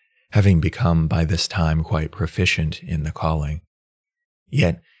matters, having become by this time quite proficient in the calling.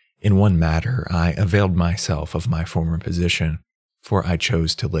 Yet, in one matter I availed myself of my former position, for I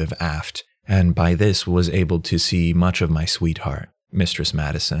chose to live aft, and by this was able to see much of my sweetheart, Mistress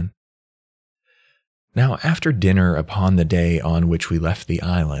Madison. Now after dinner upon the day on which we left the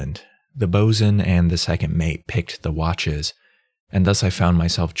island, the boatswain and the second mate picked the watches, and thus I found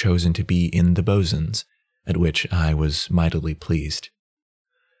myself chosen to be in the boatswain's, at which I was mightily pleased.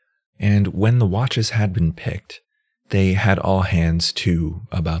 And when the watches had been picked, they had all hands to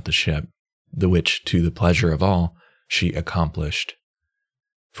about the ship, the which, to the pleasure of all, she accomplished.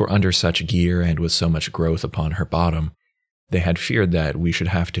 For under such gear and with so much growth upon her bottom, they had feared that we should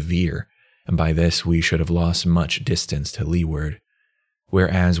have to veer, and by this we should have lost much distance to leeward,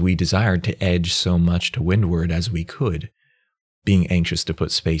 whereas we desired to edge so much to windward as we could, being anxious to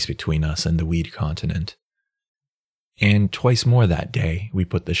put space between us and the weed continent. And twice more that day we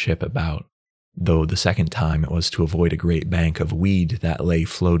put the ship about, though the second time it was to avoid a great bank of weed that lay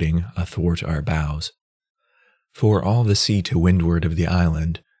floating athwart our bows. For all the sea to windward of the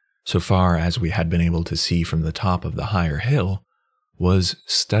island, so far as we had been able to see from the top of the higher hill, was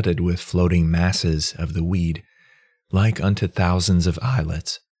studded with floating masses of the weed, like unto thousands of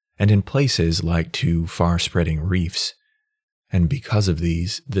islets, and in places like to far-spreading reefs. And because of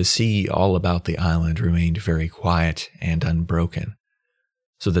these, the sea all about the island remained very quiet and unbroken,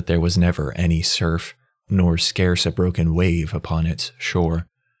 so that there was never any surf, nor scarce a broken wave upon its shore,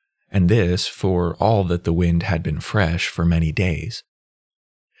 and this for all that the wind had been fresh for many days.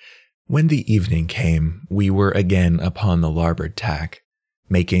 When the evening came, we were again upon the larboard tack,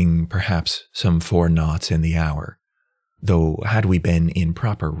 making perhaps some 4 knots in the hour, though had we been in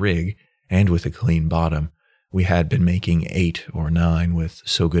proper rig, and with a clean bottom, we had been making 8 or 9 with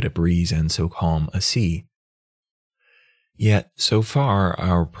so good a breeze and so calm a sea. Yet so far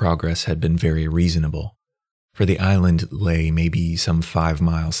our progress had been very reasonable, for the island lay maybe some 5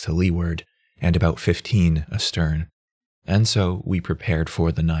 miles to leeward, and about 15 astern, and so we prepared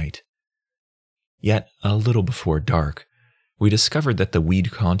for the night. Yet a little before dark, we discovered that the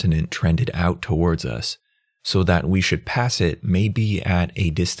weed continent trended out towards us, so that we should pass it maybe at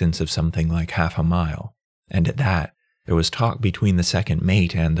a distance of something like half a mile. And at that, there was talk between the second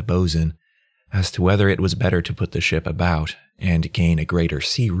mate and the boatswain as to whether it was better to put the ship about and gain a greater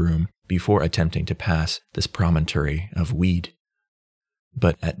sea room before attempting to pass this promontory of weed.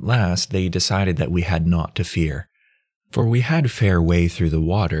 But at last they decided that we had naught to fear, for we had fair way through the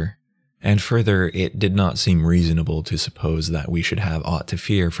water, and further it did not seem reasonable to suppose that we should have aught to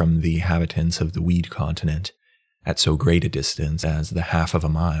fear from the inhabitants of the weed continent at so great a distance as the half of a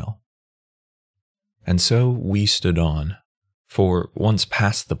mile. And so we stood on, for once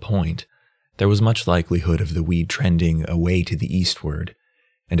past the point, there was much likelihood of the weed trending away to the eastward,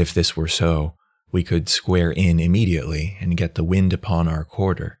 and if this were so, we could square in immediately and get the wind upon our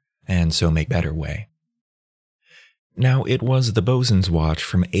quarter, and so make better way. Now it was the boatswain's watch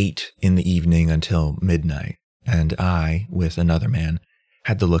from 8 in the evening until midnight, and I, with another man,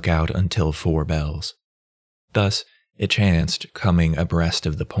 had the lookout until 4 bells. Thus, it chanced, coming abreast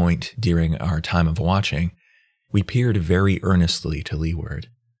of the point during our time of watching, we peered very earnestly to leeward,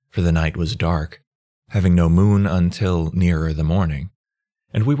 for the night was dark, having no moon until nearer the morning,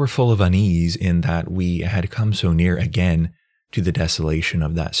 and we were full of unease in that we had come so near again to the desolation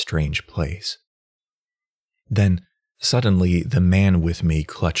of that strange place. Then, suddenly, the man with me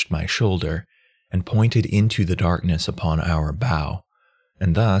clutched my shoulder and pointed into the darkness upon our bow,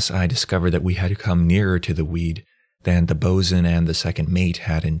 and thus I discovered that we had come nearer to the weed than the boatswain and the second mate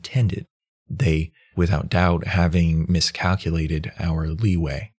had intended, they, without doubt, having miscalculated our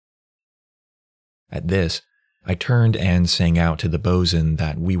leeway. At this, I turned and sang out to the boatswain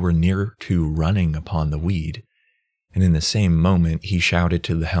that we were near to running upon the weed, and in the same moment he shouted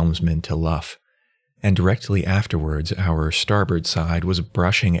to the helmsman to luff, and directly afterwards our starboard side was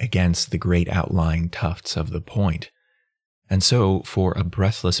brushing against the great outlying tufts of the point, and so for a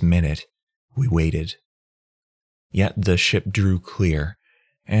breathless minute we waited. Yet the ship drew clear,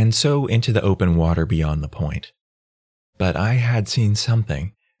 and so into the open water beyond the point. But I had seen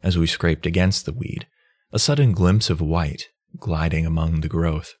something, as we scraped against the weed, a sudden glimpse of white, gliding among the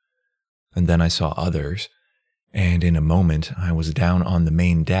growth. and then I saw others, and in a moment I was down on the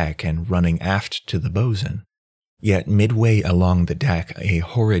main deck and running aft to the bosun. Yet midway along the deck a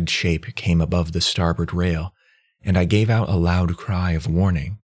horrid shape came above the starboard rail, and I gave out a loud cry of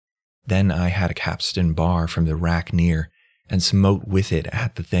warning. Then I had a capstan bar from the rack near, and smote with it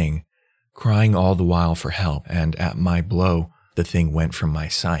at the thing, crying all the while for help, and at my blow the thing went from my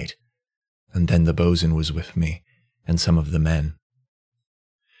sight. And then the bosun was with me, and some of the men.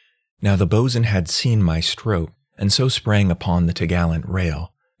 Now the bosun had seen my stroke, and so sprang upon the topgallant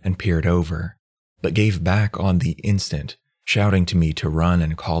rail, and peered over, but gave back on the instant, shouting to me to run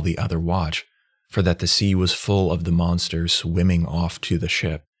and call the other watch, for that the sea was full of the monsters swimming off to the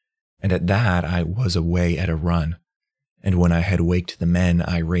ship, and at that I was away at a run. And when I had waked the men,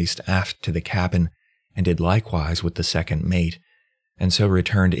 I raced aft to the cabin, and did likewise with the second mate, and so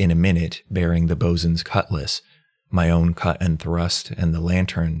returned in a minute, bearing the bosun's cutlass, my own cut and thrust, and the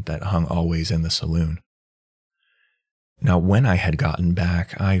lantern that hung always in the saloon. Now when I had gotten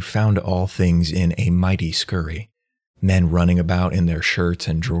back, I found all things in a mighty scurry, men running about in their shirts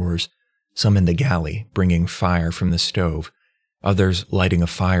and drawers, some in the galley, bringing fire from the stove, others lighting a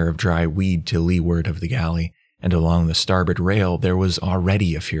fire of dry weed to leeward of the galley, and along the starboard rail there was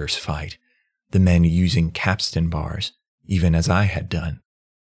already a fierce fight, the men using capstan bars, even as I had done.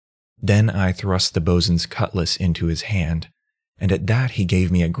 Then I thrust the bosun's cutlass into his hand, and at that he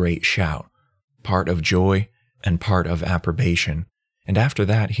gave me a great shout, part of joy and part of approbation, and after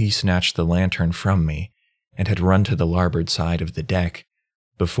that he snatched the lantern from me, and had run to the larboard side of the deck,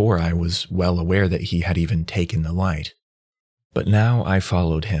 before I was well aware that he had even taken the light. But now I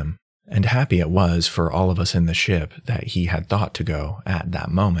followed him, and happy it was for all of us in the ship that he had thought to go at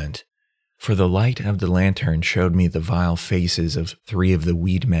that moment, for the light of the lantern showed me the vile faces of 3 of the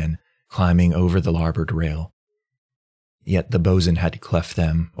weed men climbing over the larboard rail. Yet the bosun had cleft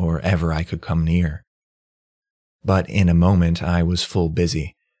them, or ever I could come near. But in a moment I was full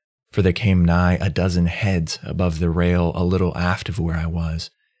busy, for there came nigh a dozen heads above the rail a little aft of where I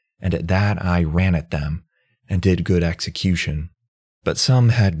was, and at that I ran at them, and did good execution. But some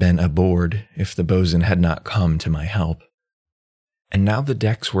had been aboard if the bosun had not come to my help. And now the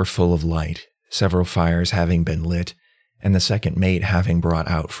decks were full of light, several fires having been lit, and the second mate having brought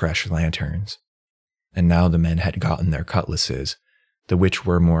out fresh lanterns. And now the men had gotten their cutlasses, the which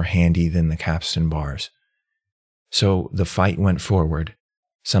were more handy than the capstan bars. So the fight went forward,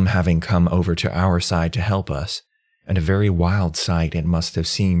 some having come over to our side to help us, and a very wild sight it must have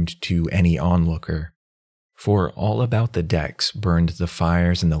seemed to any onlooker. For all about the decks burned the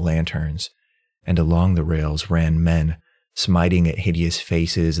fires and the lanterns, and along the rails ran men, smiting at hideous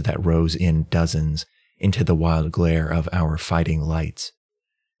faces that rose in dozens into the wild glare of our fighting lights.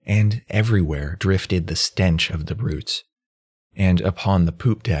 And everywhere drifted the stench of the brutes. And upon the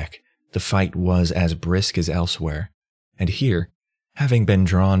poop deck the fight was as brisk as elsewhere, and here, having been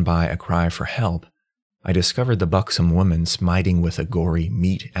drawn by a cry for help, I discovered the buxom woman smiting with a gory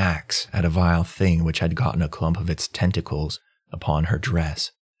meat axe at a vile thing which had gotten a clump of its tentacles upon her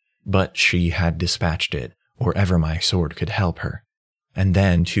dress. But she had dispatched it, or ever my sword could help her. And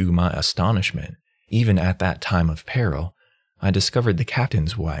then, to my astonishment, even at that time of peril, I discovered the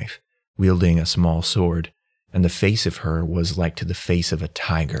captain's wife, wielding a small sword, and the face of her was like to the face of a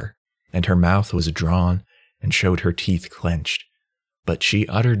tiger, and her mouth was drawn, and showed her teeth clenched. But she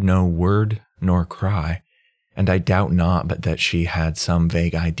uttered no word nor cry, and I doubt not but that she had some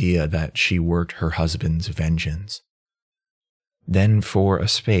vague idea that she worked her husband's vengeance. Then for a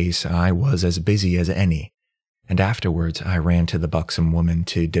space I was as busy as any, and afterwards I ran to the buxom woman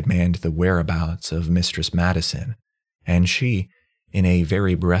to demand the whereabouts of Mistress Madison, and she, in a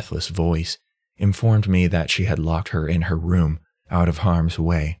very breathless voice, informed me that she had locked her in her room out of harm's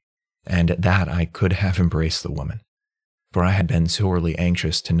way, and at that I could have embraced the woman, for I had been sorely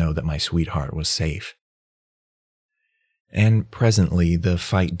anxious to know that my sweetheart was safe. And presently the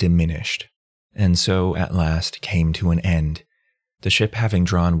fight diminished, and so at last came to an end, the ship having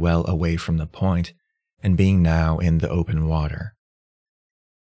drawn well away from the point, and being now in the open water.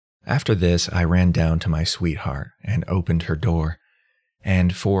 After this I ran down to my sweetheart, and opened her door,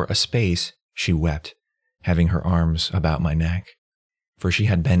 and for a space she wept, having her arms about my neck, for she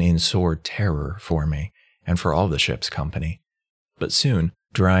had been in sore terror for me, and for all the ship's company. But soon,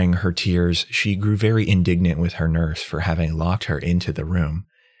 drying her tears, she grew very indignant with her nurse for having locked her into the room,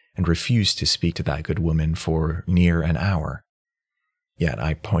 and refused to speak to that good woman for near an hour. Yet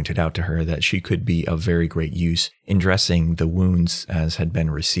I pointed out to her that she could be of very great use in dressing the wounds as had been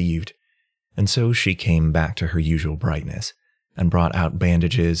received, and so she came back to her usual brightness, and brought out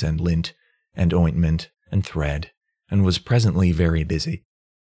bandages and lint, and ointment, and thread, and was presently very busy.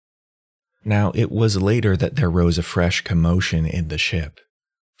 Now, it was later that there rose a fresh commotion in the ship,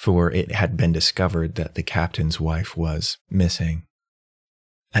 for it had been discovered that the captain's wife was missing.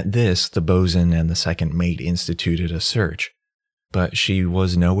 At this, the bosun and the second mate instituted a search, but she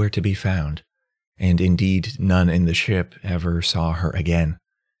was nowhere to be found, and indeed none in the ship ever saw her again,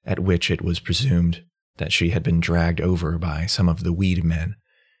 at which it was presumed that she had been dragged over by some of the weed men,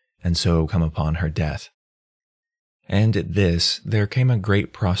 and so come upon her death. And at this, there came a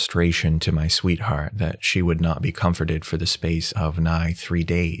great prostration to my sweetheart that she would not be comforted for the space of nigh 3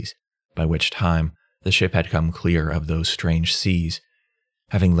 days, by which time the ship had come clear of those strange seas,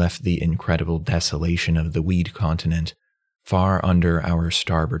 having left the incredible desolation of the weed continent far under our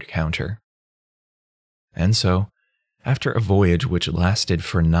starboard counter. And so, after a voyage which lasted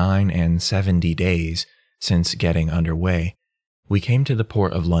for 79 days since getting under way, we came to the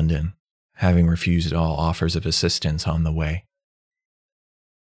port of London, having refused all offers of assistance on the way.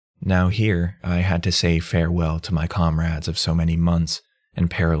 Now here I had to say farewell to my comrades of so many months and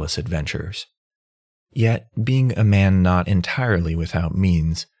perilous adventures. Yet, being a man not entirely without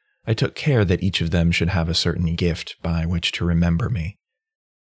means, I took care that each of them should have a certain gift by which to remember me,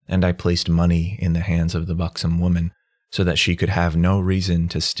 and I placed money in the hands of the buxom woman so that she could have no reason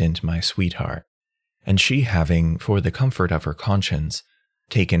to stint my sweetheart, and she having, for the comfort of her conscience,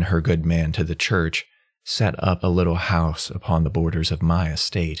 taken her good man to the church, set up a little house upon the borders of my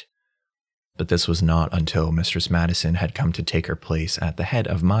estate. But this was not until Mistress Madison had come to take her place at the head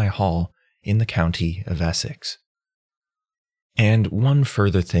of my hall in the county of Essex. And one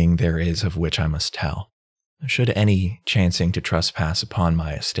further thing there is of which I must tell. Should any, chancing to trespass upon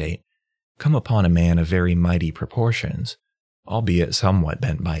my estate, come upon a man of very mighty proportions, albeit somewhat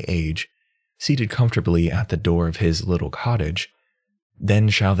bent by age, seated comfortably at the door of his little cottage, then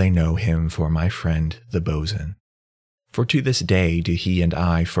shall they know him for my friend the bosun. For to this day do he and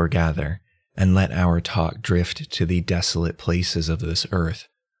I foregather, and let our talk drift to the desolate places of this earth,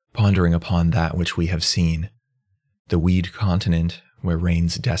 pondering upon that which we have seen, the weed continent where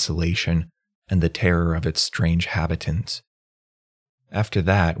reigns desolation and the terror of its strange habitants. After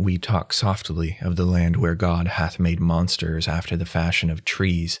that we talk softly of the land where God hath made monsters after the fashion of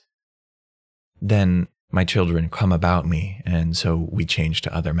trees. Then my children come about me, and so we change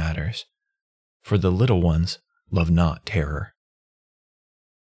to other matters, for the little ones love not terror.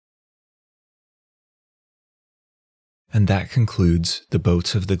 And that concludes The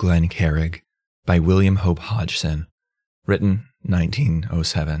Boats of the Glen Carrig by William Hope Hodgson, written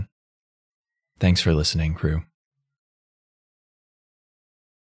 1907. Thanks for listening, crew.